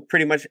echo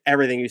pretty much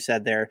everything you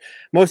said there.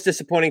 Most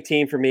disappointing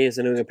team for me is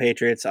the New England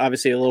Patriots.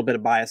 Obviously a little bit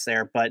of bias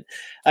there, but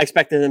I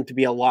expected them to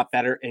be a lot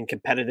better and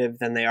competitive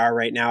than they are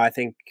right now. I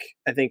think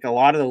a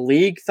lot of the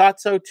league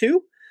thought so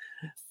too,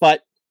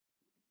 but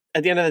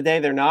at the end of the day,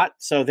 they're not.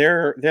 So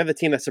they're the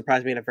team that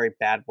surprised me in a very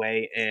bad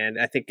way. And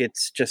I think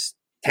it's just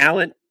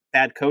talent,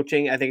 bad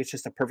coaching. I think it's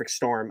just a perfect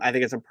storm. I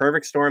think it's a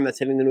perfect storm that's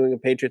hitting the New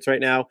England Patriots right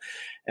now.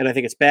 And I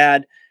think it's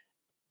bad.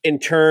 In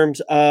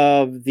terms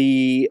of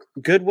the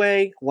good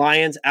way,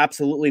 Lions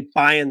absolutely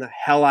buying the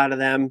hell out of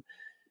them.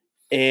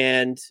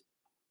 And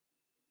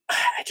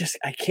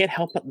I can't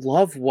help but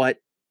love what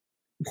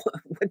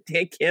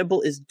Dan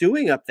Campbell is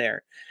doing up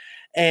there.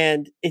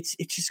 And it's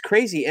just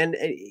crazy. And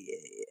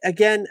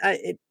again,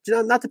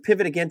 not to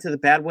pivot again to the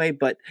bad way,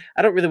 but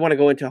I don't really want to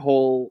go into a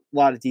whole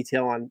lot of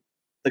detail on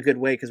the good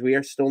way because we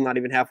are still not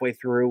even halfway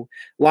through.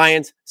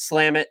 Lions,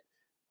 slam it,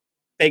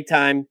 big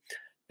time.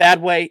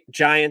 Bad way,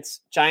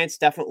 Giants. Giants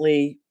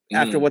definitely,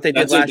 after what they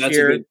did last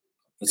year.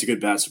 That's a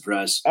good bad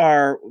surprise.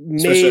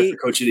 Especially after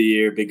Coach of the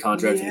Year, big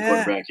contract for the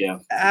quarterback, yeah.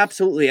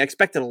 Absolutely. I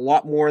expected a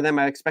lot more of them.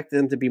 I expected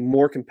them to be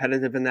more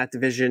competitive in that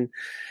division.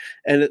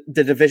 And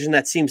the division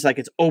that seems like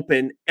it's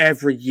open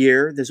every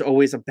year. There's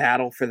always a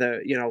battle for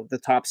the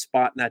top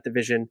spot in that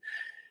division.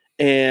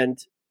 And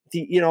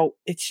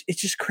it's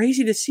just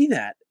crazy to see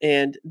that.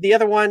 And the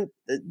other one,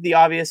 the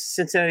obvious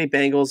Cincinnati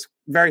Bengals,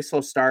 very slow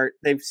start.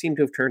 They seem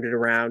to have turned it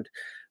around.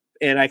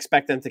 And I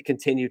expect them to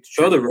continue to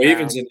throw the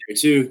Ravens in there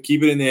too.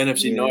 Keep it in the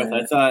NFC North.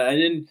 I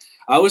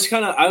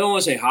don't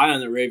want to say high on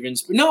the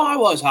Ravens, but no, I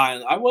was high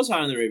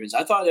on the Ravens.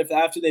 I thought if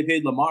after they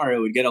paid Lamar, it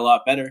would get a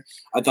lot better.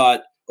 I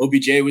thought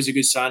OBJ was a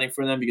good signing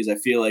for them because I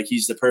feel like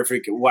he's the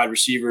perfect wide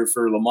receiver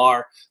for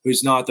Lamar,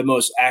 who's not the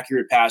most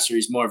accurate passer.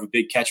 He's more of a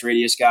big catch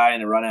radius guy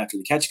and a run after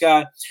the catch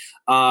guy.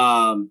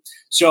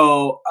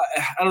 So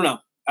I don't know.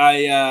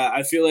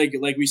 I feel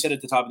like we said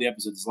at the top of the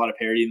episode, there's a lot of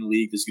parity in the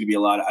league. There's going to be a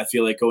lot. I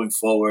feel like going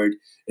forward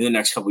in the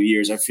next couple of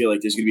years, I feel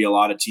like there's going to be a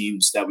lot of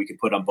teams that we could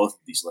put on both of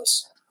these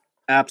lists.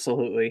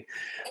 Absolutely.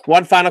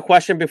 One final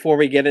question before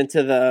we get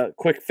into the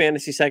quick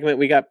fantasy segment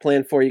we got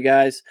planned for you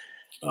guys.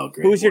 Oh,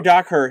 great. Who's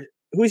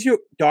your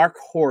dark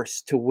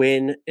horse to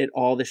win it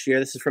all this year?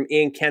 This is from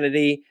Ian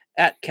Kennedy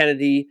at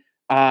Kennedy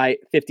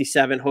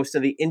I57, host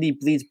of the Indy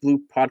Bleeds Blue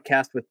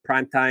podcast with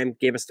Primetime,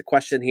 gave us the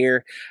question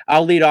here.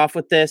 I'll lead off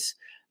with this.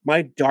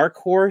 My dark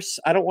horse,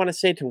 I don't want to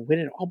say to win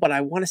it all, but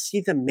I want to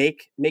see them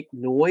make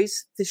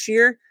noise this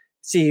year.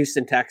 See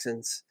Houston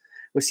Texans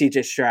with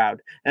CJ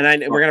Stroud. And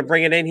we're going to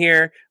bring it in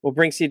here. We'll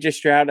bring CJ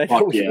Stroud. I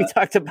know we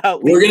talked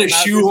about. We're going to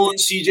shoehorn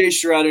CJ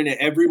Stroud into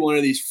every one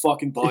of these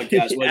fucking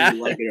podcasts, whether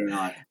you like it or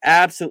not.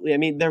 Absolutely. I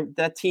mean,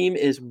 that team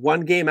is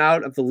one game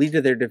out of the lead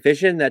of their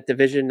division, that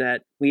division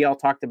that we all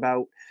talked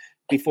about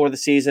before the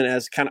season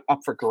as kind of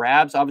up for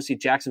grabs. Obviously,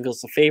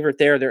 Jacksonville's the favorite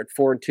there. They're at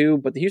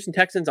 4-2, but the Houston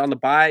Texans on the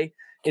bye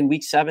in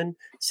week 7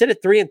 sit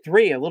at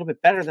 3-3, a little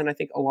bit better than I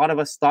think a lot of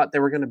us thought they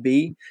were going to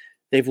be.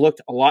 They've looked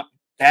a lot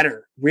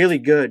better, really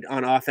good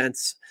on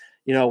offense,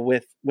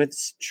 with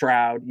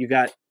Stroud. You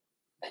got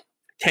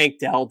Tank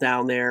Dell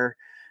down there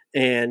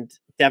and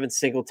Devin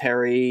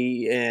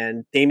Singletary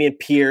and Damian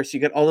Pierce. You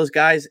got all those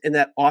guys in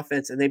that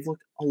offense, and they've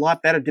looked a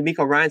lot better.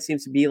 D'Amico Ryan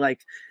seems to be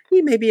like,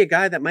 he may be a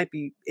guy that might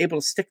be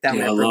able to stick down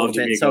there for a little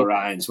bit. D'Amico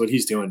Ryan's what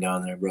he's doing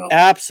down there, bro.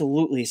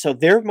 Absolutely. So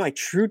they're my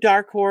true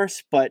dark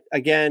horse, but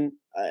again,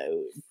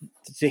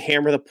 to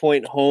hammer the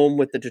point home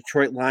with the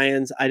Detroit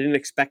Lions, I didn't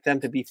expect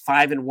them to be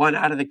 5-1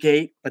 out of the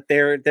gate, but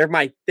they're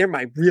my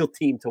real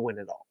team to win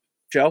it all.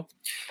 Joe?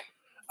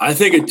 I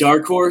think a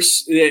dark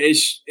horse,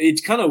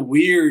 it's kind of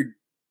weird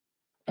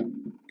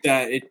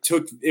that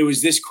it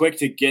was this quick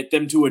to get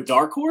them to a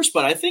dark horse,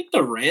 but I think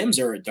the Rams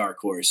are a dark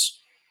horse.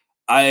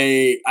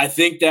 I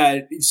think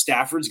that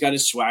Stafford's got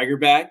his swagger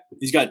back.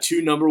 He's got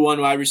 2 number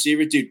 1 wide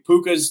receivers. Dude,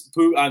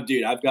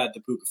 I've got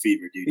the Puka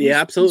fever, dude.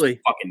 Absolutely.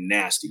 He's fucking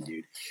nasty,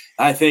 dude.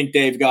 I think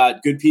they've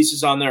got good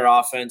pieces on their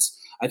offense.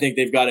 I think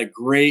they've got a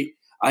great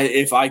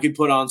if I could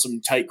put on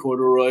some tight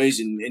corduroys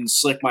and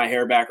slick my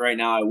hair back right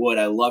now, I would.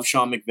 I love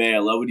Sean McVay. I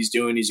love what he's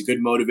doing. He's a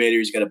good motivator.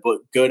 He's got a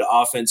good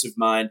offensive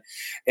mind.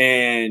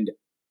 And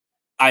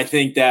I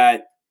think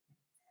that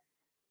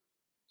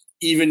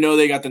even though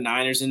they got the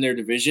Niners in their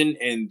division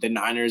and the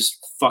Niners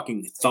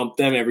fucking thump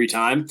them every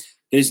time,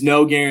 there's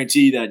no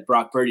guarantee that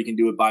Brock Purdy can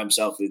do it by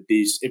himself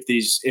if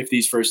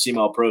these first team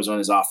all pros on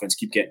his offense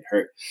keep getting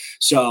hurt.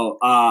 So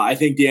I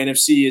think the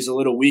NFC is a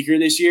little weaker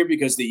this year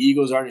because the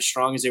Eagles aren't as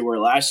strong as they were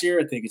last year.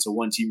 I think it's a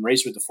one-team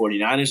race with the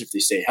 49ers if they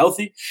stay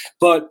healthy.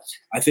 But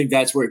I think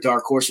that's where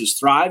dark horses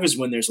thrive, is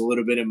when there's a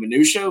little bit of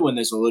minutia, when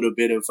there's a little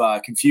bit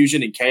of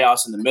confusion and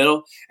chaos in the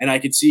middle. And I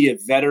could see a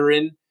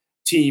veteran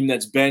team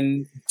that's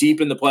been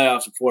deep in the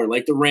playoffs before,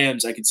 like the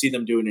Rams, I could see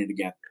them doing it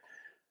again.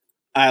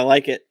 I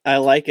like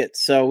it.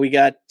 So we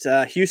got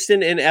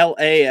Houston and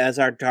LA as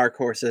our dark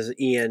horses,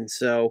 Ian.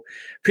 So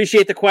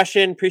appreciate the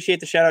question. Appreciate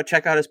the shout out.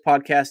 Check out his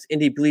podcast,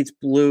 Indy Bleeds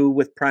Blue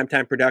with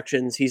Primetime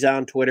Productions. He's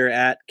on Twitter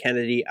at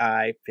Kennedy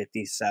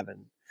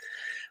I57.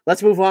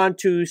 Let's move on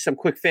to some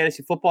quick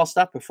fantasy football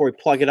stuff before we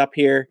plug it up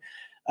here.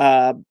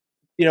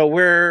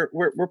 We're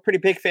pretty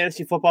big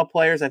fantasy football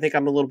players. I think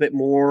I'm a little bit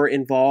more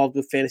involved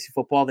with fantasy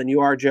football than you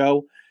are,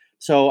 Joe.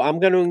 So I'm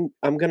gonna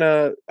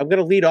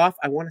lead off.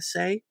 I want to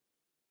say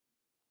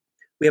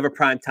we have a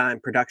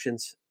Primetime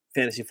Productions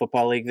Fantasy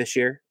Football League this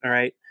year. All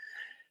right.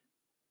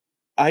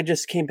 I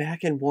just came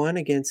back and won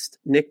against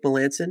Nick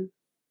Melanson.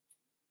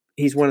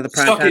 He's one of the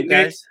Suck primetime it, Nick.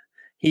 guys.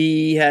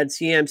 He had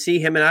CMC.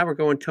 Him and I were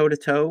going toe to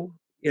toe,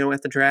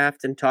 at the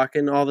draft and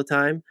talking all the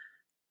time.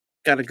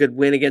 Got a good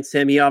win against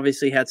him. He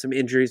obviously had some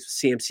injuries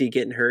with CMC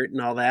getting hurt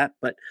and all that,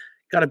 but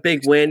got a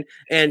big win.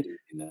 And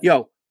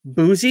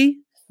Boozy,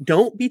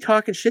 don't be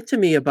talking shit to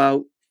me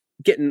about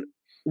getting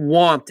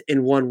whomped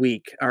in 1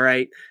 week. All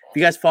right. If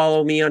you guys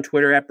follow me on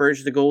Twitter at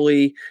Burge the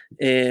Goalie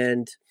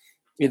and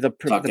the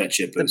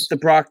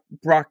Brock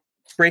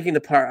breaking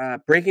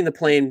the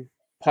plane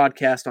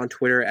podcast on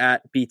Twitter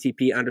at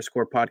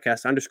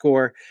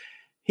BTP_podcast_.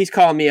 He's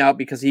calling me out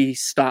because he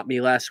stopped me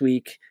last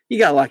week. He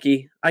got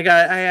lucky. I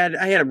had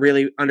a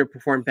really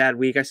underperformed bad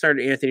week. I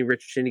started Anthony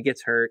Richardson. He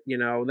gets hurt,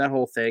 that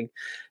whole thing.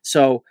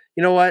 So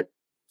you know what?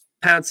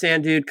 Pound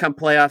sand, dude. Come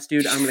playoffs,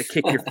 dude. I'm gonna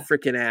kick your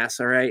freaking ass.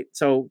 All right.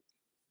 So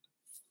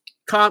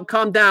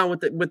calm down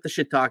with the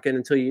shit talking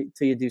until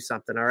you do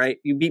something. All right.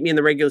 You beat me in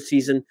the regular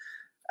season.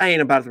 I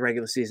ain't about the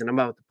regular season. I'm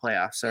about the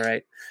playoffs. All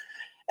right.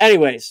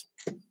 Anyways,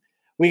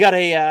 we got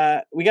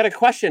a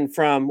question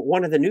from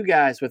one of the new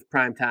guys with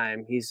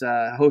Primetime. He's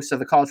a host of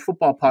the college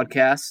football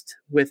podcast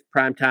with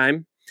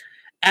Primetime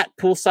at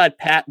Poolside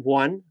Pat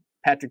 1,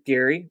 Patrick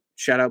Gary.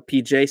 Shout out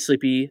PJ,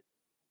 sleepy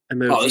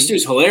emoji. Oh, this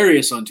dude's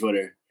hilarious on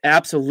Twitter.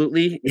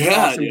 Absolutely.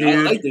 Yeah, awesome dude, dude.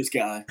 I like this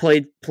guy.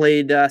 Played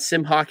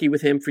sim hockey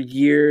with him for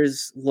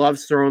years.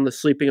 Loves throwing the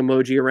sleeping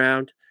emoji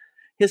around.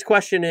 His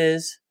question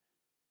is,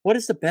 what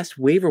is the best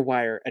waiver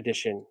wire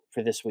addition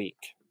for this week?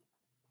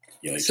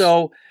 Yikes.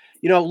 So,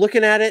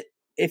 looking at it,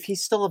 if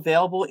he's still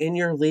available in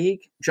your league,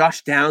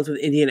 Josh Downs with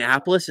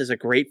Indianapolis is a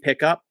great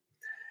pickup.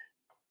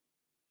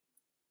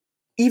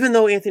 Even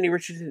though Anthony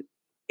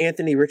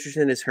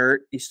Richardson is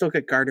hurt, you still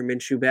got Gardner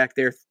Minshew back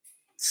there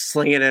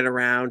slinging it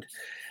around.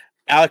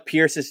 Alec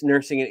Pierce is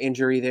nursing an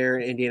injury there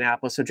in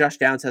Indianapolis. So Josh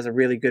Downs has a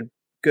really good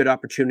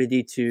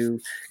opportunity to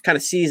kind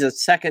of seize a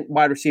second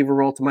wide receiver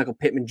role to Michael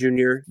Pittman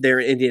Jr. there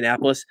in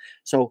Indianapolis.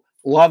 So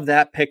love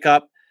that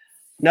pickup.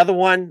 Another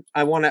one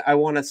I want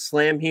to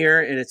slam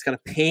here, and it's going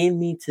to pain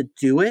me to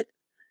do it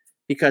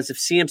because if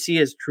CMC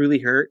is truly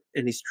hurt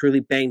and he's truly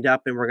banged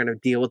up and we're going to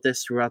deal with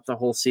this throughout the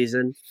whole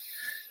season,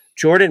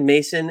 Jordan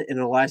Mason and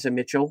Elijah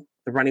Mitchell,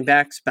 the running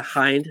backs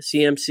behind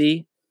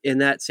CMC in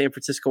that San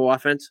Francisco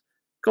offense,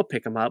 go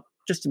pick them up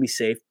just to be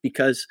safe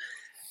because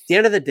at the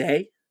end of the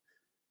day,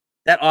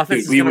 that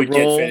offense is going to roll. We would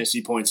get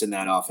fantasy points in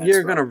that offense.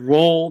 You're going to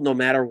roll no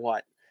matter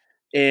what.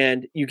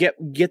 And you get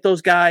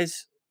those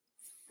guys,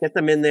 get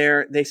them in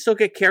there. They still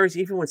get carries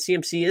even when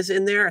CMC is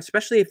in there,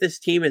 especially if this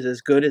team is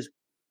as good as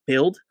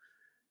Build.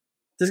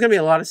 There's going to be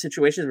a lot of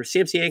situations where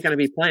CMC ain't going to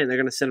be playing. They're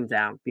going to sit him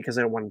down because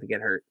they don't want him to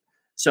get hurt.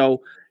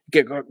 So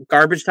get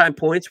garbage time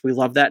points. We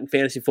love that in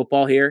fantasy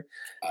football here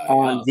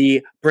on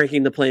the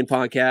Breaking the Plane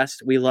podcast.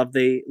 We love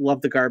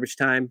the garbage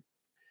time.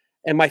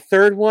 And my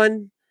third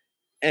one,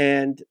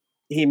 and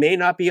he may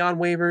not be on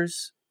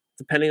waivers,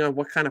 depending on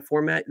what kind of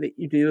format that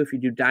you do. If you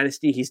do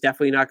Dynasty, he's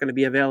definitely not going to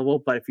be available.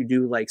 But if you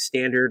do like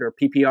Standard or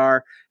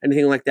PPR,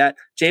 anything like that,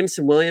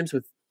 Jameson Williams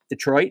with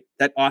Detroit,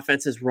 that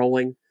offense is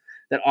rolling.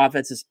 That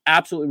offense is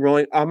absolutely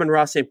rolling.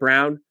 Amon-Ra St.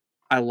 Brown,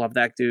 I love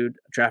that dude.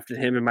 Drafted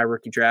him in my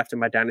rookie draft in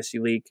my Dynasty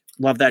league.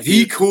 Love that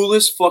dude. The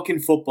coolest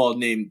fucking football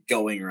name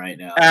going right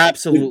now.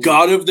 Absolutely. The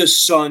God of the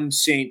Sun,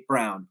 St.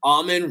 Brown.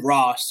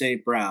 Amon-Ra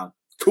St. Brown.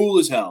 Cool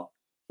as hell.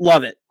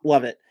 Love it.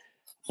 Love it.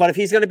 But if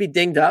he's going to be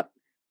dinged up,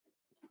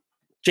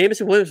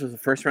 Jameson Williams was a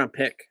first-round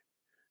pick.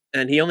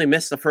 And he only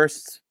missed the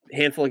first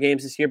handful of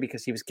games this year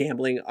because he was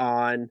gambling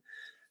on,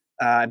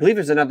 I believe it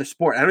was another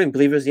sport. I don't even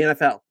believe it was the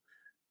NFL.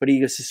 But he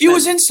was suspended.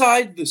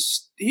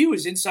 He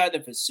was inside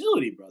the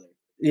facility, brother.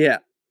 Yeah.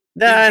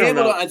 I don't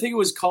know. I think it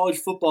was college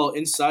football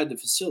inside the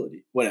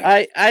facility.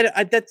 Whatever.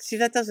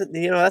 That doesn't,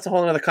 that's a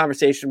whole other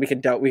conversation. We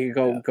could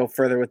go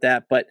further with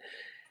that. But,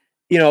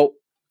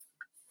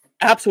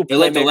 absolute. They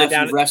let the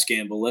refs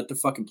gamble. Let the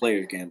fucking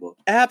players gamble.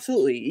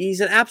 Absolutely.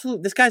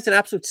 This guy's an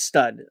absolute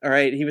stud. All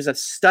right. He was a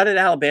stud at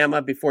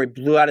Alabama before he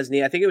blew out his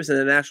knee. I think it was in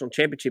the national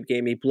championship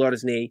game. He blew out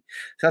his knee.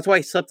 So that's why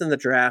he slipped in the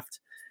draft.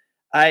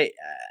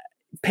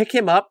 Pick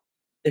him up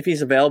if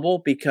he's available,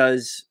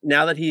 because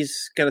now that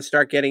he's going to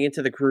start getting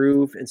into the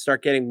groove and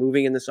start getting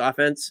moving in this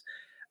offense,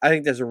 I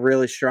think there's a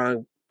really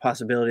strong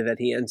possibility that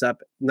he ends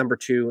up number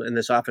 2 in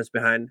this offense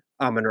behind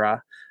Amon-Ra,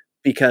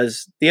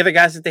 because the other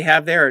guys that they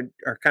have there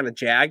are kind of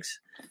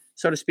Jags,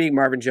 so to speak.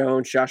 Marvin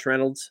Jones, Josh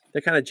Reynolds,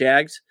 they're kind of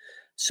Jags.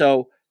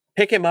 So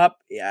pick him up.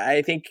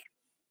 I think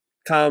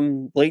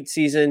come late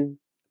season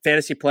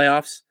fantasy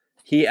playoffs,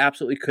 he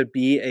absolutely could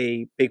be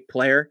a big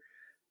player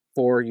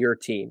for your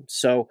team.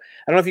 So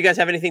I don't know if you guys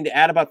have anything to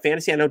add about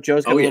fantasy. I know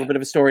Joe's got a little bit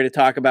of a story to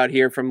talk about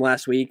here from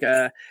last week.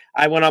 I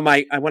went on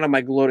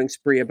my gloating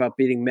spree about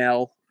beating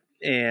Mel,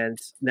 and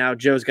now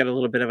Joe's got a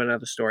little bit of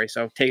another story.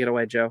 So take it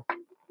away, Joe.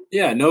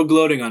 Yeah, no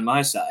gloating on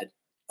my side.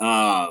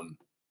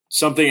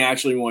 Something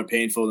actually more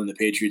painful than the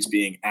Patriots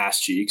being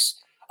ass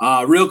cheeks.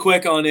 Real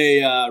quick on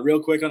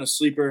a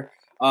sleeper.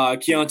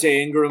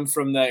 Keontae Ingram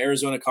from the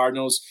Arizona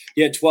Cardinals.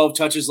 He had 12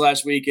 touches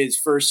last week. His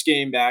first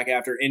game back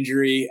after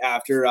injury,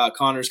 after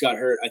Connors got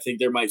hurt. I think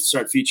they might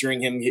start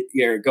featuring him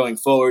here going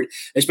forward,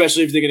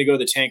 especially if they're going to go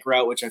the tank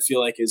route, which I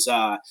feel like is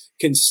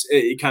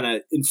it kind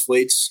of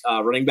inflates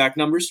running back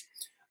numbers.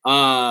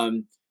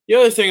 The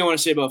other thing I want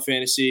to say about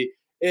fantasy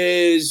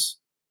is,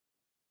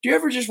 do you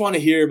ever just want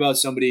to hear about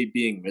somebody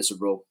being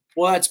miserable?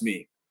 Well, that's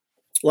me.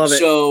 Love it.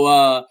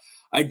 So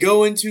I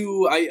go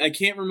into I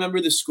can't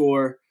remember the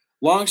score.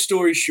 Long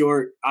story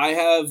short, I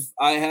have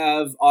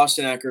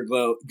Austin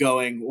Eckler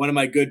going. One of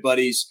my good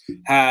buddies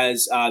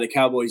has the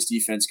Cowboys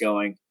defense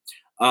going.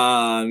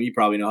 You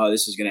probably know how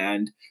this is going to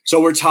end.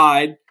 So we're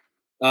tied.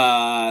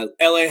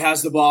 LA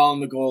has the ball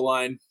on the goal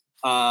line.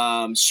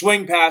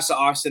 Swing pass to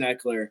Austin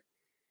Eckler.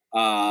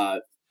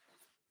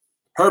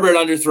 Herbert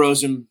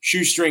underthrows him.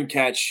 Shoestring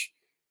catch.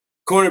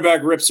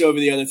 Cornerback rips over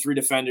the other 3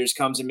 defenders,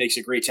 comes and makes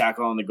a great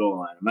tackle on the goal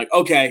line. I'm like,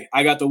 okay,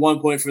 I got the 1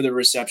 point for the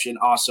reception.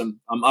 Awesome.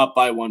 I'm up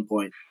by 1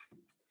 point.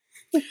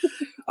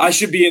 I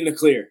should be in the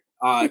clear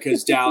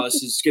because Dallas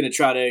is going to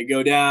try to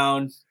go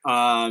down.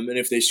 And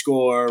if they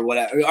score,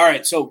 whatever. All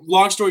right, so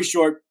long story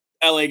short,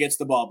 LA gets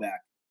the ball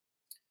back.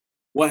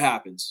 What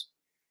happens?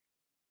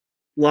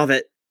 Love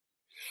it.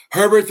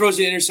 Herbert throws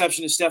an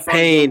interception to Stephon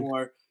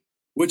Gilmore,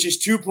 which is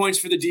 2 points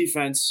for the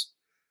defense,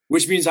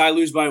 which means I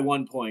lose by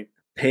 1 point.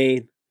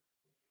 Pain.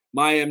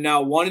 I am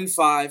now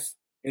 1-5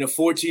 in a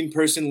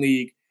 14-person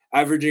league,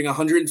 averaging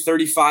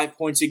 135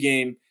 points a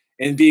game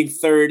and being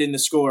third in the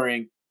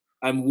scoring.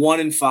 I'm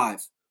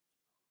 1-5.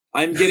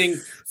 I'm getting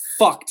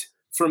fucked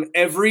from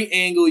every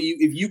angle.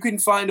 If you can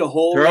find a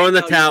hole, throw in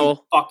the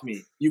towel. Fuck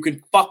me. You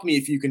can fuck me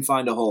if you can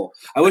find a hole.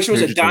 I wish it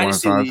was a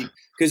dynasty league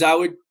because I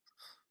would.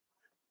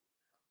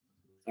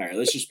 All right,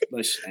 let's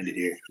end it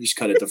here. Just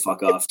cut it the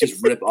fuck off.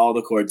 Just rip all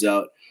the cords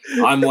out.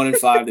 I'm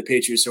 1-5. The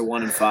Patriots are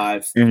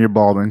 1-5. And you're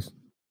balding.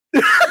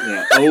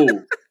 Yeah.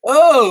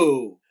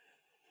 Oh.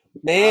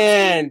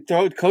 Man,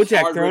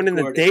 Kojak throwing in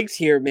the digs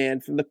here,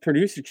 man, from the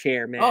producer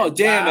chair, man. Oh,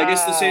 damn! Wow.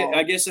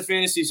 I guess the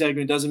fantasy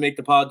segment doesn't make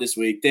the pod this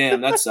week.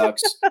 Damn, that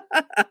sucks.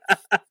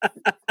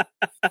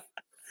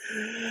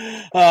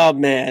 Oh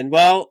man.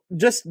 Well,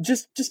 just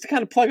to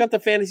kind of plug up the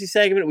fantasy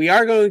segment, we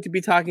are going to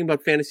be talking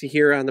about fantasy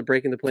here on the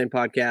Breaking the Plane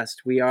podcast.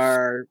 We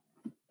are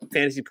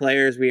fantasy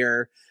players. We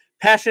are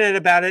passionate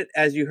about it,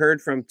 as you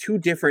heard from 2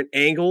 different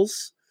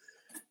angles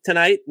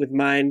tonight, with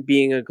mine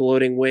being a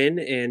gloating win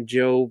and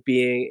Joe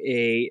being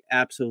a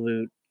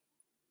absolute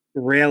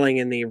railing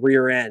in the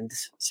rear end,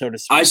 so to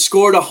speak. I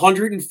scored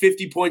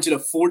 150 points in a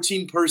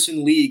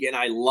 14-person league and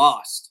I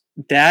lost.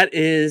 That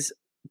is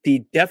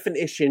the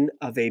definition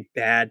of a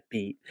bad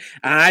beat.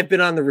 I've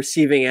been on the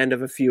receiving end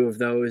of a few of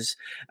those.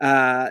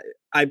 I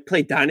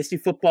play Dynasty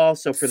football,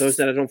 so for those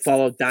that don't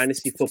follow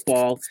Dynasty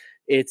football,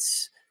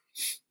 it's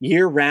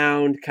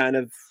year-round kind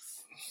of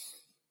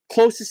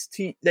closest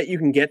to that you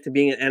can get to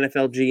being an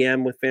NFL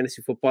GM with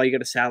fantasy football. You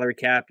got a salary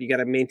cap. You got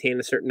to maintain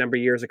a certain number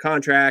of years of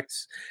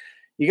contracts.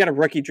 You got a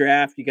rookie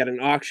draft. You got an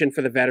auction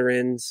for the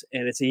veterans,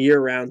 and it's a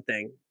year-round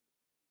thing.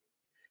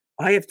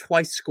 I have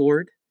twice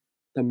scored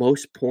the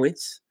most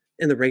points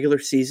in the regular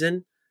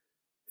season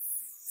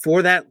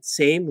for that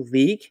same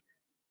league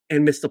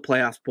and missed the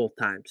playoffs both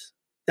times.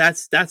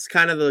 That's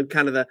kind of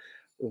the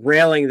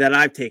railing that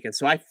I've taken.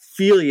 So I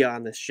feel you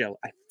on this show.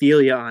 I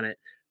feel you on it.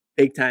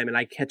 Big time, and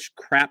I catch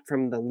crap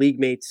from the league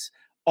mates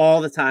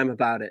all the time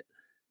about it.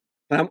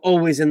 But I'm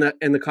always in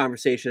the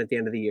conversation at the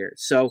end of the year.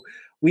 So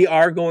we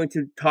are going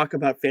to talk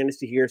about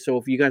fantasy here. So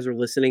if you guys are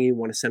listening, you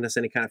want to send us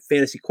any kind of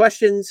fantasy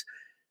questions,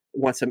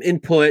 want some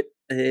input,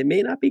 it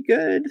may not be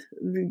good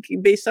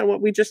based on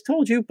what we just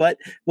told you, but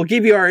we'll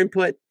give you our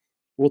input.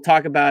 We'll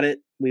talk about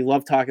it. We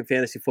love talking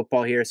fantasy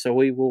football here, so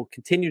we will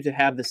continue to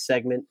have this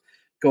segment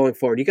going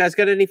forward. You guys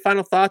got any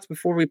final thoughts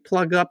before we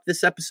plug up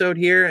this episode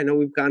here? I know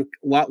we've gone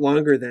a lot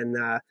longer than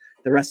the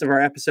rest of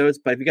our episodes,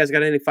 but if you guys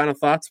got any final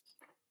thoughts?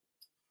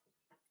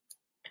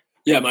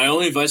 Yeah, my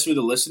only advice for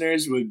the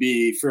listeners would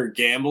be for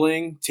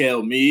gambling,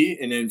 tail me,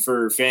 and then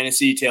for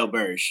fantasy, tail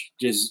Burge.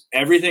 Just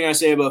everything I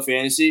say about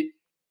fantasy,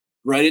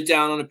 write it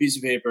down on a piece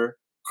of paper,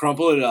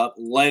 crumple it up,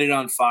 light it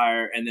on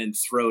fire, and then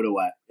throw it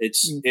away.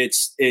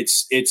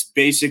 It's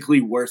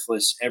basically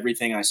worthless,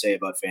 everything I say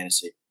about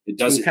fantasy. It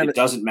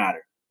doesn't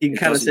matter. You can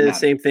kind of say the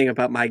same thing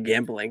about my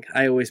gambling.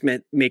 I always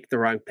make the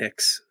wrong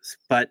picks,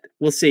 but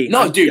we'll see.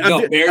 Bears I'm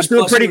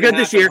doing pretty good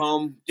this year.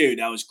 Dude,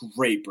 that was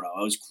great, bro.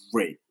 That was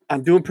great.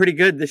 I'm doing pretty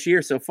good this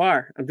year so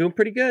far. I'm doing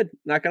pretty good.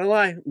 Not going to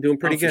lie. I'm doing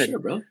pretty good. For sure,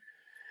 bro.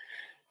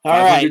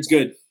 All right. It's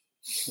good.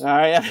 All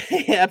right.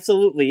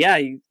 Absolutely. Yeah.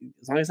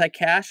 As long as I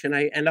cash and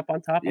I end up on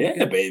top.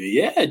 Yeah, baby.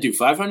 Yeah, dude.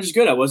 500 is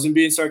good. I wasn't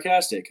being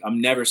sarcastic. I'm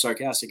never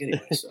sarcastic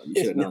anyway, so you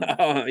should have known that.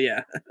 Oh,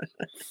 yeah.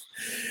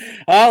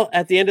 Well,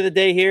 at the end of the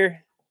day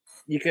here,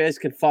 you guys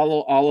can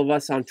follow all of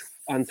us on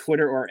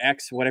Twitter or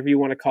X, whatever you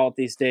want to call it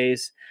these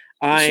days.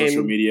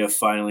 Social media,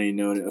 formerly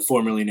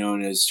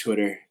known as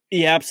Twitter.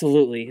 Yeah,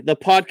 absolutely. The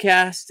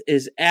podcast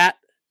is at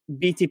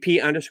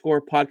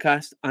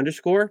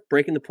BTP_podcast_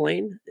 Breaking the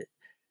Plane.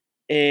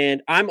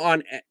 And I'm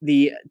on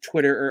the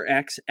Twitter or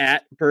X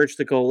at Burge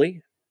the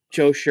Goalie.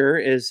 Joe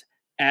Schur is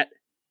at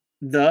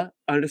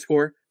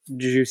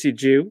 _Juicy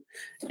Jew.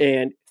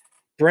 And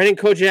Brennan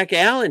Kojak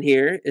Allen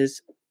here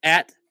is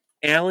at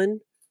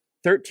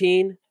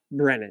Allen13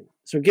 Brennan.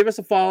 So give us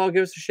a follow,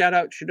 give us a shout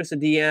out, shoot us a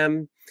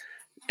DM.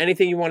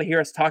 Anything you want to hear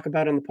us talk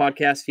about on the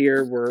podcast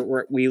here.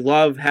 We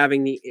love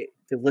having the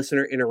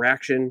listener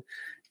interaction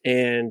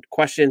and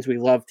questions. We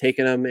love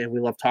taking them, and we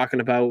love talking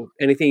about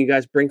anything you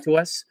guys bring to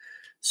us.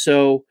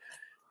 So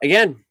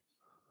again,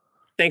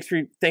 thanks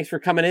for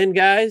coming in,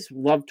 guys.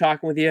 Love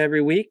talking with you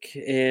every week,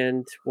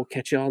 and we'll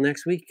catch you all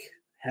next week.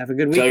 Have a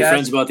good week, Tell your guys.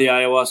 friends about the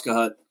ayahuasca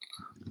hut.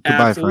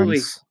 Goodbye, Absolutely.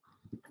 friends.